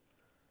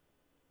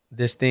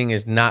 this thing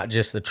is not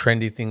just the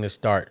trendy thing to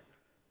start.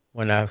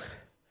 When I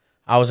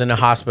was in the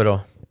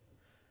hospital,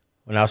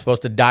 when I was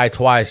supposed to die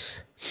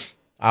twice,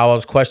 I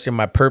always questioned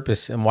my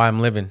purpose and why I'm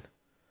living.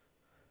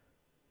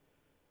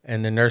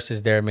 And the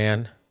nurses there,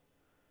 man,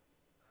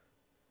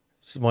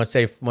 once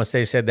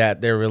they said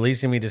that they're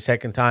releasing me the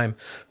second time,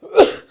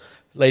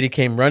 lady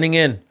came running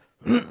in,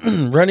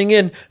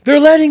 They're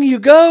letting you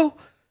go?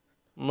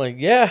 I'm like,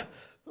 yeah.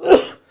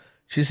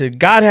 She said,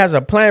 God has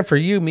a plan for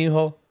you,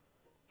 mijo.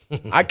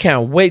 I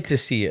can't wait to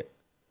see it.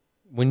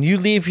 When you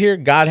leave here,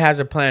 God has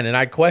a plan. And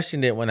I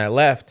questioned it when I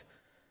left.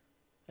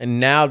 And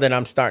now that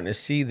I'm starting to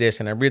see this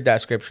and I read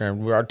that scripture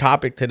and our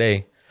topic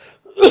today,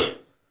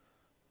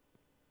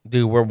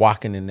 dude, we're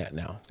walking in that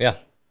now. Yeah.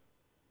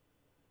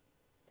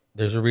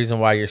 There's a reason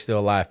why you're still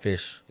alive,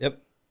 Fish.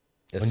 Yep.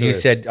 Yes, When you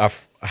said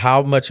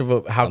how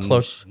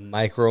close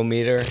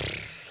micrometer.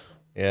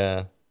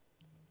 Yeah.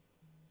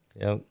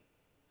 Yep.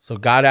 So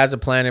God has a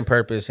plan and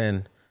purpose,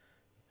 and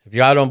if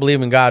y'all don't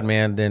believe in God,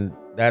 man, then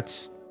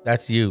that's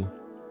you.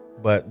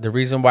 But the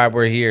reason why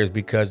we're here is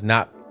because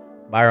not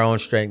by our own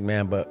strength,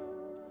 man, but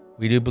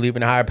we do believe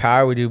in a higher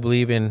power. We do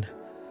believe in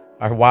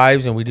our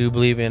wives, and we do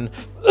believe in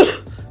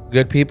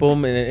good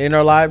people in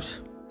our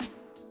lives.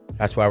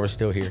 That's why we're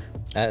still here.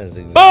 That is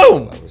exactly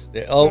Boom! why we're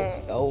still.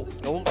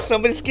 Oh!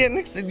 Somebody's getting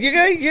excited.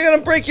 You're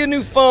gonna break your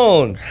new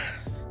phone.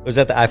 Was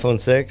that the iPhone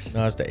 6?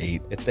 No, it's the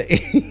 8. It's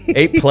the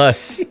 8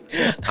 Plus.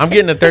 I'm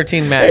getting a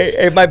 13 Max.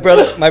 Hey, my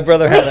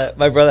brother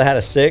had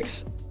a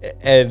 6,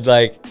 and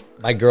like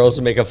my girls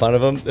were making fun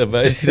of him.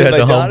 My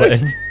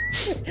daughters,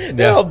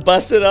 they're all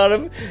busted on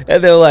him,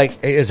 and they're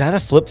like, "Hey, is that a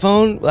flip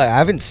phone? Like, I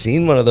haven't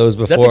seen one of those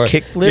before." Is that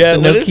the kick flip? Yeah,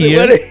 the what is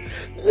Nokia?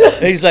 it?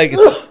 And he's like,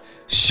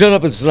 "Shut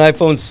up! It's an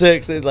iPhone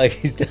 6." And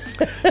like Is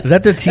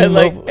that the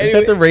T-Mobile? like, Is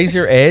that the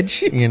Razor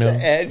Edge? You know,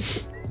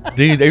 Edge.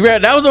 dude,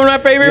 that was one of my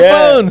favorite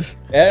Yeah. phones.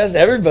 Yeah, that's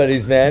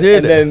everybody's, man.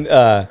 Dude. And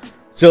then,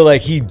 so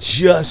like he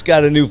just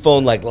got a new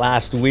phone like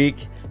last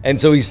week, and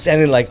so he's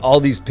sending like all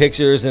these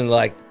pictures and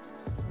like,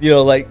 you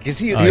know, like because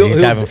he's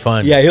having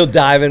fun. Yeah, he'll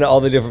dive into all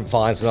the different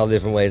fonts and all the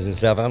different ways and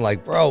stuff. And I'm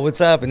like, bro,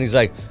 what's up? And he's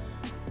like,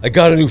 I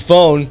got a new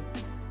phone.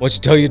 Why don't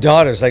you tell your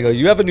daughters? I go,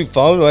 you have a new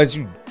phone? Why don't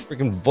you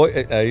freaking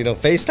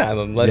FaceTime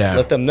them?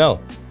 Let them know.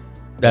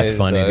 That's And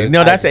funny, so dude.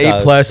 No, that's the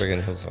 8 Plus.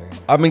 I'm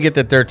I'm gonna get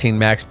the 13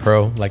 Max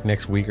Pro like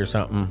next week or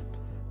something.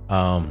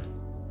 I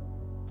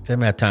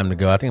haven't had time to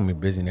go. I think I'm gonna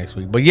be busy next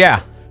week. But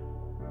yeah,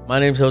 my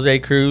name's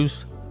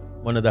JCruz,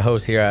 one of the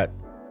hosts here at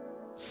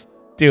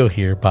Still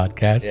Here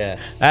podcast.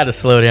 Yes. I had to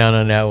slow down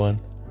on that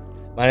one.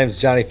 My name's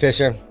Johnny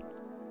Fisher.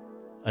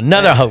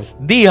 Another host,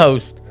 the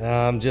host.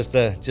 I'm just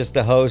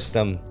a host.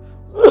 I'm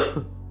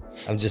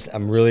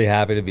really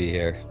happy to be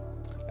here.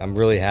 I'm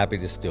really happy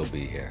to still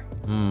be here.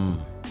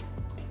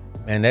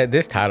 Man,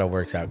 this title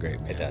works out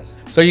great, man. It does.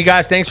 So you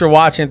guys, thanks for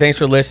watching. Thanks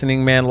for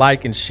listening, man.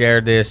 Like and share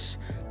this.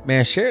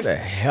 Man, share the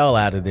hell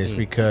out of this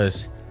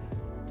because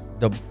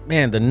the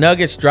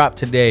nuggets dropped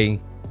today.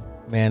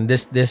 Man,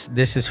 this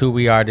is who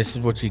we are. This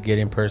is what you get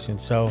in person.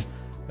 So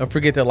don't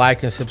forget to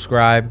like and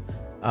subscribe.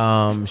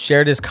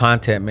 Share this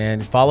content,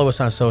 man. Follow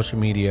us on social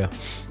media.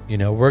 You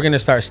know, we're gonna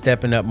start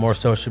stepping up more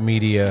social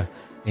media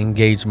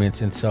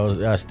engagements, and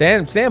so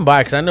stand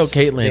by because I know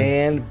Caitlin.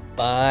 Stand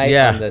by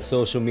on the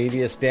social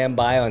media. Stand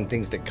by on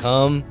things to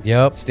come.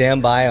 Yep.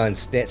 Stand by on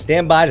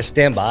stand by to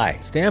stand by.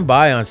 Stand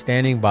by on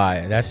standing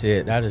by. That's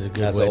it. That is a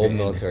good. That's way an old to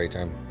military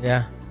term.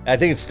 Yeah. I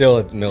think it's still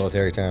a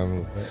military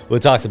term. We'll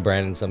talk to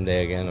Brandon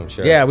someday again, I'm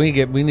sure. Yeah, we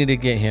need to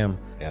get him.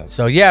 Yeah.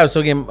 So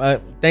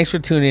again, thanks for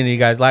tuning in, you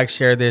guys. Like,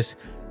 share this.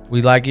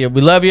 We like you.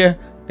 We love you.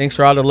 Thanks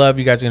for all the love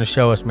you guys are gonna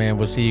show us, man.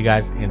 We'll see you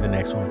guys in the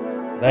next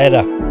one.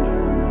 Later.